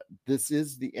 This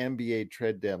is the NBA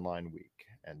trade deadline week.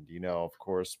 And, you know, of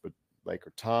course, but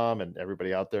Laker Tom and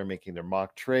everybody out there making their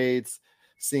mock trades,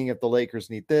 seeing if the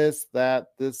Lakers need this, that.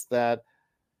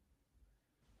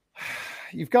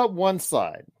 You've got one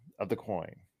side of the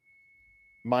coin,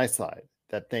 my side,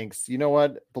 that thinks, you know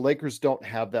what, the Lakers don't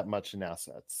have that much in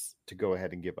assets to go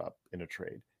ahead and give up in a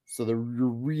trade. So you're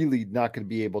really not going to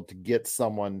be able to get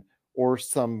someone or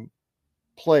some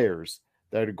players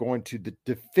that are going to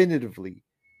definitively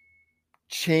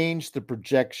change the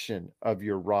projection of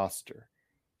your roster.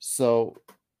 So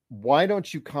why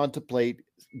don't you contemplate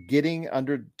getting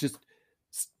under, just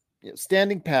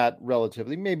standing pat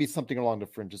relatively, maybe something along the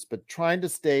fringes, but trying to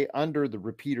stay under the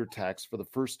repeater tax for the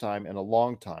first time in a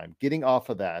long time, getting off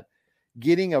of that,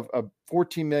 getting a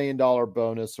 $14 million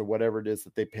bonus or whatever it is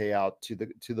that they pay out to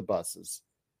the buses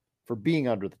for being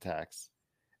under the tax,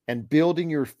 and building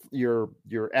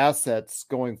your assets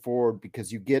going forward,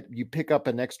 because you pick up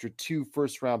an extra 2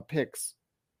 first-round picks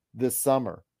this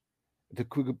summer that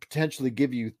could potentially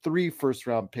give you 3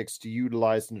 first-round picks to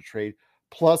utilize in the trade,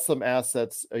 plus some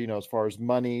assets, as far as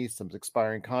money, some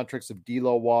expiring contracts if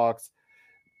D'Lo walks.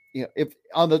 If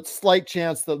on the slight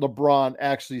chance that LeBron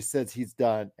actually says he's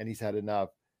done and he's had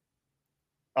enough,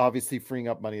 obviously freeing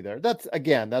up money there.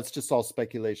 That's just all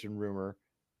speculation, rumor,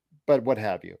 but what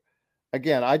have you.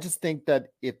 Again, I just think that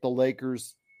if the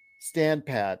Lakers stand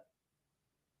pat,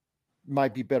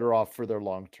 might be better off for their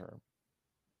long term.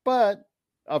 But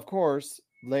of course,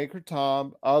 Laker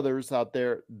Tom, others out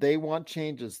there, they want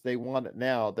changes. They want it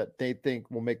now that they think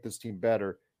will make this team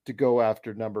better to go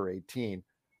after number 18.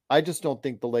 I just don't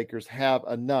think the Lakers have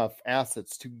enough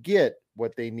assets to get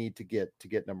what they need to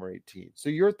get number 18. So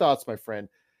your thoughts, my friend.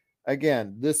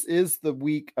 Again, this is the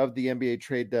week of the NBA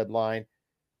trade deadline.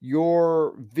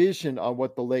 Your vision on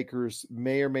what the Lakers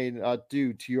may or may not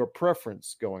do to your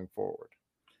preference going forward.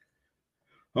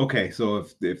 Okay, so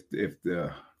if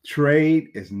the trade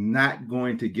is not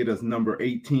going to get us number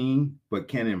 18, but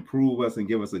can improve us and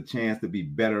give us a chance to be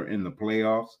better in the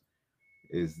playoffs,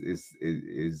 is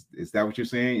that what you're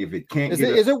saying? If it can't,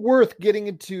 is it worth getting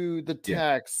into the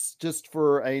tax just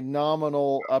for a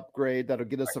nominal upgrade that'll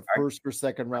get us a first or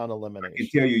second round elimination? I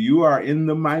can tell you are in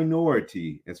the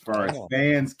minority as far as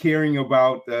fans caring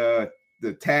about the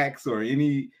tax or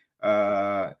any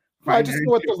I just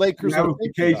know what the Lakers are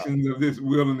thinking about. Of this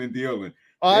wheeling and dealing.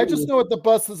 I just know what the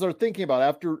buses are thinking about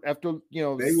after they will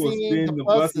spend the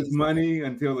buses money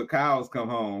until the cows come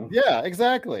home. Yeah,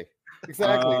 exactly.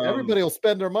 Everybody will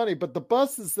spend their money, but the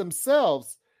buses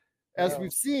themselves, as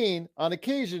we've seen on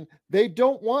occasion, they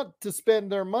don't want to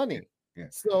spend their money. Yeah.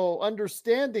 So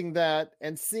understanding that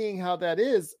and seeing how that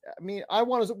is, I mean, I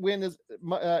want to win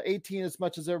 18 as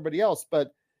much as everybody else,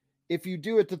 but if you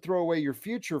do it to throw away your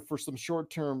future for some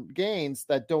short-term gains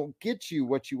that don't get you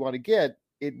what you want to get,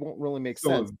 it won't really make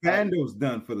sense. So if Vando's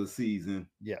done for the season,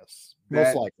 yes,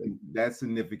 most likely. That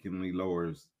significantly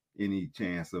lowers any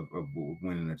chance of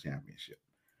winning a championship.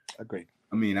 Agreed.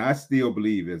 I mean, I still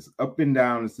believe as up and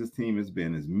down as this team has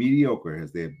been, as mediocre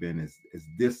as they've been, as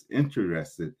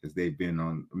disinterested as they've been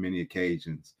on many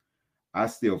occasions, I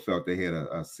still felt they had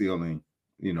a ceiling,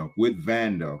 with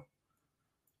Vando,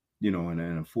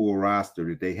 and a full roster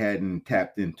that they hadn't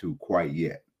tapped into quite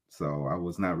yet. So I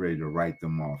was not ready to write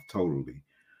them off totally.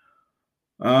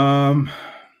 Man,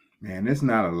 there's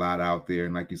not a lot out there.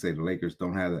 And like you say, the Lakers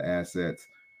don't have the assets,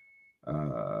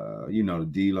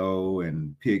 D'Lo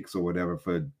and picks or whatever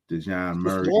for DeJounte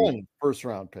Murray. Just one first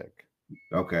round pick.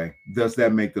 Okay. Does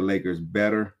that make the Lakers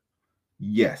better?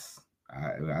 Yes.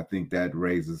 I think that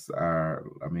raises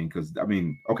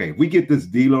if we get this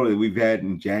D'Lo that we've had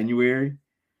in January,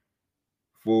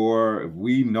 if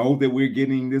we know that we're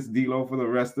getting this D'Lo for the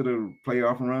rest of the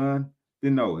playoff run,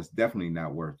 then no, it's definitely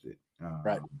not worth it.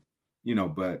 Right.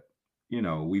 But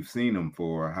we've seen him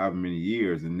for however many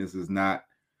years, and this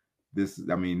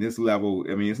level,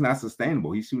 it's not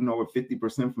sustainable. He's shooting over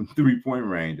 50% from 3-point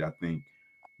range, I think,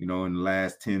 in the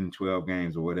last 10, 12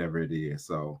 games or whatever it is.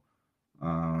 So,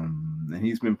 and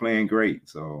he's been playing great.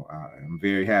 So I'm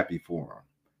very happy for him.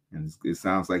 And it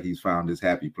sounds like he's found his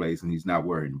happy place and he's not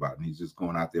worried about it. He's just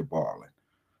going out there balling.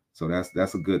 So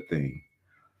that's a good thing.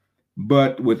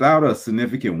 But without a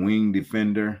significant wing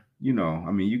defender,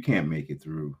 you can't make it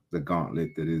through the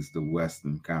gauntlet that is the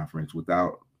Western Conference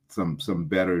without some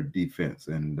better defense.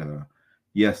 And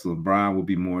yes, LeBron will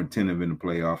be more attentive in the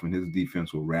playoff and his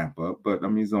defense will ramp up. But,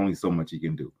 there's only so much he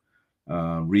can do.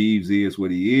 Reeves is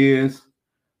what he is.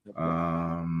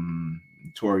 Taurean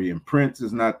Prince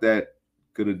is not that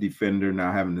good a defender.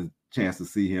 Now having the chance to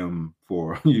see him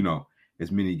for,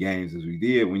 as many games as we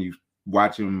did, when you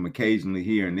watch him occasionally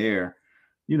here and there,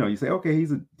 you say, okay,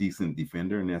 he's a decent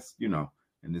defender. And that's,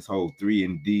 and this whole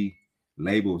 3-and-D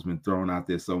label has been thrown out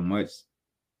there so much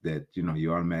that,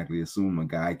 you automatically assume a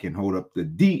guy can hold up the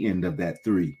D end of that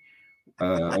 3,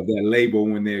 of that label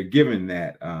when they're given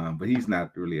that. But he's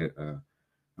not really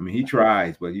I mean, he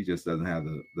tries, but he just doesn't have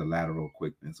the lateral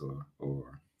quickness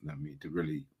or I mean, to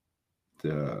really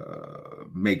to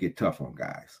make it tough on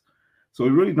guys. So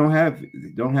we really don't have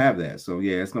that. So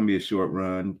yeah, it's gonna be a short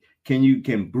run.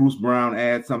 Can Bruce Brown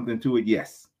add something to it?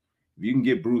 Yes. If you can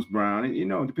get Bruce Brown,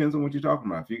 it depends on what you're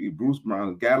talking about. If you get Bruce Brown,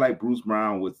 a guy like Bruce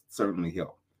Brown would certainly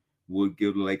help. Would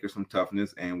give the Lakers some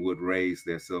toughness and would raise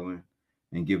their ceiling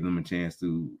and give them a chance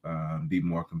to be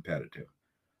more competitive.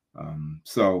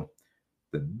 So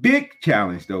the big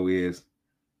challenge though is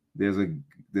there's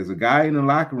a guy in the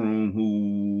locker room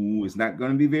who is not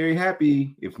going to be very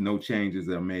happy if no changes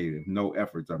are made, if no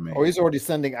efforts are made. Oh, he's already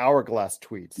sending hourglass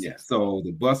tweets. Yeah. So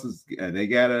the buses, they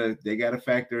gotta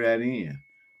factor that in.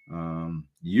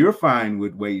 You're fine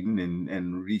with waiting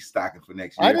and restocking for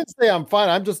next year. I didn't say I'm fine.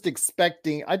 I'm just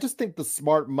expecting. I just think the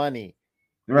smart money,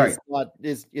 right,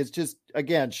 is just,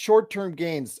 again, short-term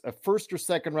gains. A first or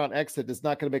second round exit is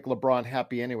not going to make LeBron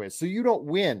happy anyway. So you don't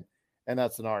win in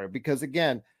that scenario because,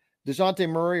 again, DeJounte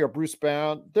Murray or Bruce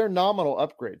Brown, they're nominal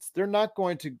upgrades. They're not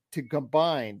going to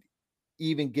combine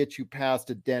even get you past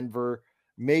a Denver,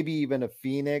 maybe even a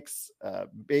Phoenix,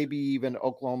 maybe even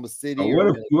Oklahoma City.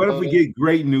 What if we get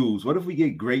great news? What if we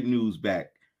get great news back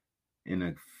in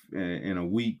a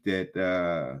week that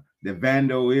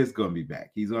Vando is going to be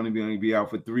back? He's only going to be out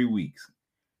for 3 weeks.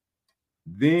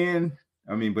 Then,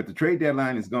 I mean, but the trade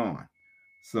deadline is gone.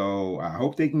 So I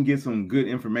hope they can get some good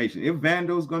information. If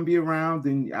Vando's going to be around,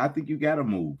 then I think you got to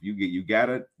move. You got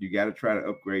to try to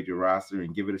upgrade your roster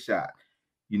and give it a shot.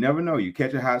 You never know. You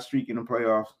catch a hot streak in the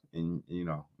playoffs, and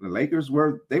the Lakers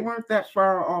weren't that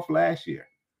far off last year.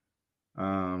 They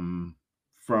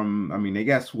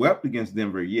got swept against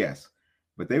Denver, yes,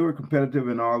 but they were competitive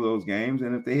in all those games.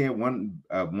 And if they had one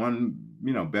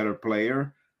better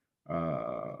player,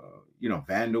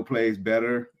 Vando plays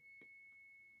better.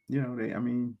 They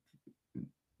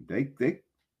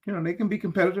can be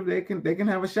competitive. They can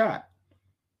have a shot.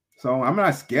 So I'm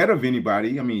not scared of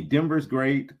anybody. I mean, Denver's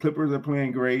great. The Clippers are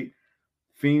playing great.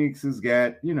 Phoenix has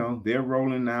got, they're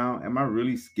rolling now. Am I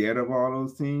really scared of all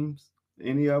those teams?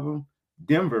 Any of them?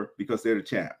 Denver, because they're the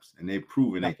champs and they've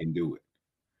proven they can do it.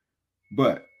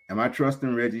 But am I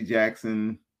trusting Reggie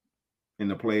Jackson in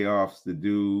the playoffs to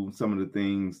do some of the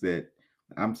things that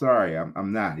I'm sorry,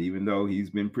 I'm not, even though he's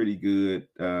been pretty good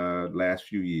last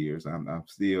few years. I'm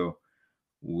still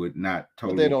would not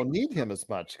totally. But they don't need him as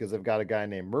much because they've got a guy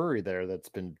named Murray there that's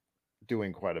been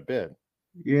doing quite a bit.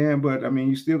 Yeah, but I mean,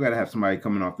 you still got to have somebody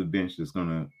coming off the bench that's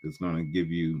gonna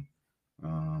give you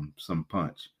some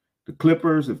punch. The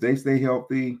Clippers, if they stay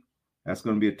healthy, that's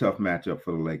going to be a tough matchup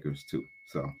for the Lakers too.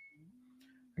 So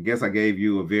I guess I gave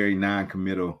you a very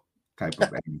non-committal type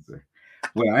of answer.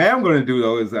 What I am going to do,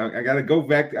 though, is I got to go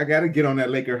back. I got to get on that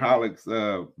Lakerholics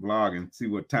blog and see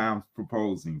what Tom's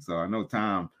proposing. So I know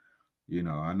Tom,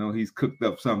 I know he's cooked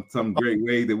up some great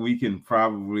way that we can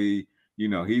probably,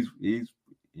 he's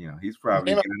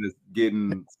probably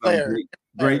getting some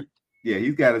great. Yeah,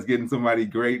 he's got us getting somebody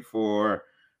great for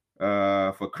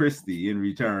Christie in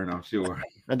return, I'm sure.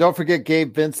 And don't forget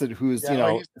Gabe Vincent, who's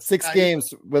 6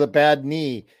 games with a bad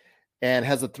knee and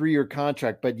has a 3-year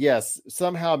contract. But yes,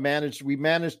 somehow we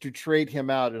managed to trade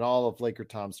him out in all of Laker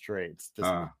Tom's trades.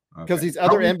 Because these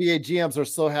other NBA GMs are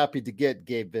so happy to get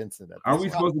Gabe Vincent. Are we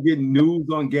supposed to get news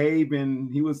on Gabe?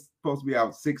 And he was supposed to be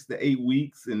out 6 to 8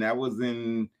 weeks, and that was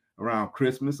in around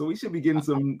Christmas. So we should be getting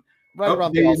some right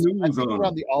around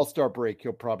the All-Star break.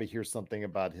 You'll probably hear something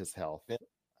about his health.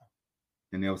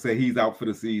 And they'll say he's out for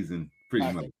the season,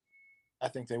 pretty much. I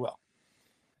think they will.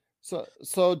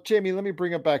 So Jamie, let me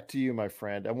bring it back to you, my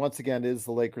friend. And once again, it is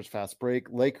the Lakers Fast Break,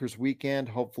 Lakers Weekend.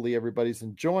 Hopefully everybody's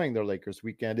enjoying their Lakers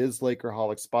Weekend. It is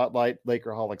Lakerholics Spotlight,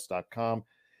 Lakerholics.com.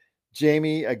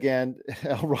 Jamie, again,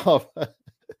 Rob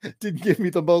didn't give me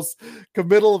the most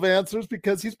committal of answers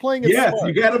because he's playing it smart.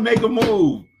 You got to make a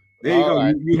move. There you go.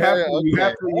 Right. You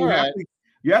have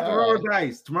to roll the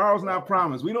dice. Tomorrow's not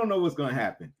promised. We don't know what's going to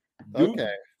happen.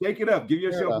 Take it up. Give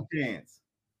yourself a chance.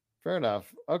 Fair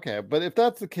enough. Okay, but if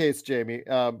that's the case, Jamie,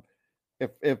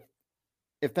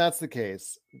 if that's the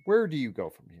case, where do you go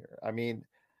from here? I mean,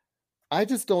 I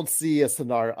just don't see a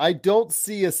scenario. I don't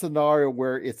see a scenario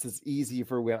where it's as easy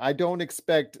for a win. I don't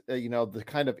expect, the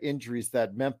kind of injuries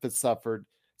that Memphis suffered,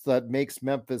 so that makes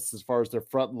Memphis, as far as their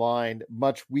front line,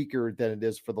 much weaker than it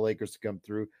is for the Lakers to come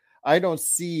through. I don't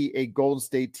see a Golden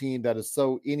State team that is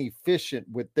so inefficient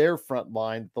with their front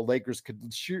line the Lakers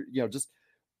could shoot, just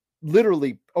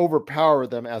literally overpower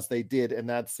them as they did in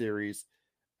that series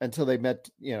until they met,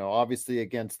 obviously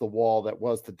against the wall that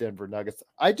was the Denver Nuggets.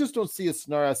 I just don't see a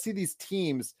scenario. I see these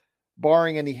teams,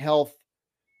 barring any health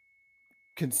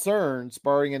concerns,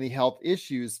 barring any health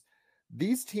issues,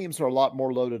 these teams are a lot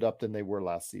more loaded up than they were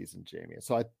last season, Jamie.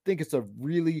 So I think it's a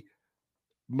really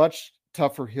much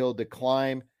tougher hill to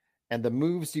climb, and the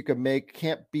moves you can make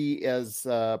can't be as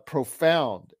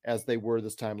profound as they were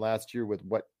this time last year with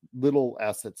what little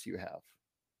assets you have.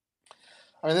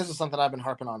 I mean, this is something I've been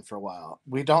harping on for a while.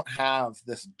 We don't have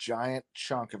this giant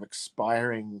chunk of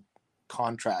expiring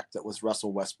contract that was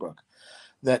Russell Westbrook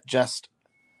that just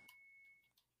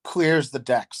clears the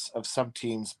decks of some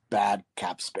team's bad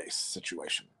cap space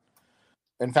situation.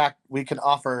 In fact, we can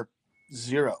offer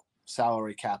zero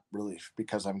salary cap relief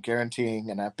because I'm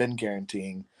guaranteeing, and I've been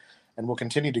guaranteeing, and will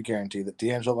continue to guarantee that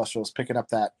D'Angelo Russell is picking up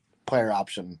that player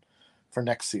option for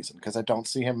next season because I don't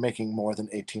see him making more than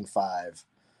 18.5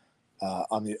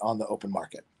 on the open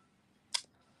market.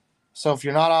 So if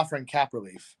you're not offering cap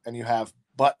relief and you have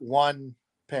but one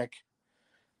pick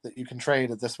that you can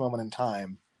trade at this moment in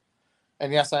time,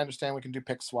 and yes, I understand we can do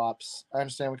pick swaps. I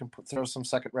understand we can throw some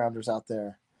second rounders out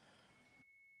there,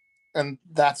 and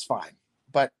that's fine.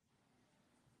 But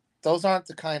those aren't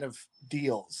the kind of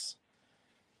deals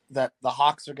that the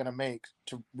Hawks are going to make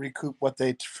to recoup what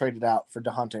they traded out for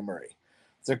DeJounte Murray.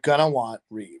 They're going to want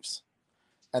Reeves,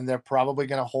 and they're probably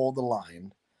going to hold the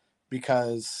line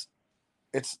because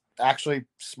it's actually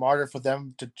smarter for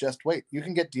them to just wait. You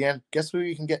can get guess who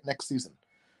you can get next season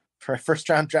for a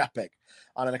first-round draft pick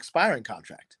on an expiring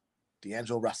contract?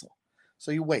 D'Angelo Russell.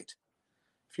 So you wait.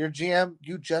 If you're a GM,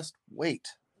 you just wait.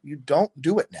 You don't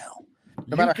do it now.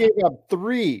 You gave up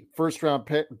 3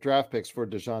 first-round draft picks for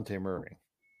DeJounte Murray.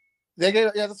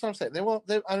 Yeah, that's what I'm saying. They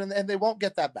won't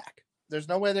get that back. There's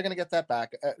no way they're going to get that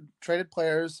back. Traded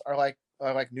players are like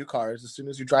new cars. As soon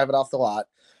as you drive it off the lot,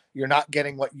 you're not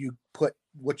getting what you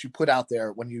put out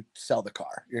there when you sell the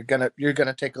car. You're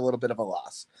gonna take a little bit of a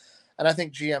loss, and I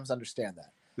think GMs understand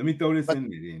that. Let me throw this in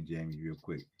there, then, Jamie, real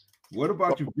quick. What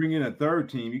about you bring in a third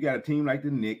team? You got a team like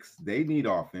the Knicks. They need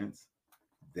offense.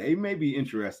 They may be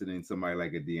interested in somebody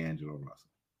like a D'Angelo Russell.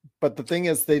 But the thing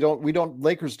is,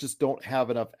 Lakers just don't have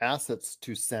enough assets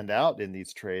to send out in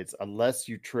these trades unless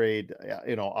you trade,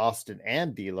 Austin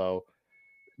and D'Lo.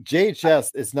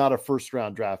 JHS is not a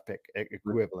first-round draft pick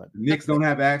equivalent. The Knicks don't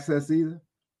have access either.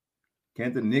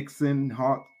 Can't the Knicks and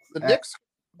Hawks? The Knicks,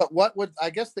 but what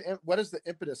is the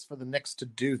impetus for the Knicks to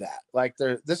do that? Like,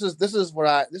 this is where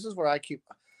I keep,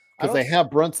 because they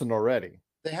have Brunson already.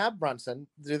 They have Brunson.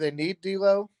 Do they need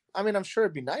D'Lo? I mean, I'm sure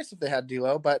it'd be nice if they had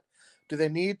D'Lo, but do they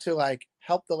need to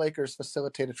help the Lakers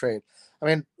facilitate a trade? I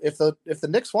mean, if the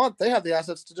Knicks want, they have the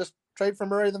assets to just trade for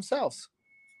Murray themselves.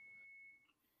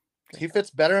 He fits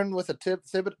better in with a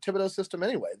Thibodeau system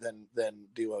anyway than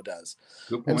D'Lo does.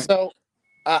 Good point. And so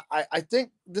I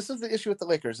think this is the issue with the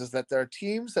Lakers, is that there are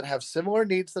teams that have similar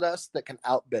needs to us that can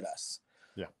outbid us.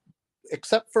 Yeah.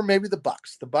 Except for maybe the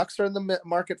Bucks. The Bucks are in the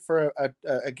market for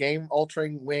a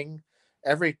game-altering wing.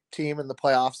 Every team in the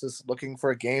playoffs is looking for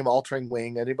a game-altering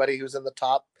wing. Anybody who's in the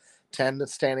top 10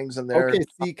 standings in there.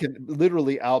 OKC can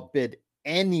literally outbid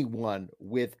anyone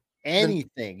with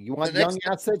anything. You want young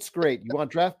assets? Great. You want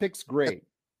draft picks? Great.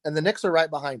 And the Knicks are right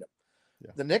behind them.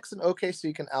 Yeah. The Knicks and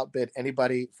OKC can outbid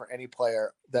anybody for any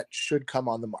player that could come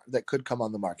on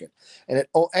the market. And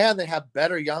they have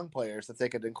better young players that they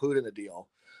could include in a deal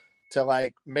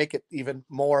to make it even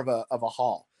more of a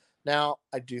haul. Now,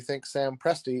 I do think Sam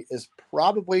Presti is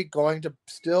probably going to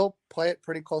still play it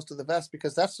pretty close to the vest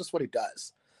because that's just what he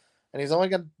does. And he's only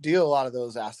going to deal a lot of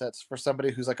those assets for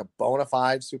somebody who's like a bona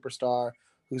fide superstar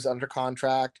who's under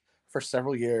contract for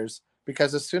several years,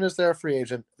 because as soon as they're a free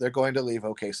agent, they're going to leave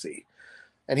OKC.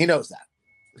 And he knows that.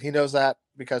 He knows that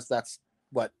because that's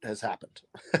what has happened.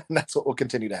 And that's what will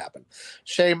continue to happen.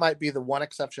 Shea might be the one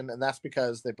exception, and that's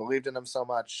because they believed in him so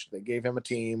much. They gave him a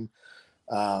team.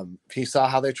 He saw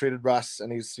how they treated Russ,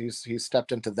 and he's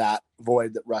stepped into that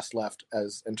void that Russ left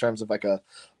as in terms of like a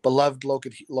beloved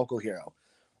local hero.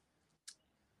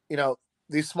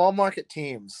 These small market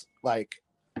teams like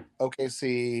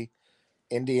OKC,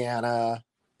 Indiana,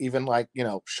 even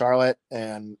Charlotte,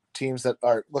 and teams that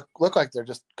look like they're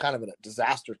just kind of in a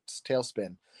disaster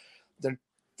tailspin.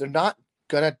 They're not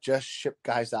gonna just ship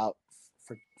guys out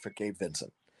for Gabe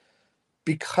Vincent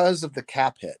because of the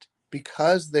cap hit,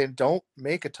 because they don't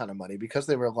make a ton of money, because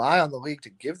they rely on the league to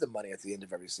give them money at the end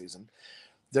of every season.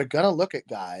 They're going to look at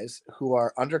guys who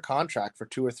are under contract for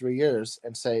 2 or 3 years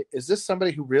and say, is this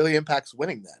somebody who really impacts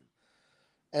winning then?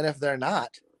 And if they're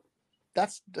not,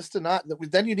 that's just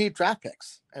then you need draft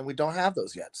picks, and we don't have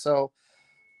those yet. So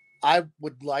I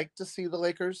would like to see the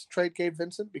Lakers trade Gabe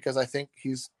Vincent because I think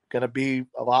he's going to be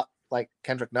a lot like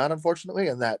Kendrick Nunn, unfortunately,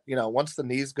 and that, once the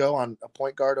knees go on a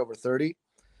point guard over 30,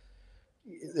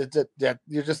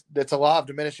 it's a law of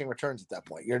diminishing returns at that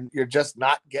point. You're just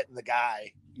not getting the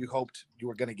guy you hoped you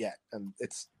were going to get, and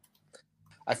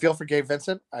I feel for Gabe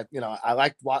Vincent. I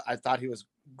thought he was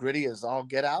gritty as all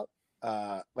get out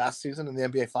last season in the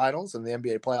NBA Finals and the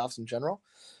NBA playoffs in general.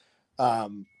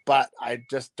 But I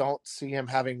just don't see him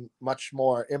having much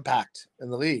more impact in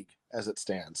the league as it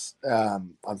stands,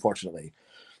 unfortunately.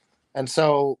 And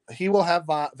so he will have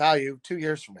value 2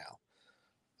 years from now.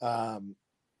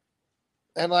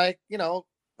 And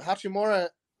Hachimura,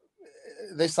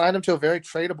 they signed him to a very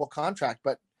tradable contract,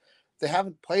 but they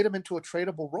haven't played him into a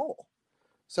tradable role.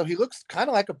 So he looks kind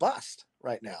of like a bust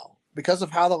right now because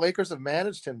of how the Lakers have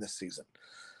managed him this season.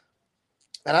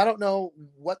 And I don't know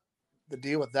what the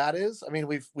deal with that is. I mean,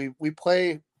 we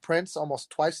play Prince almost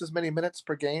twice as many minutes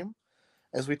per game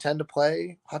as we tend to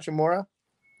play Hachimura,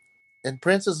 and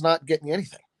Prince is not getting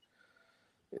anything.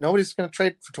 Nobody's going to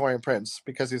trade for Taurean Prince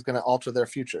because he's going to alter their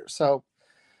future. So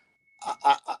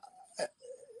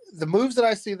the moves that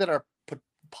I see that are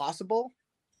possible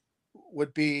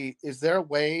would be, is there a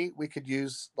way we could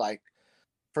use like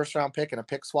first round pick and a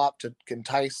pick swap to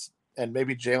entice, and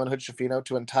maybe Jalen Hood-Schifino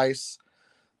to entice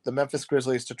the Memphis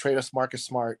Grizzlies to trade us Marcus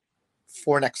Smart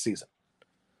for next season?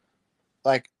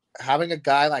 Like having a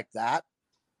guy like that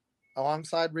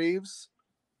alongside Reeves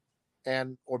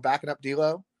or backing up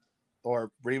D'Lo,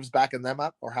 or Reeves backing them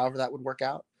up, or however that would work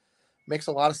out, makes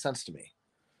a lot of sense to me.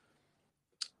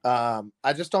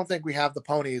 I just don't think we have the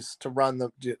ponies to run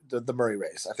the Murray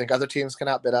race. I think other teams can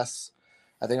outbid us.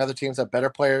 I think other teams have better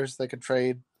players they could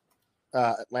trade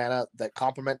Atlanta that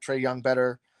complement Trae Young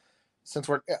better.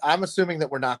 I'm assuming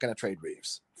that we're not going to trade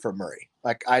Reeves for Murray.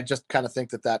 Like, I just kind of think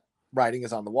that writing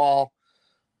is on the wall.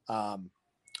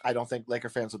 I don't think Laker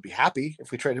fans would be happy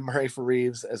if we traded Murray for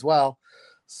Reeves as well.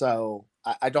 So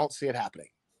I don't see it happening.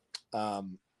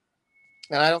 And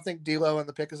I don't think D'Lo in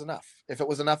the pick is enough. If it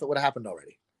was enough, it would have happened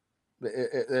already.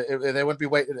 They wouldn't be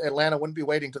waiting. Atlanta wouldn't be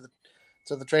waiting to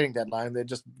the trading deadline. They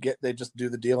just do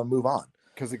the deal and move on.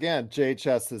 Because again,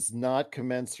 JHS is not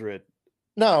commensurate.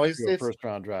 No, he's a first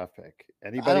round draft pick.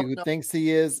 Anybody who thinks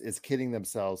he is kidding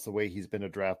themselves the way he's been a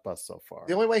draft bust so far.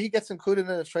 The only way he gets included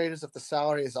in a trade is if the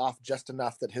salary is off just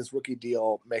enough that his rookie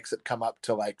deal makes it come up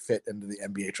to like fit into the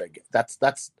NBA trade.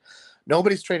 That's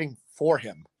nobody's trading for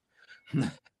him.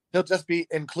 He'll just be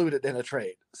included in a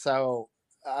trade. So,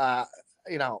 I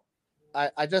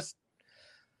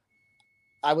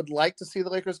would like to see the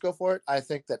Lakers go for it. I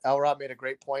think that Elrod made a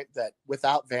great point that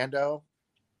without Vando,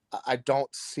 I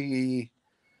don't see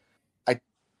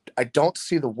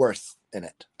the worth in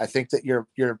it. I think that you're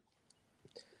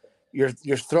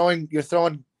throwing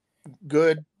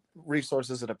good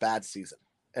resources at a bad season,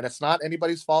 and it's not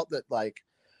anybody's fault that like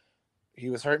he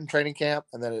was hurt in training camp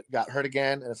and then it got hurt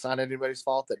again, and it's not anybody's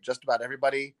fault that just about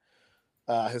everybody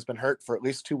has been hurt for at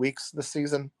least 2 weeks this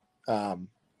season. And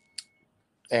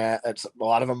it's a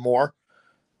lot of them more.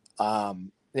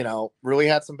 Really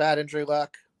had some bad injury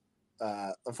luck.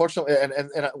 Unfortunately,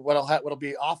 and what'll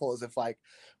be awful is if like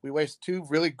we waste 2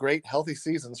 really great healthy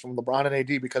seasons from LeBron and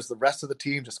AD because the rest of the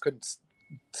team just couldn't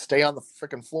stay on the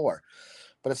freaking floor.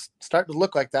 But it's starting to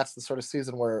look like that's the sort of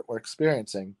season we're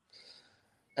experiencing,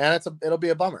 and it'll be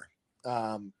a bummer.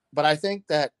 But I think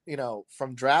that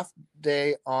from draft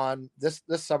day on, this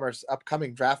summer's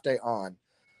upcoming draft day on,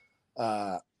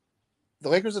 the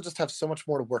Lakers will just have so much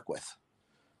more to work with.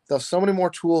 They'll have so many more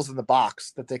tools in the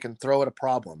box that they can throw at a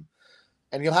problem.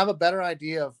 And you'll have a better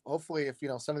idea of, hopefully, if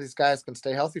some of these guys can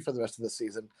stay healthy for the rest of the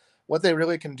season, what they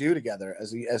really can do together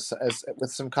as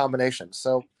with some combinations.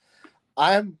 So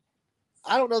I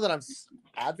don't know that I'm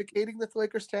advocating that the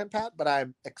Lakers stand pat, but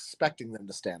I'm expecting them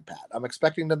to stand pat. I'm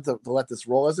expecting them to let this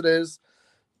roll as it is,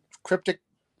 cryptic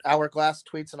hourglass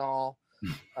tweets and all.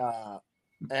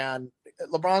 And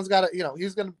LeBron's got to,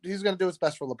 he's gonna do his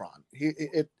best for LeBron.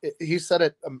 He said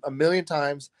it a million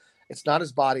times. It's not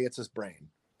his body, it's his brain.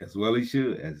 As well he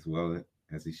should. And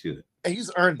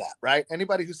he's earned that, right?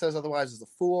 Anybody who says otherwise is a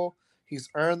fool. He's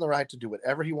earned the right to do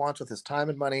whatever he wants with his time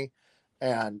and money,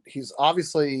 and he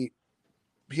obviously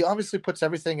puts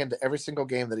everything into every single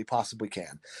game that he possibly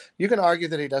can. You can argue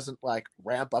that he doesn't like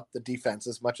ramp up the defense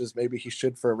as much as maybe he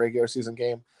should for a regular season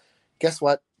game. Guess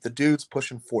what? The dude's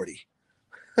pushing 40.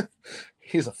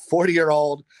 He's a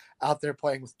 40-year-old out there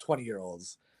playing with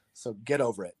 20-year-olds. So get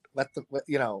over it.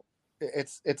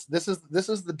 This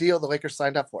is the deal the Lakers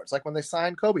signed up for. It's like when they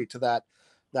signed Kobe to that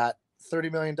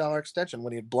 $30 million extension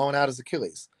when he had blown out his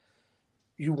Achilles.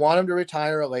 You want him to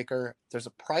retire a Laker. There's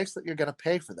a price that you're going to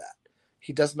pay for that.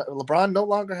 LeBron no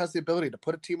longer has the ability to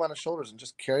put a team on his shoulders and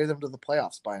just carry them to the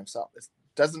playoffs by himself.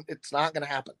 It's not going to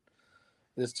happen.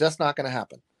 It's just not going to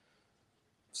happen.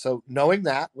 So knowing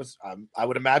that was, I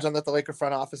would imagine that the Laker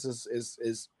front office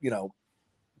is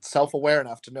self-aware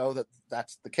enough to know that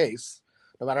that's the case,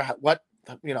 no matter what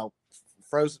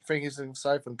freezing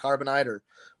from carbonite or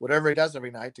whatever he does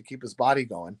every night to keep his body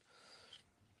going.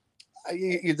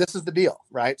 This is the deal,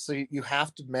 right? So you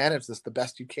have to manage this the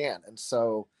best you can. And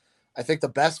so I think the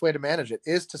best way to manage it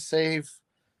is to save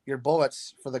your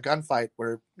bullets for the gunfight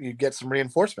where you get some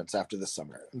reinforcements after this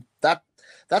summer.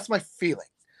 That's my feeling.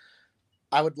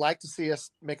 I would like to see us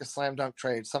make a slam dunk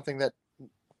trade, something that,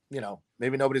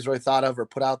 maybe nobody's really thought of or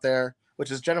put out there,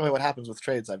 which is generally what happens with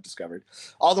trades. I've discovered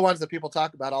all the ones that people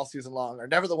talk about all season long are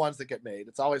never the ones that get made.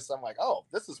 It's always some like, oh,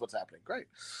 this is what's happening. Great.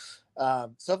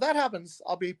 So if that happens,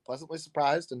 I'll be pleasantly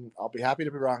surprised and I'll be happy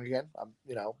to be wrong again.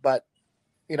 But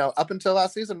up until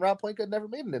last season, Rob Pelinka never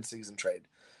made an in-season trade.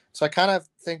 So I kind of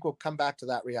think we'll come back to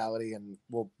that reality and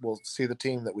we'll see the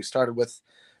team that we started with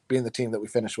being the team that we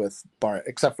finished with,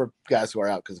 except for guys who are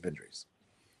out because of injuries.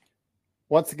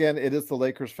 Once again, it is the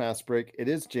Lakers Fast Break. It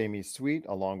is Jamie Sweet,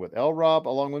 along with L. Rob,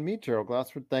 along with me, Gerald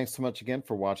Glassford. Thanks so much again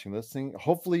for watching, listening.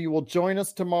 Hopefully you will join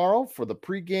us tomorrow for the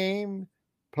pregame,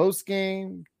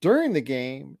 post-game, during the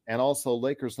game, and also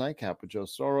Lakers Nightcap with Joe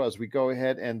Soro as we go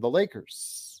ahead and the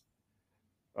Lakers.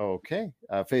 Okay.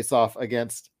 Face off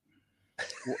against...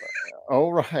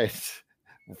 All right.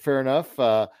 Fair enough.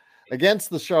 Against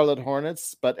the Charlotte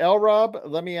Hornets. But L-Rob,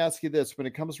 let me ask you this. When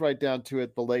it comes right down to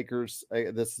it, the Lakers,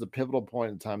 this is a pivotal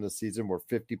point in time this season. We're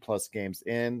 50-plus games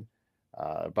in,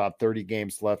 about 30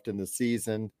 games left in the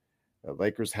season. The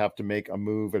Lakers have to make a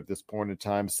move at this point in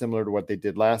time, similar to what they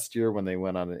did last year when they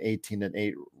went on an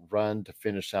 18-8 run to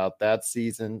finish out that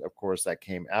season. Of course, that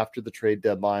came after the trade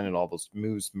deadline and all those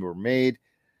moves were made.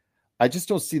 I just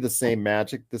don't see the same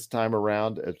magic this time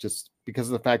around, just because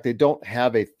of the fact they don't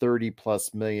have a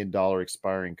 $30+ million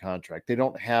expiring contract. They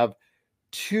don't have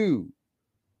 2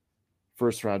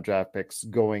 first-round draft picks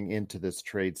going into this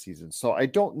trade season. So I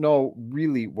don't know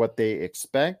really what they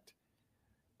expect.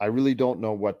 I really don't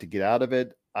know what to get out of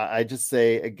it. I just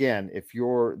say, again, if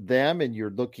you're them and you're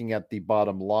looking at the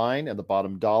bottom line and the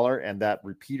bottom dollar, and that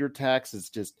repeater tax is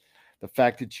just the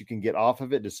fact that you can get off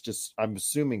of it is just, I'm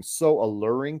assuming, so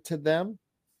alluring to them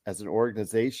as an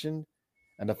organization.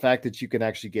 And the fact that you can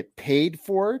actually get paid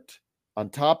for it on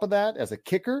top of that as a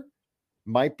kicker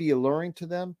might be alluring to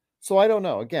them. So I don't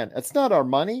know. Again, it's not our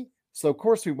money. So of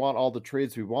course we want all the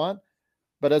trades we want.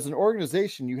 But as an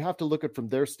organization, you have to look at it from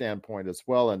their standpoint as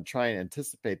well and try and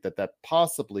anticipate that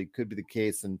possibly could be the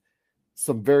case. And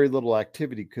some very little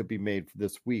activity could be made for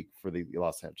this week for the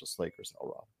Los Angeles Lakers.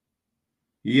 Rob.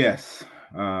 Yes.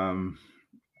 Can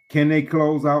they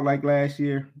close out like last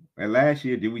year? Last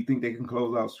year, did we think they can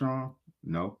close out strong?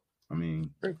 No. I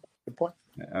mean, good point.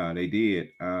 They did.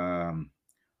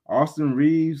 Austin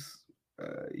Reeves,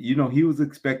 he was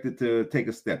expected to take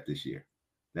a step this year.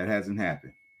 That hasn't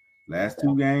happened. Last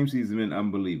 2 games, he's been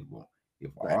unbelievable.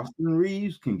 If Austin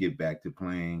Reeves can get back to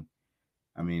playing,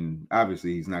 I mean,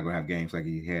 obviously he's not going to have games like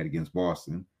he had against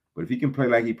Boston, but if he can play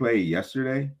like he played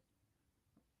yesterday,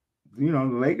 the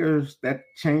Lakers, that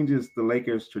changes the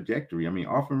Lakers' trajectory. I mean,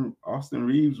 Austin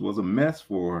Reeves was a mess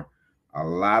for a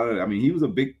lot of, he was a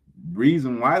big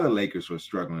reason why the Lakers were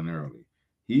struggling early.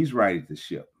 He's righted the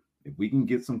ship. If we can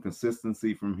get some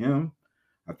consistency from him,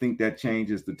 I think that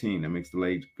changes the team. That makes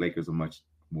the Lakers a much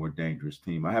more dangerous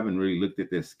team. I haven't really looked at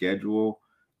their schedule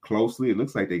closely. It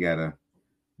looks like they got a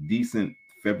decent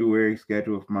February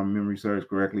schedule, if my memory serves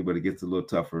correctly, but it gets a little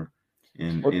tougher.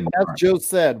 As Joe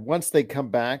said, once they come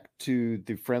back to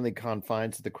the friendly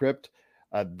confines of the crypt,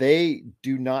 they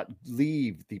do not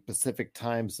leave the Pacific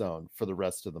time zone for the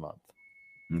rest of the month.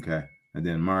 Okay. And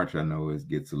then March, I know it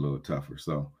gets a little tougher.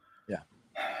 So yeah,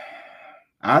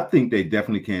 I think they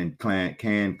definitely can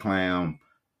climb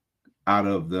out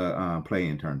of the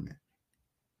play-in tournament.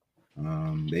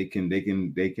 They can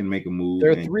make a move.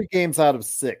 They're 3 games out of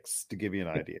 6 to give you an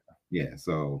idea. Yeah.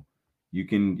 So you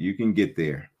can get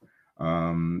there.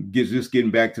 Just getting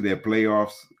back to their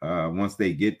playoffs. Once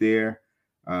they get there,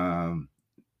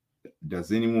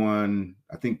 does anyone?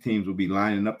 I think teams will be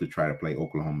lining up to try to play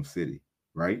Oklahoma City,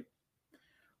 right?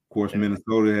 Of course,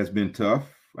 Minnesota has been tough.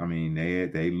 I mean,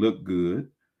 they look good,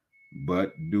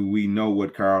 but do we know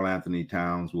what Karl Anthony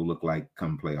Towns will look like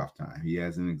come playoff time? He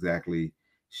hasn't exactly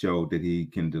showed that he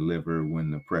can deliver when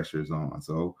the pressure's on.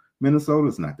 So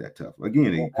Minnesota's not that tough.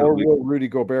 Again, or will Rudy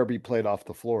Gobert be played off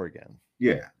the floor again?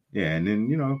 Yeah. Yeah, and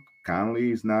then,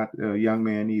 Conley is not a young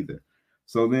man either.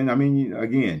 So then,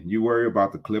 again, you worry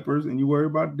about the Clippers and you worry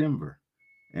about Denver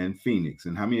and Phoenix.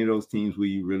 And how many of those teams will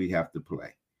you really have to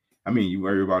play? You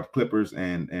worry about Clippers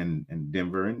and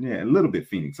Denver and, a little bit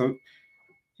Phoenix. So,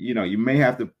 you may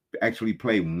have to actually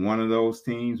play one of those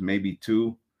teams, maybe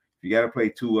two. If you got to play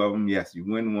two of them, yes, you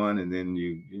win one, and then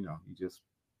you just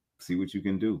see what you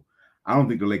can do. I don't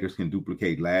think the Lakers can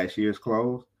duplicate last year's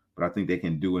close, but I think they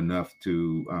can do enough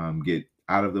to get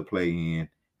out of the play-in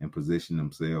and position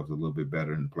themselves a little bit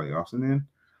better in the playoffs. And then,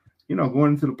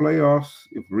 going into the playoffs,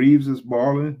 if Reeves is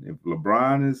balling, if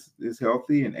LeBron is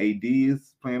healthy and AD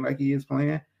is playing like he is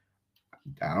playing,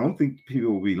 I don't think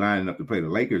people will be lining up to play the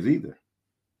Lakers either.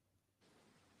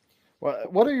 Well,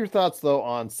 what are your thoughts, though,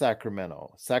 on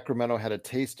Sacramento? Sacramento had a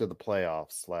taste of the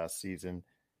playoffs last season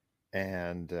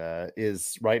and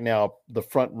is right now the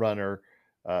front runner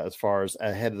as far as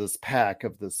ahead of this pack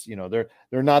of this.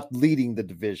 They're not leading the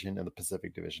division in the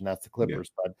Pacific Division. That's the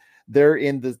Clippers, but they're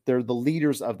they're the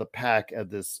leaders of the pack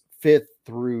at this 5th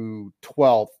through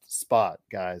 12th spot,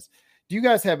 guys. Do you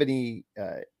guys have any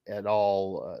at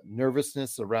all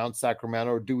nervousness around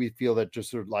Sacramento, or do we feel that just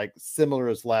sort of like similar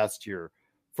as last year?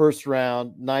 First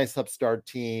round, nice upstart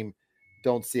team.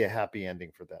 Don't see a happy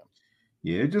ending for them.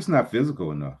 Yeah, it's just not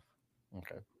physical enough.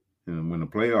 Okay. And when the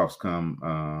playoffs come,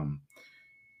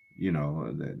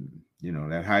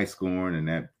 that high scoring and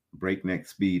that breakneck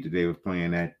speed that they were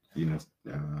playing at, it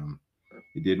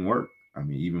didn't work. I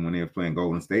mean, even when they were playing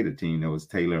Golden State, a team that was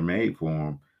tailor-made for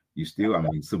them,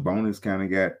 Sabonis kind of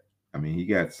he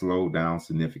got slowed down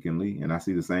significantly. And I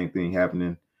see the same thing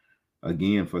happening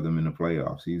again for them in the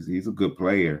playoffs. He's a good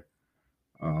player,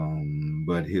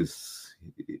 but I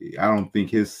don't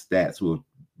think his stats will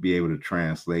be able to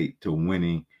translate to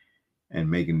winning and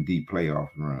making deep playoff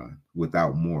run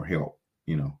without more help,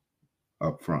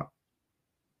 up front.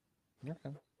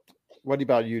 Okay. What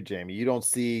about you, Jamie? You don't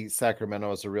see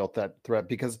Sacramento as a real threat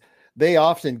because they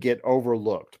often get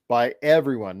overlooked by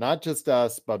everyone, not just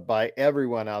us, but by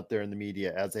everyone out there in the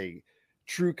media as a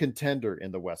true contender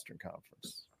in the Western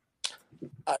Conference.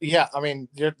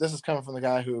 This is coming from the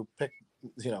guy who picked,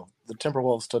 the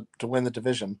Timberwolves to win the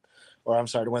division,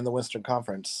 to win the Western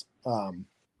Conference.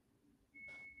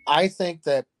 I think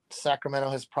that Sacramento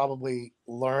has probably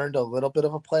learned a little bit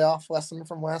of a playoff lesson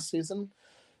from last season.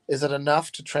 Is it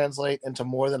enough to translate into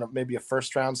more than maybe a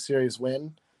first-round series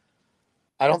win?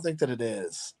 I don't think that it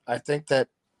is. I think that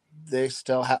they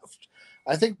still have –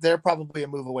 I think they're probably a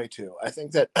move away too. I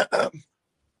think that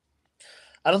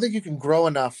I don't think you can grow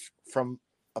enough from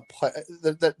a play.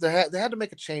 They had to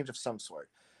make a change of some sort.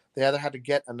 They either had to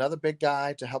get another big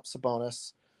guy to help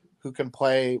Sabonis who can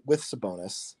play with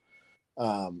Sabonis,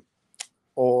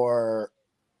 or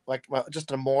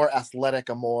just a more athletic,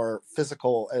 a more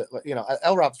physical.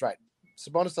 L. Rob's right.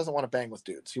 Sabonis doesn't want to bang with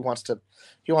dudes. He wants to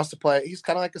play. He's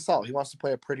kind of like Gasol. He wants to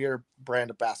play a prettier brand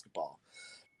of basketball.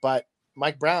 But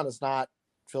Mike Brown is not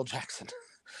Phil Jackson.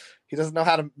 He doesn't know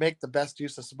how to make the best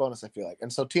use of Sabonis, I feel like.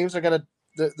 And so teams are going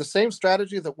to, the same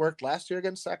strategy that worked last year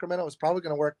against Sacramento is probably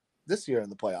going to work this year in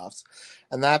the playoffs.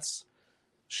 And that's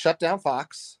shut down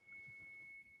Fox.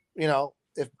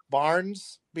 If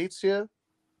Barnes beats you,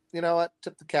 you know what?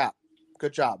 Tip the cap.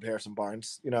 Good job, Harrison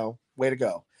Barnes. Way to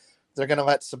go. They're going to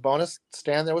let Sabonis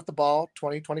stand there with the ball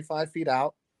 20, 25 feet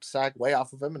out, sag way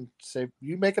off of him and say,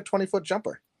 you make a 20-foot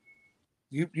jumper.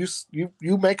 You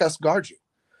make us guard you.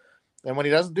 And when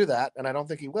he doesn't do that, and I don't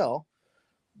think he will,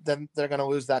 then they're going to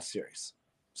lose that series.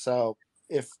 So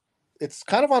if it's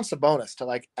kind of on Sabonis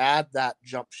to add that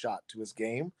jump shot to his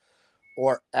game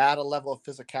or add a level of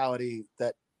physicality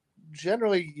that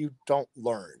generally you don't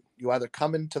learn. You either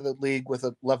come into the league with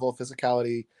a level of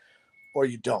physicality or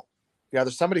you don't. You're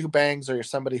either somebody who bangs or you're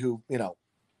somebody who,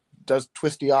 does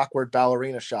twisty, awkward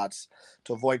ballerina shots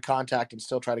to avoid contact and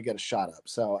still try to get a shot up.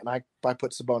 So, and I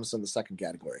put Sabonis in the second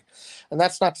category. And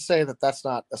that's not to say that that's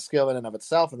not a skill in and of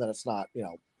itself and that it's not,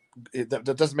 that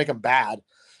doesn't make him bad.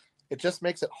 It just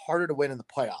makes it harder to win in the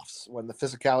playoffs when the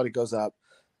physicality goes up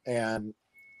and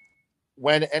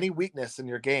when any weakness in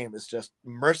your game is just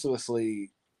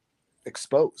mercilessly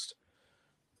exposed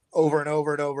over and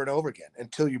over and over and over again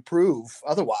until you prove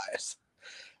otherwise.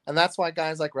 And that's why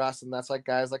guys like Russ and that's why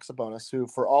guys like Sabonis, who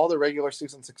for all the regular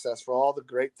season success, for all the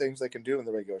great things they can do in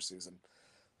the regular season,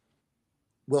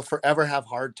 will forever have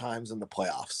hard times in the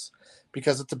playoffs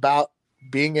because it's about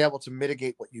being able to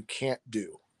mitigate what you can't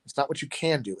do. It's not what you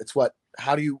can do. It's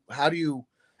how do you,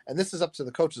 and this is up to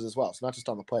the coaches as well. It's not just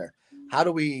on the player. How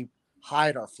do we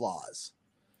hide our flaws?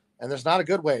 And there's not a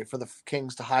good way for the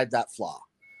Kings to hide that flaw.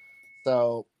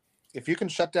 So if you can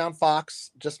shut down Fox,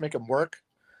 just make him work,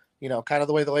 kind of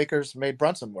the way the Lakers made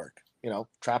Brunson work,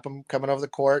 trap him coming over the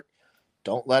court.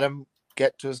 Don't let him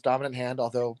get to his dominant hand.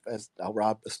 Although, as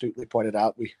Rob astutely pointed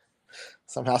out, we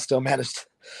somehow still managed to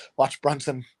watch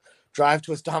Brunson drive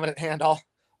to his dominant hand all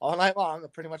night long,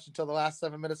 pretty much until the last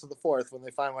 7 minutes of the fourth, when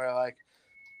they finally were like,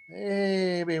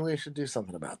 maybe we should do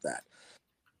something about that.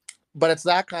 But it's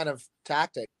that kind of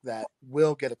tactic that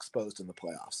will get exposed in the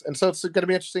playoffs. And so it's going to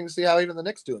be interesting to see how even the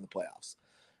Knicks do in the playoffs.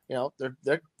 You know,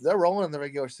 they're rolling in the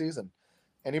regular season.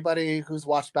 Anybody who's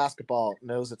watched basketball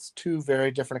knows it's two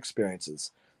very different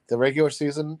experiences. The regular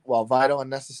season, while vital and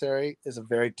necessary, is a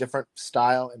very different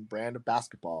style and brand of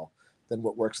basketball than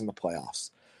what works in the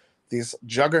playoffs. These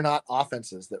juggernaut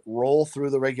offenses that roll through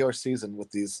the regular season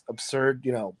with these absurd,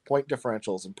 point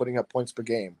differentials and putting up points per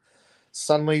game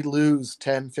suddenly lose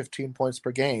 10, 15 points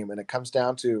per game. And it comes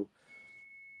down to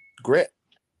grit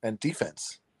and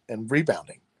defense and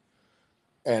rebounding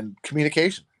and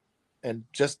communication and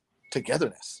just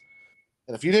togetherness.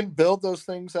 And if you didn't build those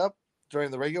things up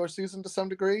during the regular season to some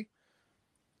degree,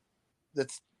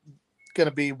 that's going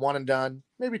to be one and done,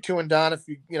 maybe two and done if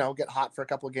you get hot for a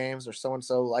couple of games or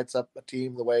so-and-so lights up a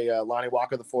team the way Lonnie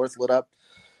Walker IV lit up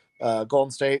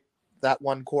Golden State that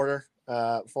one quarter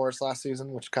for us last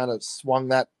season, which kind of swung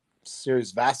that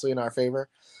series vastly in our favor.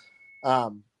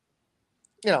 And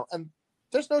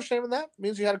there's no shame in that. It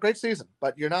means you had a great season,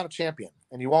 but you're not a champion,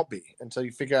 and you won't be until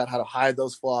you figure out how to hide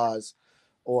those flaws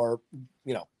or,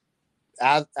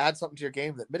 add something to your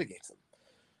game that mitigates them.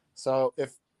 So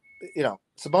if,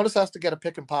 Sabonis has to get a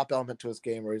pick and pop element to his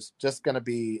game where he's just going to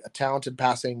be a talented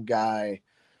passing guy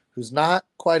who's not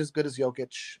quite as good as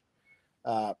Jokic,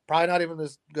 probably not even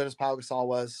as good as Pau Gasol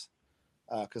was,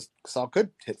 because Gasol could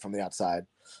hit from the outside.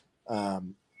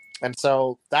 And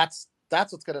so that's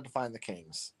what's going to define the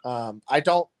Kings. I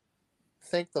don't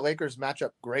think the Lakers match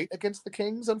up great against the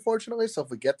Kings, unfortunately. So if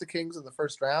we get the Kings in the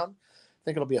first round, I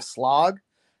think it'll be a slog.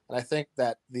 And I think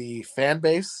that the fan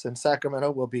base in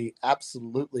Sacramento will be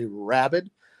absolutely rabid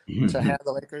to hand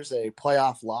the Lakers a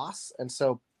playoff loss. And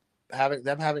so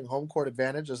having home court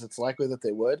advantage, as it's likely that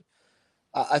they would,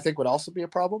 I think would also be a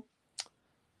problem.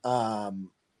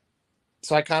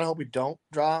 So I kind of hope we don't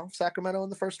draw Sacramento in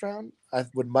the first round. I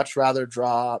would much rather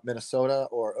draw Minnesota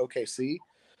or OKC.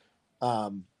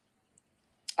 I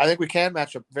think we can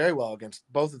match up very well against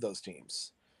both of those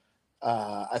teams.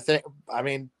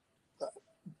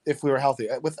 If we were healthy,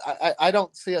 I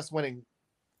don't see us winning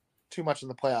too much in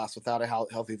the playoffs without a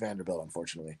healthy Vanderbilt,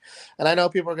 unfortunately. And I know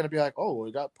people are going to be like, "Oh,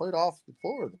 we got played off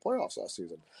before the playoffs last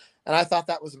season," and I thought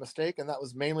that was a mistake, and that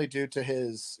was mainly due to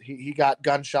he got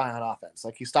gun shy on offense.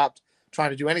 Like he stopped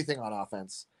trying to do anything on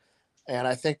offense, and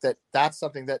I think that that's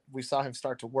something that we saw him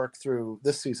start to work through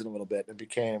this season a little bit and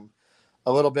became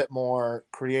a little bit more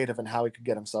creative in how he could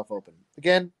get himself open.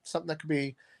 Again, something that could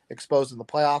be exposed in the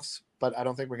playoffs, but I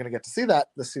don't think we're going to get to see that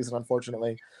this season,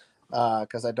 unfortunately,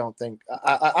 because I don't think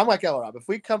I'm like Rob. If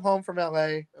we come home from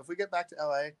LA, if we get back to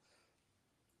LA,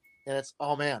 and it's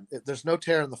there's no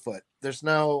tear in the foot, there's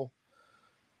no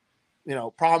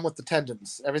problem with the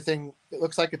tendons, everything, it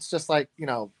looks like it's just like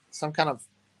some kind of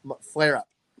flare up.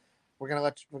 We're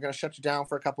gonna shut you down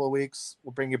for a couple of weeks.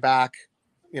 We'll bring you back.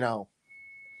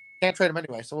 Can't trade him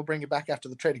anyway, so we'll bring you back after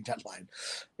the trading deadline.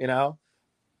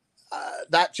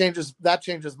 That changes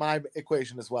my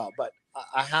equation as well. But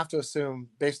I have to assume,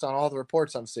 based on all the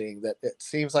reports I'm seeing, that it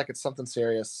seems like it's something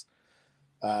serious.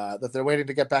 That they're waiting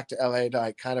to get back to LA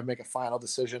to kind of make a final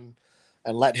decision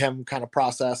and let him kind of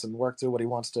process and work through what he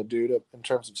wants to do in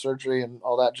terms of surgery and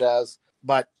all that jazz.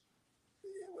 But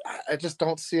I just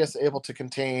don't see us able to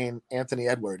contain Anthony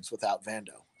Edwards without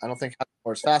Vando. I don't think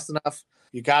Edwards fast enough.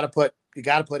 You got to put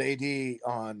AD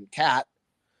on Cat.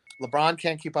 LeBron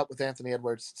can't keep up with Anthony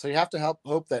Edwards, so you have to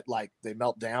hope that they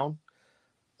melt down.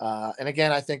 And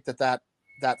again, I think that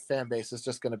fan base is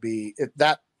just going to be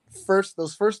that first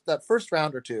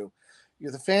round or two.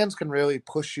 The fans can really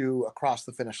push you across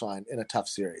the finish line in a tough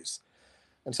series.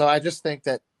 And so I just think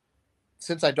that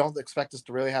since I don't expect us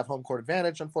to really have home court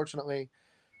advantage, unfortunately,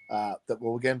 that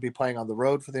we'll again be playing on the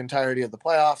road for the entirety of the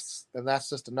playoffs. And that's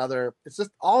just it's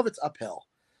just all of it's uphill.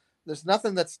 There's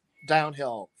nothing that's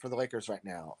downhill for the Lakers right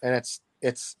now. And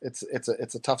it's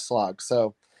a tough slog.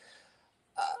 So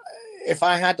if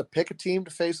I had to pick a team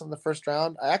to face in the first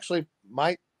round, I actually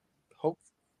might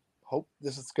hope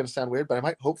this is going to sound weird, but I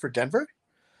might hope for Denver,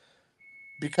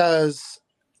 because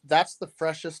that's the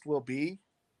freshest we'll be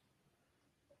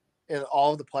in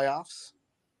all of the playoffs,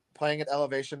 playing at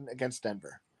elevation against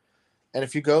Denver. And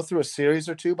if you go through a series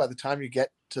or two, by the time you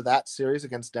get to that series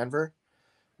against Denver,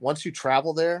 once you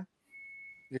travel there,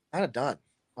 you're kind of done.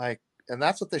 And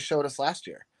that's what they showed us last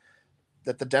year,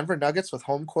 that the Denver Nuggets with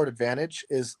home court advantage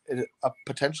is a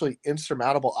potentially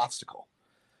insurmountable obstacle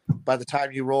by the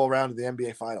time you roll around to the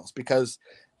NBA Finals, because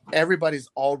everybody's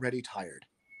already tired.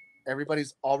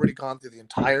 Everybody's already gone through the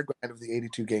entire grind of the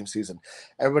 82-game season.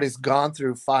 Everybody's gone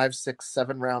through 5, 6,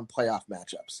 7 round playoff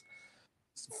matchups.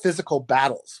 physical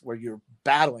battles where you're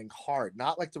battling hard,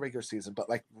 not like the regular season, but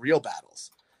like real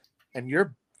battles. And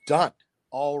you're done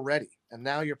already. And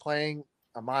now you're playing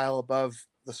a mile above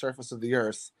the surface of the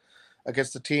earth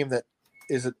against a team that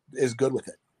is good with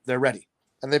it. They're ready.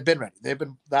 And they've been ready.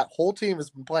 That whole team has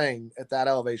been playing at that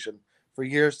elevation for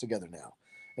years together now.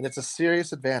 And it's a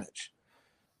serious advantage.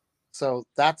 So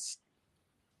that's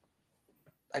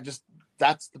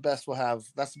the best we'll have.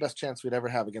 That's the best chance we'd ever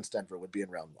have against Denver would be in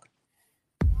round 1.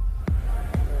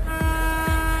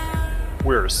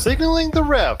 We're signaling the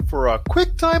ref for a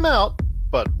quick timeout,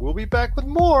 but we'll be back with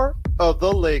more of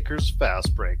the Lakers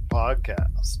Fast Break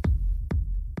podcast.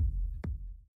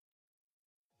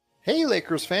 Hey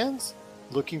Lakers fans,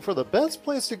 looking for the best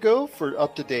place to go for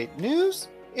up-to-date news,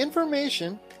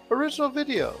 information, original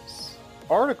videos,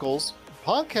 articles,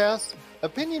 podcasts,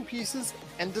 opinion pieces,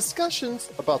 and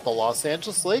discussions about the Los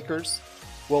Angeles Lakers?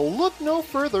 Well, look no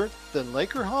further than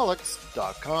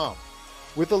Lakerholics.com.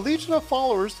 With a legion of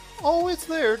followers always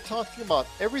there talking about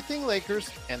everything Lakers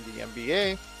and the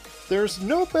NBA, there's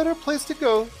no better place to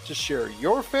go to share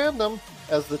your fandom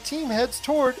as the team heads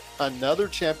toward another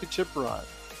championship run.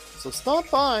 So stop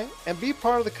by and be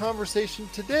part of the conversation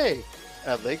today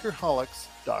at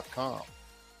Lakerholics.com.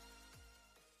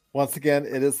 Once again,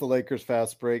 it is the Lakers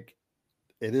Fast Break.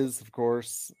 It is, of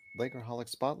course, Lakerholics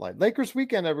Spotlight. Lakers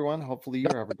weekend, everyone. Hopefully you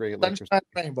have a great Lakers. Sunshine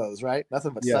rainbows, right?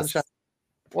 Nothing but sunshine.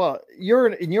 Well,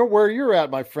 you're where you're at,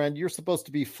 my friend. You're supposed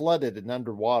to be flooded and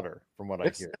underwater, from what I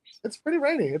hear. It's pretty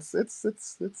rainy. It's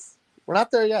we're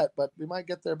not there yet, but we might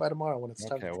get there by tomorrow when it's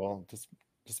time. Okay, well, just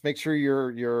make sure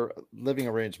your living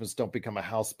arrangements don't become a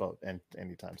houseboat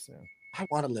anytime soon. I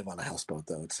want to live on a houseboat,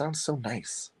 though. It sounds so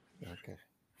nice. Okay.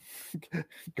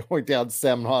 Going down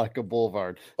San Monica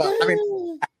Boulevard. But I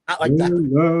mean, not like that.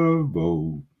 Love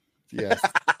boat. Yes.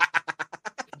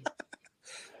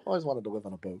 Always wanted to live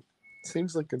on a boat.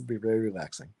 Seems like it'd be very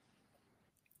relaxing.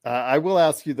 I will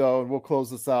ask you, though, and we'll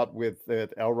close this out with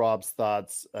L. Rob's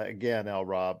thoughts. Again, L.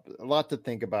 Rob, a lot to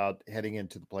think about heading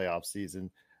into the playoff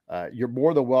season. You're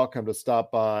more than welcome to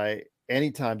stop by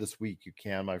anytime this week you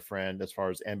can, my friend, as far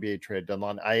as NBA trade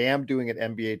deadline. I am doing an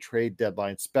NBA trade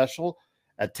deadline special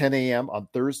at 10 a.m. on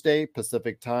Thursday,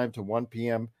 Pacific time to 1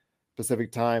 p.m.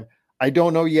 Pacific time. I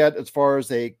don't know yet as far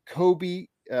as a Kobe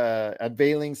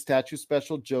unveiling statue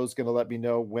special. Joe's going to let me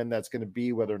know when that's going to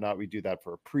be, whether or not we do that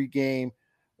for a pregame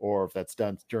or if that's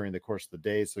done during the course of the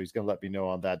day. So he's going to let me know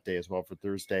on that day as well for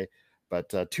Thursday.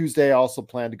 But Tuesday, I also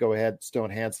plan to go ahead,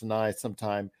 Stone Hansen and I,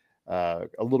 sometime a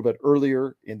little bit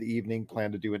earlier in the evening,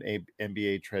 plan to do an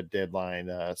NBA trade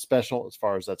deadline special as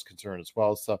far as that's concerned as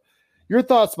well. So your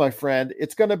thoughts, my friend. Is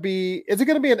it going to be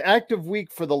an active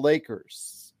week for the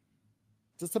Lakers?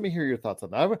 Just let me hear your thoughts on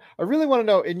that. I really want to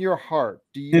know, in your heart,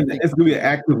 do you think it's going to be an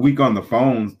active week on the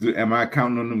phones? Am I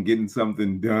counting on them getting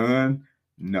something done?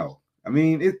 No. I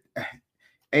mean,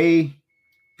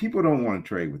 people don't want to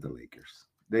trade with the Lakers.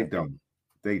 They don't.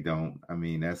 I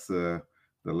mean, that's the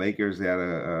Lakers had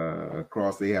a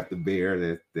cross they have to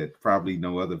bear that probably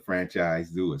no other franchise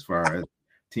do, as far as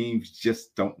teams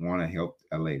just don't want to help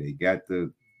LA. They got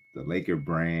the Laker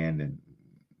brand and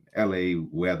LA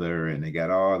weather, and they got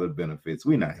all the benefits.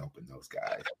 We're not helping those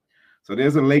guys. So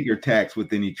there's a Laker tax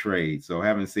with any trade. So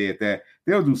having said that,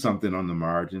 they'll do something on the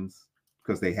margins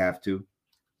because they have to.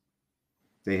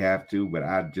 But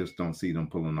I just don't see them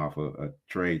pulling off a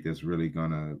trade that's really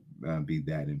going to be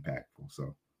that impactful.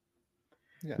 So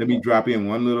let me drop in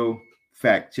one little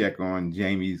fact check on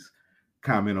Jamie's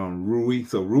comment on Rui.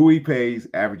 So Rui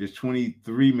averages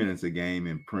 23 minutes a game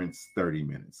and Prince 30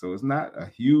 minutes. So it's not a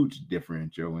huge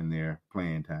differential in their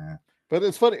playing time. But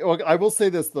it's funny. Well, I will say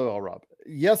this, though, Rob.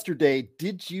 Yesterday,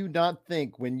 did you not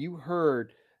think when you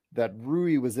heard that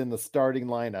Rui was in the starting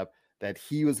lineup that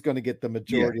he was going to get the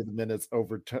majority of the minutes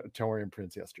over Taurean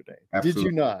Prince yesterday? Absolutely. Did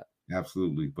you not?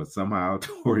 Absolutely. But somehow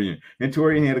Taurean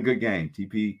had a good game.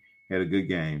 TP had a good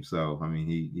game. So, I mean,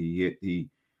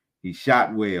 he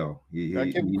shot well. I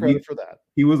give him credit for that.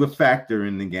 He was a factor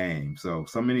in the game. So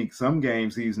some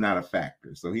games he's not a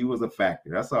factor. So he was a factor.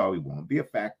 That's all we want. Be a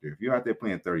factor. If you're out there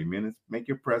playing 30 minutes, make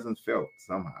your presence felt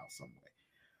somehow, some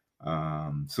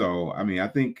way. So I mean, I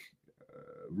think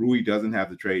Rui doesn't have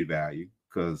the trade value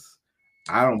because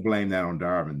I don't blame that on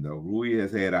Darvin though. Rui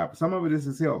has had some of it is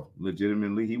his health.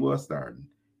 Legitimately, he was starting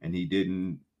and he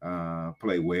didn't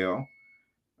play well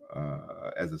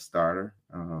as a starter.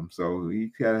 So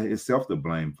he got himself to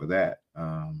blame for that.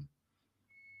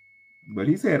 But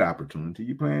he's had opportunity.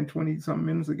 You're playing 20-something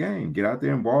minutes a game. Get out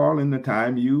there and ball in the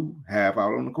time you have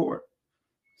out on the court.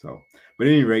 So, but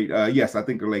at any rate, yes, I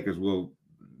think the Lakers will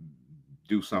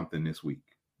do something this week.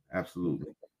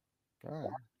 Absolutely. All right.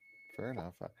 Fair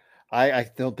enough. I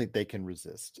don't think they can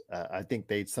resist. I think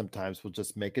they sometimes will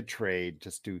just make a trade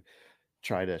just to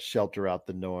try to shelter out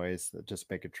the noise, just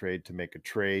make a trade to make a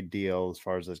trade deal as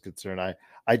far as that's concerned.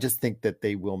 I just think that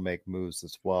they will make moves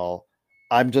as well.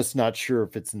 I'm just not sure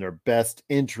if it's in their best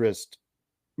interest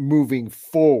moving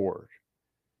forward.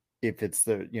 If it's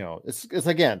it's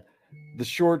again, the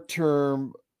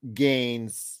short-term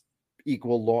gains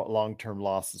equal long-term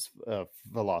losses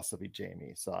philosophy,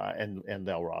 Jamie. So and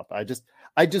Del Roth. I just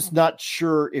not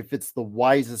sure if it's the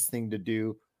wisest thing to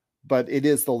do, but it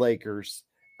is the Lakers.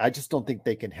 I just don't think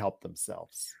they can help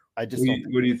themselves. I just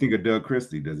don't. What do you think of Doug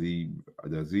Christie? Does he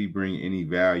bring any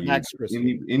value? Max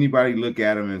Christie. Anybody look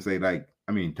at him and say Doug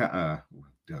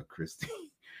Christie?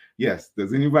 Yes.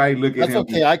 Does anybody look at him? That's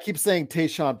okay. I keep saying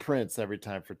Tayshaun Prince every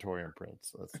time for Taurean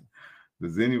Prince.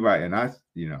 Does anybody, and I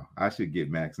should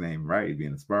get Mac's name right,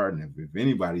 being a Spartan, if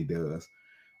anybody does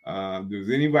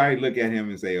anybody look at him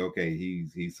and say, okay,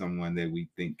 he's someone that we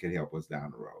think could help us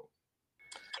down the road?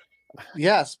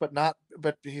 Yes, but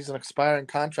he's an expiring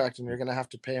contract and you're going to have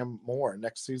to pay him more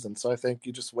next season. So I think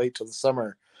you just wait till the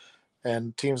summer,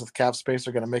 and teams with cap space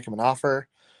are going to make him an offer,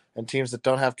 and teams that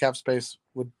don't have cap space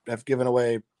would have given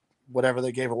away whatever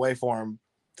they gave away for him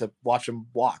to watch him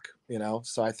walk,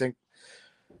 So I think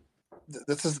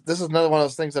this is another one of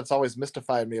those things that's always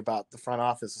mystified me about the front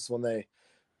office, is when they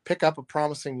pick up a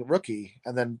promising rookie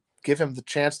and then give him the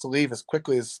chance to leave as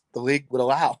quickly as the league would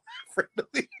allow for him to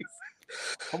leave.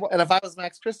 And if I was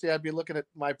Max Christie, I'd be looking at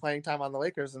my playing time on the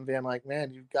Lakers and being like,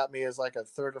 man, you've got me as like a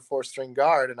third or fourth string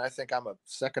guard, and I think I'm a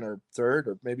second or third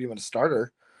or maybe even a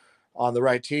starter on the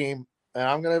right team. And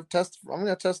I'm going to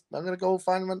go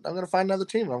find another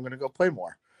team. I'm going to go play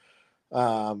more.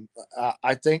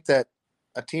 I think that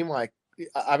a team like,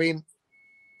 I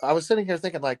was sitting here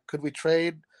thinking, like, could we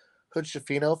trade Hood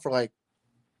Schifino for like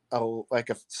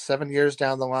a 7 years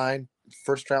down the line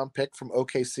first round pick from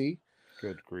OKC?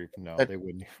 Good grief. No, they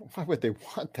wouldn't. Why would they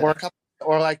want that?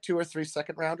 Or like 2 or 3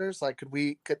 second rounders. Like,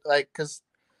 because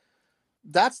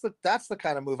that's the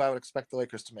kind of move I would expect the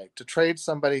Lakers to make, to trade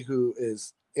somebody who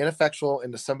is ineffectual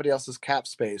into somebody else's cap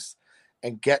space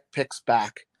and get picks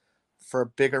back for a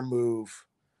big move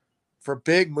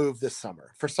this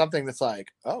summer, for something that's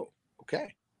like, oh,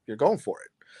 okay, you're going for it.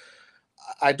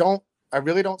 I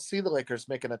really don't see the Lakers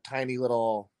making a tiny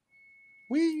little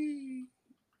wee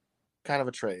kind of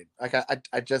a trade. Like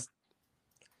I just,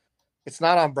 it's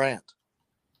not on brand.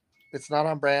 It's not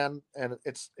on brand, and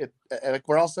like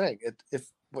we're all saying, if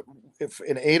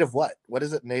in aid of what? What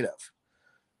is it in aid of?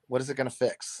 What is it going to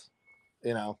fix?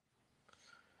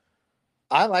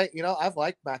 I've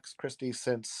liked Max Christie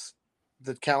since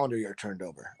the calendar year turned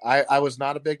over. I was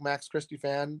not a big Max Christie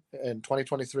fan in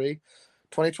 2023.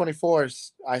 2024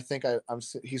 is, I think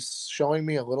he's showing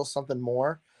me a little something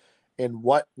more in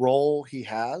what role he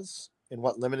has, in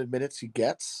what limited minutes he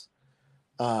gets.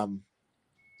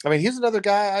 He's another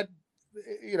guy.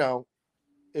 If you know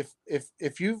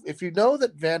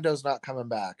that Vando's not coming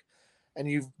back, and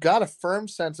you've got a firm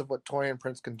sense of what Taurean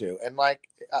Prince can do, and like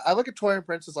I look at Taurean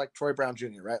Prince as like Troy Brown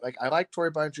Jr., right? Like I like Troy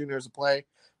Brown Jr. as a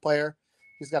player.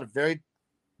 He's got a very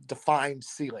defined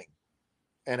ceiling,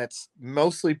 and it's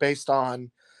mostly based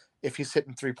on if he's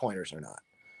hitting 3-pointers or not.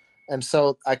 And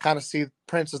so I kind of see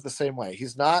Prince as the same way.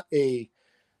 He's not and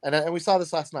we saw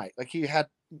this last night. Like, he had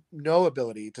no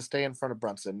ability to stay in front of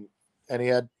Brunson, and he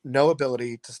had no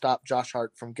ability to stop Josh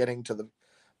Hart from getting to the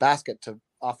basket to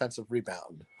offensive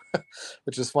rebound,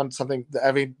 which is something.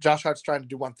 Josh Hart's trying to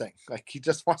do one thing. Like, he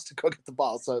just wants to go get the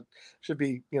ball. So it should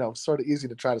be, sort of easy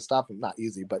to try to stop him. Not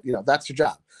easy, but that's your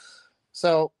job.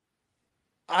 So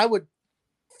I would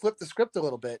flip the script a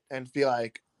little bit and be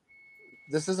like,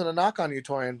 this isn't a knock on you,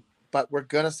 Taurean, but we're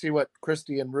going to see what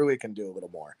Christie and Rui can do a little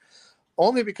more.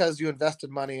 Only because you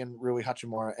invested money in Rui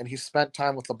Hachimura, and he spent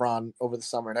time with LeBron over the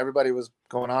summer, and everybody was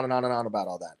going on and on and on about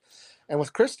all that. And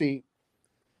with Christie,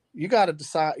 you got to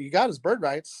decide. You got his bird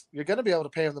rights. You're going to be able to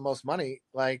pay him the most money.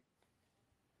 Like,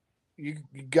 you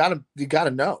got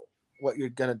to know what you're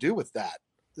going to do with that.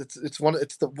 It's one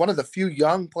of the few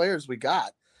young players we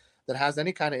got that has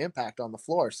any kind of impact on the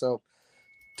floor. So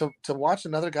to watch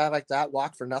another guy like that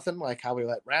walk for nothing, like how we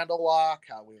let Randall walk,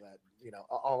 how we let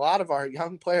a lot of our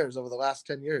young players over the last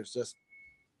 10 years just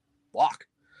walk,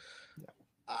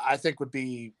 I think would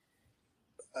be.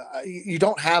 You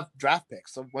don't have draft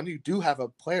picks, so when you do have a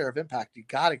player of impact, you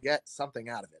got to get something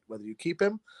out of it, whether you keep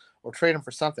him or trade him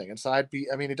for something. And so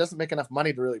it doesn't make enough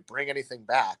money to really bring anything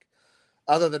back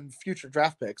other than future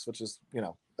draft picks, which is,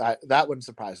 that wouldn't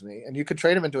surprise me. And you could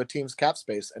trade him into a team's cap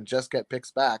space and just get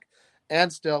picks back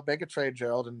and still make a trade,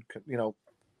 Gerald, and,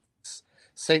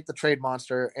 sate the trade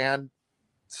monster and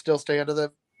still stay under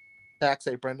the tax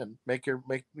apron and make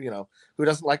who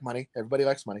doesn't like money? Everybody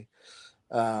likes money.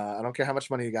 I don't care how much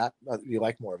money you got, you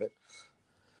like more of it.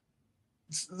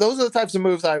 Those are the types of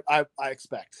moves I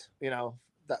expect,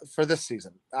 for this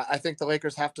season. I think the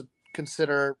Lakers have to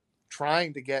consider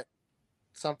trying to get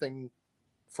something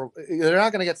they're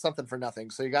not going to get something for nothing.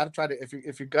 So you got to try to,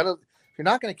 if you're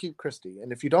not going to keep Christie,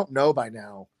 and if you don't know by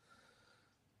now,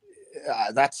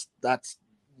 that's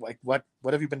like, what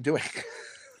have you been doing?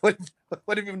 what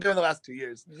have you been doing the last 2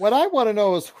 years? What I want to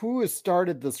know is who has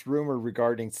started this rumor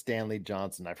regarding Stanley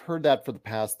Johnson. I've heard that for the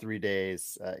past 3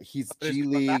 days. He's G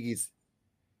League.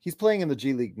 He's playing in the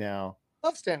G League now.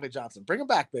 Love Stanley Johnson. Bring him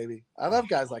back, baby. I love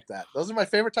guys like that. Those are my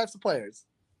favorite types of players.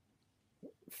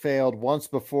 Failed once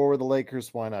before with the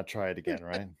Lakers. Why not try it again,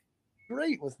 right?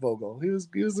 Great with Vogel. He was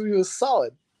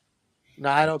solid. No,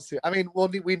 I don't see. I mean,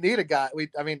 we need a guy.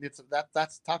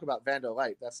 That's talk about Vando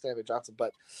Light. That's Stanley Johnson.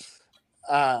 But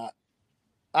I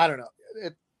don't know.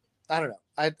 I don't know.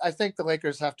 I think the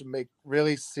Lakers have to make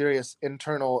really serious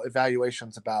internal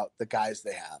evaluations about the guys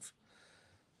they have,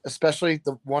 especially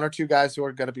the 1 or 2 guys who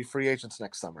are going to be free agents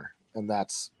next summer, and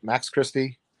that's Max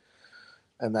Christie,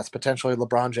 and that's potentially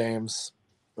LeBron James.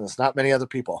 There's not many other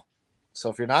people. So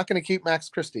if you're not going to keep Max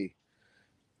Christie,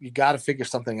 you got to figure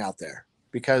something out there,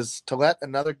 because to let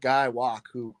another guy walk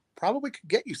who probably could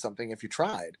get you something if you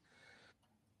tried,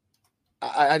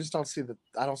 I just don't see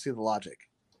I don't see the logic.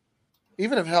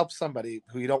 Even if it helps somebody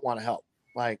who you don't want to help,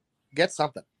 like, get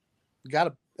something. You got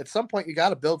to, at some point, you got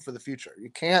to build for the future.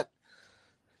 You can't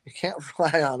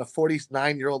rely on a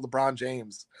 49-year-old LeBron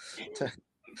James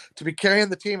to be carrying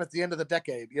the team at the end of the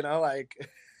decade. Like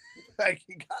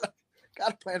you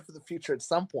gotta plan for the future at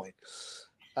some point.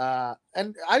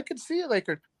 And I could see a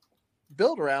Laker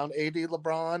build around AD,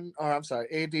 LeBron, or I'm sorry,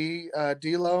 AD,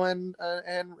 D'Lo, and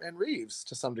Reeves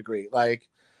to some degree. Like,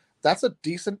 that's a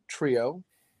decent trio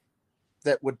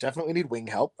that would definitely need wing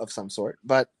help of some sort.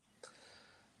 But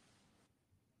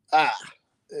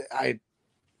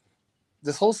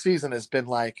this whole season has been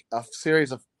like a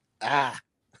series of it's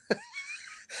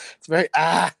very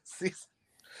season.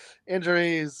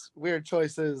 Injuries, weird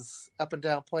choices, up and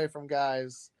down play from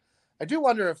guys. I do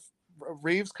wonder if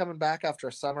Reeves coming back after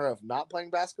a summer of not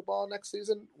playing basketball next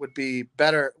season would be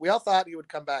better. We all thought he would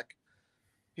come back.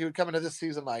 He would come into this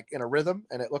season like in a rhythm,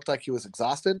 and it looked like he was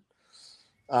exhausted.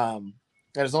 And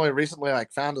has only recently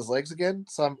like found his legs again.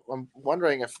 So I'm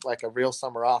wondering if like a real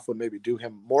summer off would maybe do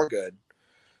him more good,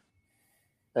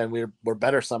 and we're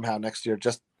better somehow next year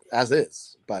just as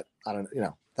is. But I don't,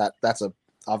 that's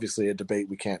obviously a debate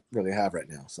we can't really have right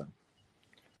now. So,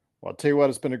 well, I'll tell you what,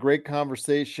 it's been a great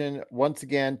conversation. Once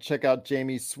again, check out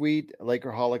Jamie's suite,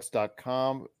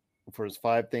 Lakerholics.com, for his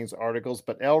 5 Things articles.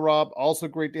 But Rob, also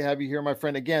great to have you here, my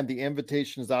friend. Again, the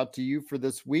invitation is out to you for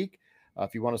this week.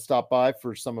 If you want to stop by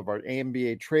for some of our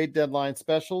NBA trade deadline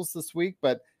specials this week.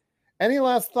 But any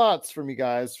last thoughts from you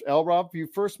guys? Rob, you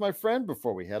first, my friend,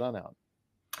 before we head on out.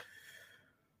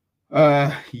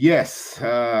 Yes.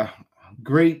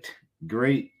 Great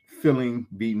feeling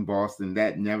beating Boston.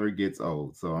 That never gets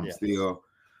old. So I'm still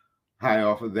high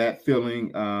off of that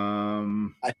feeling.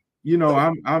 I'm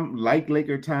like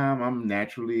Laker time. I'm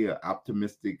naturally an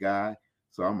optimistic guy.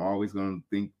 So I'm always going to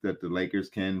think that the Lakers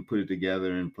can put it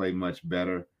together and play much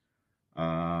better.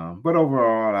 But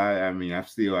overall,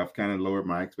 I've kind of lowered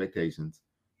my expectations,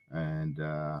 and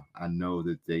I know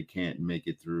that they can't make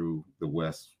it through the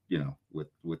West,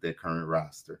 with their current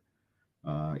roster.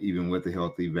 Even with the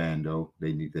healthy Vando,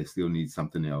 they still need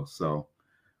something else. So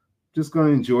just going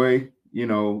to enjoy,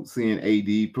 seeing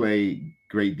AD play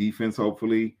great defense.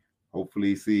 Hopefully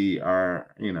see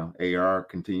our, AR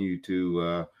continue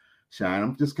to shine.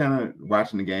 I'm just kind of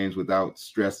watching the games without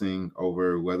stressing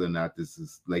over whether or not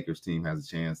this Lakers team has a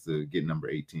chance to get number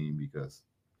 18, because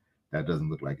that doesn't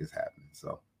look like it's happening.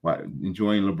 So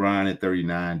enjoying LeBron at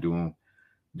 39, doing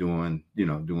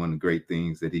the great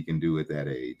things that he can do at that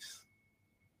age.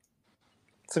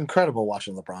 It's incredible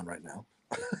watching LeBron right now.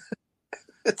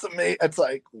 It's amazing. It's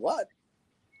like, what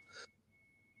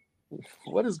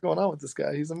is going on with this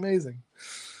guy? He's amazing.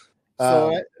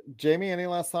 So, Jamie, any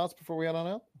last thoughts before we head on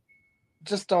out?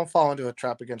 Just don't fall into a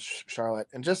trap against Charlotte,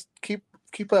 and just keep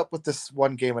up with this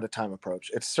one game at a time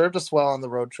approach. It served us well on the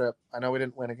road trip. I know we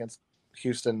didn't win against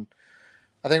Houston.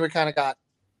 I think we got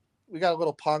a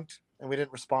little punked, and we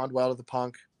didn't respond well to the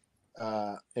punk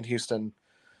in Houston.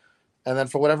 And then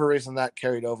for whatever reason, that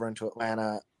carried over into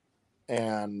Atlanta.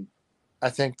 And I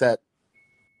think that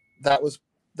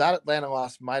Atlanta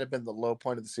loss might have been the low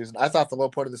point of the season. I thought the low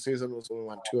point of the season was when we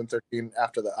went 2-13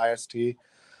 after the IST.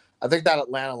 I think that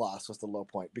Atlanta loss was the low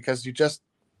point, because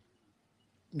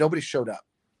nobody showed up.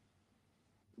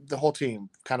 the whole team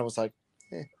kind of was like,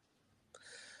 eh.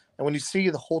 And when you see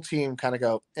the whole team kind of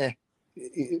go,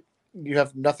 you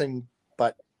have nothing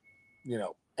but,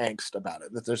 angst about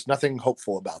it. That there's nothing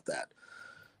hopeful about that.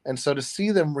 And so to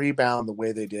see them rebound the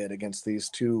way they did against these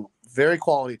two very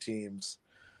quality teams,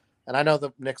 and I know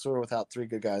the Knicks were without three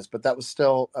good guys, but that was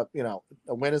still, a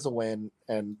win is a win,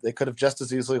 and they could have just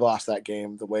as easily lost that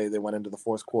game the way they went into the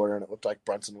fourth quarter, and it looked like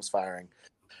Brunson was firing.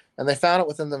 And they found it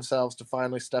within themselves to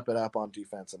finally step it up on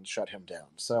defense and shut him down.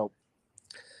 So,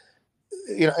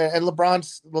 and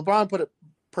LeBron put it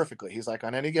perfectly. He's like,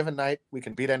 on any given night, we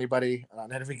can beat anybody, and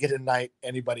on every given night,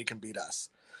 anybody can beat us.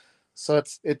 So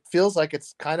it feels like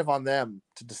it's kind of on them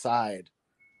to decide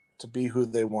to be who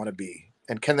they want to be.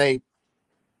 And can they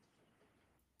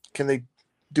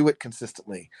do it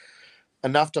consistently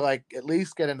enough to at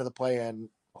least get into the play-in,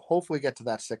 hopefully get to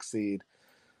that 6th seed.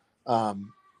 And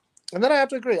then I have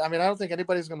to agree. I mean, I don't think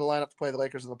anybody's going to line up to play the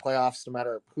Lakers in the playoffs, no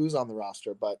matter who's on the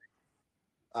roster. But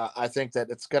I think that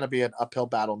it's going to be an uphill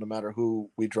battle, no matter who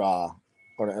we draw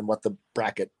and what the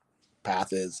bracket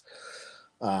path is.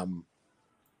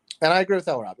 And I agree with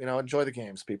L. Rob. Enjoy the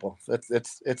games, people.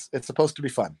 It's supposed to be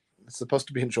fun. It's supposed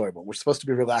to be enjoyable. We're supposed to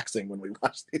be relaxing when we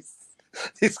watch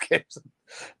these games,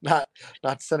 not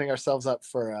setting ourselves up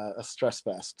for a stress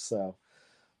fest. So,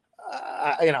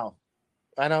 I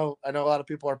know a lot of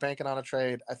people are banking on a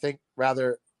trade. I think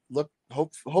rather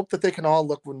hope that they can all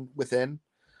look within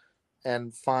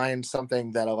and find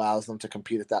something that allows them to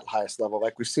compete at that highest level,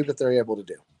 like we see that they're able to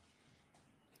do.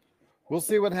 We'll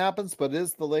see what happens, but it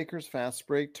is the Lakers Fast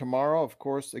Break tomorrow. Of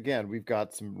course, again, we've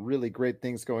got some really great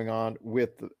things going on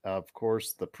with, of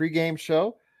course, the pregame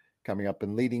show coming up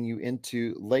and leading you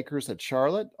into Lakers at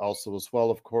Charlotte. Also, as well,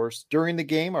 of course, during the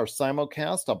game, our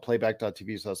simulcast on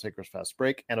playback.tv/Lakers Fast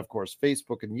Break, and of course,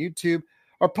 Facebook and YouTube.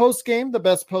 Our post game, the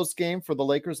best post game for the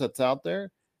Lakers that's out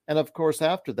there. And of course,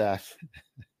 after that,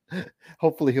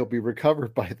 hopefully he'll be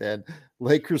recovered by then.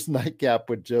 Lakers Nightcap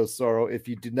with Joe Soro. If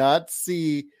you do not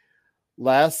see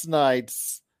last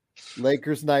night's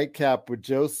Lakers Nightcap with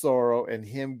Joe Soro and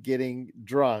him getting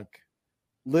drunk,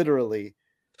 literally,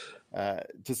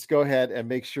 just go ahead and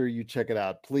make sure you check it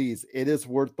out. Please, it is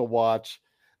worth the watch.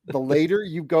 The later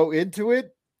you go into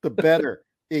it, the better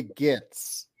it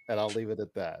gets. And I'll leave it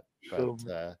at that.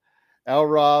 But L.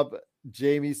 Rob,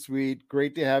 Jamie Sweet,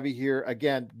 great to have you here.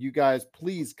 Again, you guys,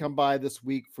 please come by this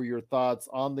week for your thoughts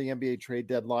on the NBA trade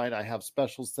deadline. I have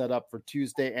specials set up for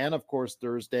Tuesday and, of course,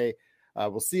 Thursday.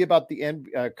 We'll see about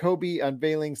the Kobe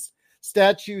unveiling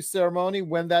statue ceremony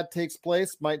when that takes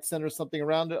place. Might center something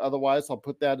around it. Otherwise, I'll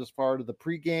put that as part of the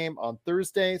pregame on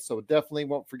Thursday. So definitely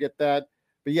won't forget that.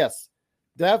 But yes,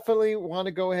 definitely want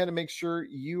to go ahead and make sure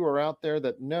you are out there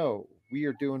that know we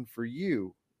are doing for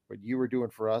you what you are doing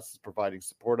for us, is providing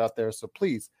support out there. So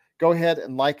please go ahead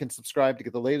and like and subscribe to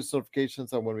get the latest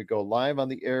notifications on when we go live on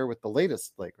the air with the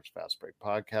latest Lakers Fast Break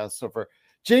podcast. So for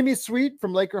Jamie Sweet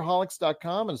from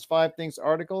Lakerholics.com and his 5 Things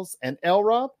articles, and L.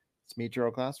 Rob, it's me,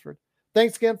 Gerald Glassford.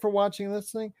 Thanks again for watching and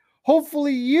listening.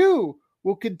 Hopefully you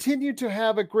will continue to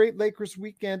have a great Lakers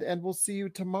weekend, and we'll see you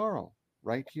tomorrow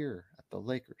right here at the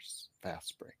Lakers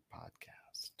Fast Break podcast.